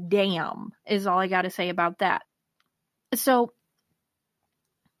 So damn is all I got to say about that. So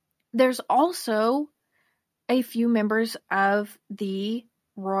there's also a few members of the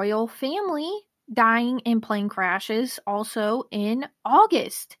royal family dying in plane crashes also in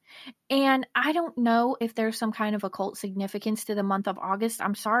August. And I don't know if there's some kind of occult significance to the month of August.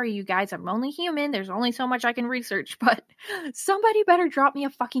 I'm sorry, you guys, I'm only human. There's only so much I can research, but somebody better drop me a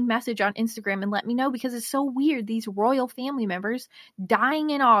fucking message on Instagram and let me know, because it's so weird. These royal family members dying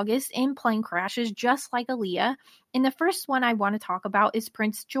in August in plane crashes, just like Aaliyah. And the first one I want to talk about is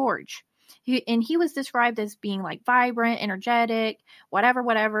Prince George. He was described as being like vibrant, energetic, whatever,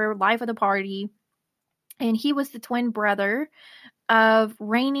 life of the party. And he was the twin brother of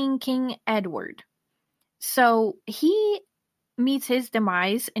reigning King Edward. So he meets his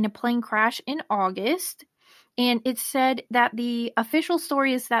demise in a plane crash in August. And it's said that the official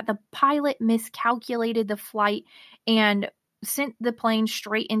story is that the pilot miscalculated the flight and sent the plane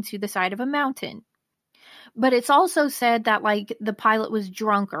straight into the side of a mountain. But it's also said that, like, the pilot was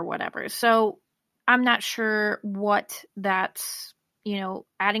drunk or whatever. So I'm not sure what that's,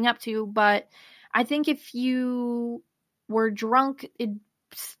 adding up to. But I think if you were drunk,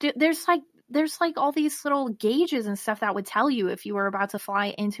 there's like all these little gauges and stuff that would tell you if you were about to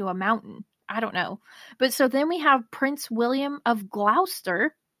fly into a mountain. I don't know. But so then we have Prince William of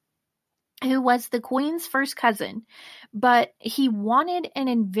Gloucester, who was the Queen's first cousin, but he wanted an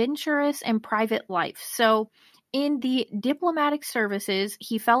adventurous and private life. So in the diplomatic services,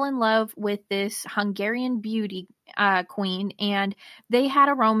 he fell in love with this Hungarian beauty queen, and they had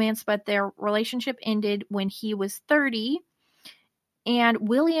a romance, but their relationship ended when he was 30. And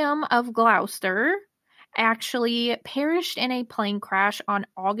William of Gloucester actually perished in a plane crash on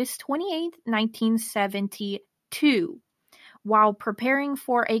August 28th, 1972, while preparing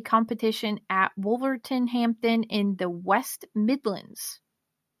for a competition at Wolverhampton in the West Midlands.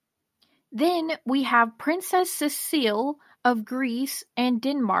 Then we have Princess Cecile of Greece and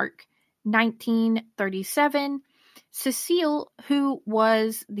Denmark, 1937. Cecile, who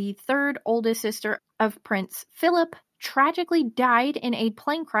was the third oldest sister of Prince Philip, tragically died in a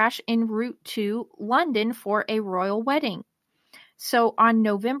plane crash en route to London for a royal wedding. So on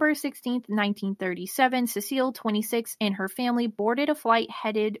November 16th, 1937, Cecile, 26, and her family boarded a flight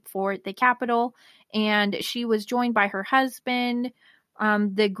headed for the capital, and she was joined by her husband,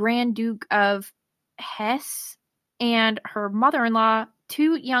 the Grand Duke of Hesse, and her mother-in-law,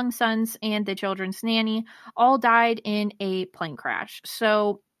 2 young sons, and the children's nanny, all died in a plane crash.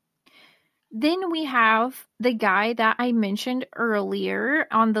 So then we have the guy that I mentioned earlier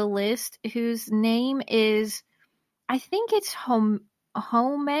on the list, whose name is, I think it's Homi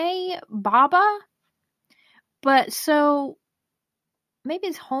Bhabha, but so maybe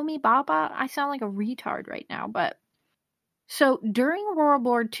it's Homi Bhabha. I sound like a retard right now, but so during World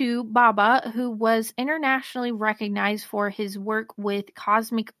War II, Bhabha, who was internationally recognized for his work with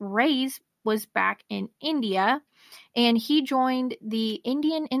cosmic rays, was back in India, and he joined the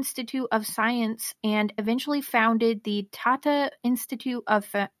Indian Institute of Science and eventually founded the Tata Institute of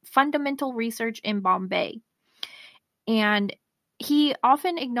Fundamental Research in Bombay. And he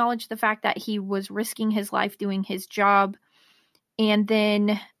often acknowledged the fact that he was risking his life doing his job. And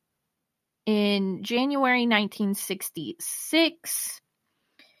then in January 1966,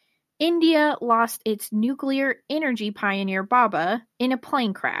 India lost its nuclear energy pioneer Bhabha in a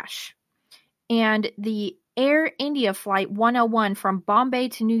plane crash. And the Air India Flight 101 from Bombay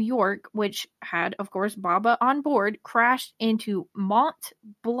to New York, which had, of course, Bhabha on board, crashed into Mont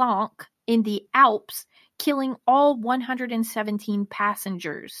Blanc in the Alps, killing all 117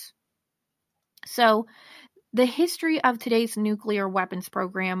 passengers. So, the history of today's nuclear weapons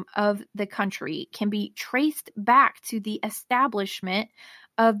program of the country can be traced back to the establishment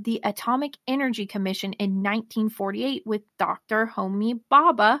of the Atomic Energy Commission in 1948 with Dr. Homi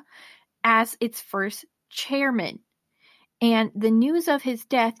Bhabha as its first chairman. And the news of his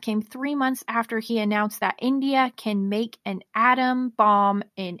death came 3 months after he announced that India can make an atom bomb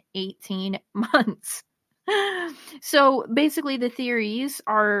in 18 months. So basically the theories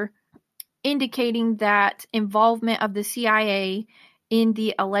are indicating that involvement of the CIA in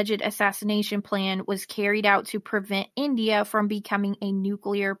the alleged assassination plan was carried out to prevent India from becoming a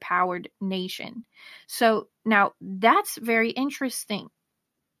nuclear-powered nation. So now that's very interesting.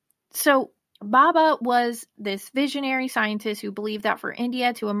 So Bhabha was this visionary scientist who believed that for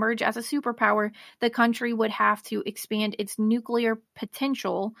India to emerge as a superpower, the country would have to expand its nuclear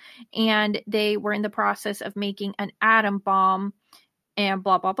potential, and they were in the process of making an atom bomb and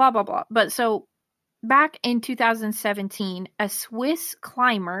blah, blah, blah, blah, blah. But so back in 2017, a Swiss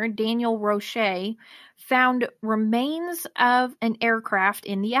climber, Daniel Roche, found remains of an aircraft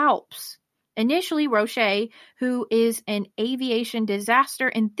in the Alps. Initially, Roche, who is an aviation disaster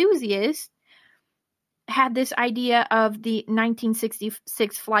enthusiast, had this idea of the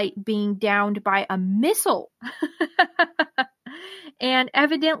 1966 flight being downed by a missile. And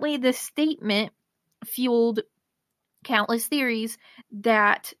evidently the statement fueled countless theories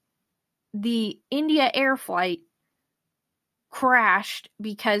that the India air flight crashed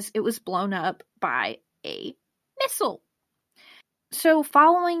because it was blown up by a missile. So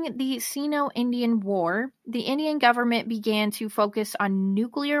following the Sino-Indian War, the Indian government began to focus on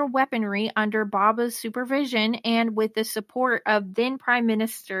nuclear weaponry under Bhabha's supervision and with the support of then Prime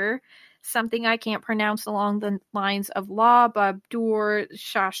Minister, something I can't pronounce, along the lines of Lal Bahadur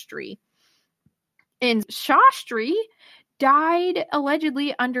Shastri. And Shastri died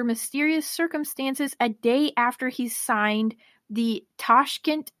allegedly under mysterious circumstances a day after he signed the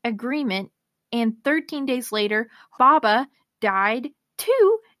Tashkent Agreement, and 13 days later, Bhabha died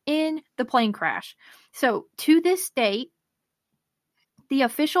too in the plane crash. So to this date, the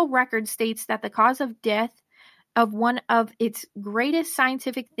official record states that the cause of death of one of its greatest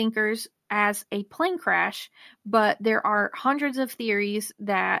scientific thinkers as a plane crash, but there are hundreds of theories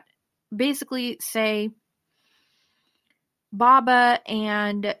that basically say Bhabha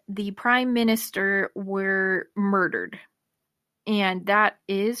and the Prime Minister were murdered. And that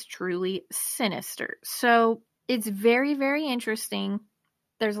is truly sinister. So it's very, very interesting.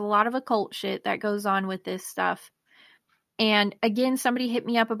 There's a lot of occult shit that goes on with this stuff. And again, somebody hit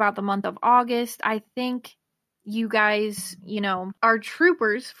me up about the month of August. I think you guys, are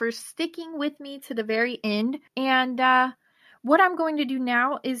troopers for sticking with me to the very end. And what I'm going to do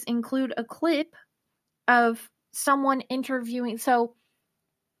now is include a clip of someone interviewing. So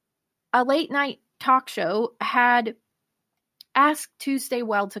a late night talk show had asked Tuesday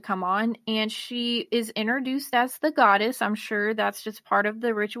Weld to come on, and she is introduced as the goddess. I'm sure that's just part of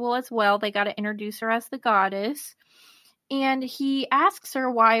the ritual as well. They got to introduce her as the goddess. And he asks her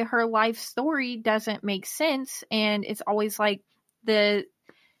why her life story doesn't make sense. And it's always like the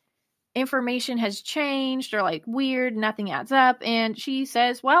information has changed or like weird, nothing adds up. And she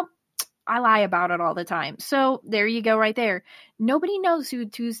says, well, I lie about it all the time. So there you go right there. Nobody knows who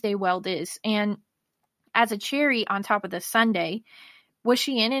Tuesday Weld is. And as a cherry on top of the sundae, was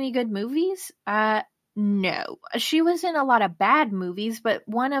she in any good movies? No. She was in a lot of bad movies, but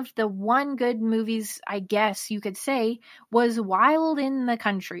one good movies, I guess you could say, was Wild in the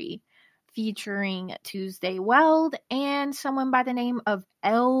Country, featuring Tuesday Weld and someone by the name of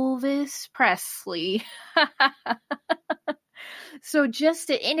Elvis Presley. So just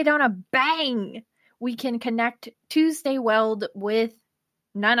to end it on a bang, we can connect Tuesday Weld with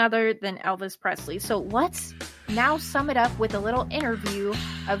none other than Elvis Presley. So let's now sum it up with a little interview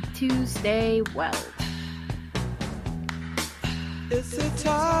of Tuesday Weld. It's the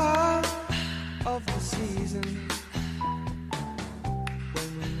time of the season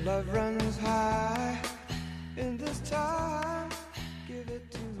when love runs high. In this time, give it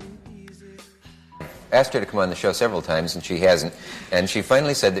to me easy. Asked her to come on the show several times, and she hasn't. And she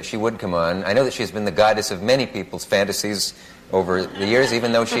finally said that she would come on. I know that she's been the goddess of many people's fantasies over the years,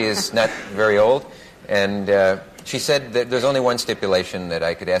 even though she is not very old. And she said that there's only one stipulation, that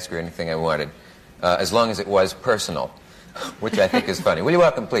I could ask her anything I wanted, as long as it was personal, which I think is funny. Will you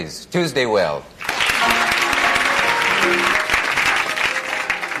welcome, please, Tuesday Weld.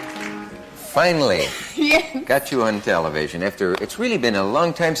 Finally, got you on television. After it's really been a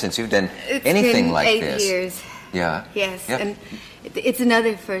long time since you've done anything like this. 8 years. Yeah. Yes, Yep. and it's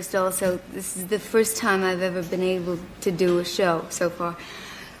another first also. This is the first time I've ever been able to do a show so far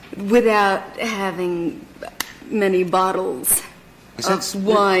without having many bottles of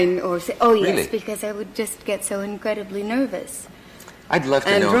wine or say, oh yes, Really? because I would just get so incredibly nervous. I'd love to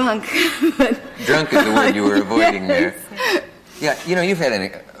and know. drunk. Drunk is the word you were avoiding there. Yeah, you know, you've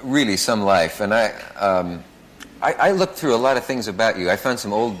had really some life, and I looked through a lot of things about you. I found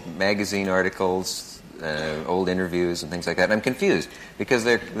some old magazine articles, old interviews and things like that, and I'm confused because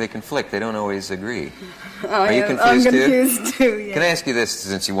they conflict. They don't always agree. Are you confused, I'm confused too, yes. Can I ask you this,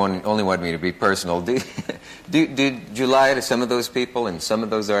 since you only want me to be personal? Did you lie to some of those people in some of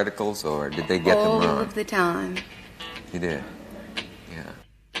those articles, or did they get them wrong? All of the time. You did? Yeah.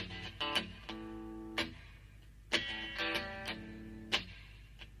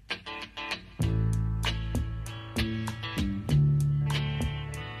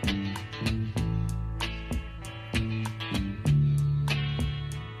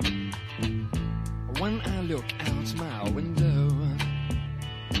 When I look out my window,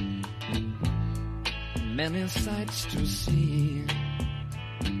 many sights to see.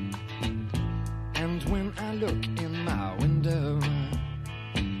 And when I look in my window,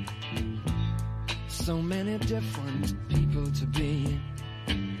 so many different people to be,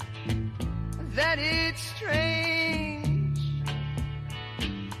 that it's strange,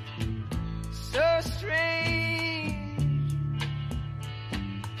 so strange.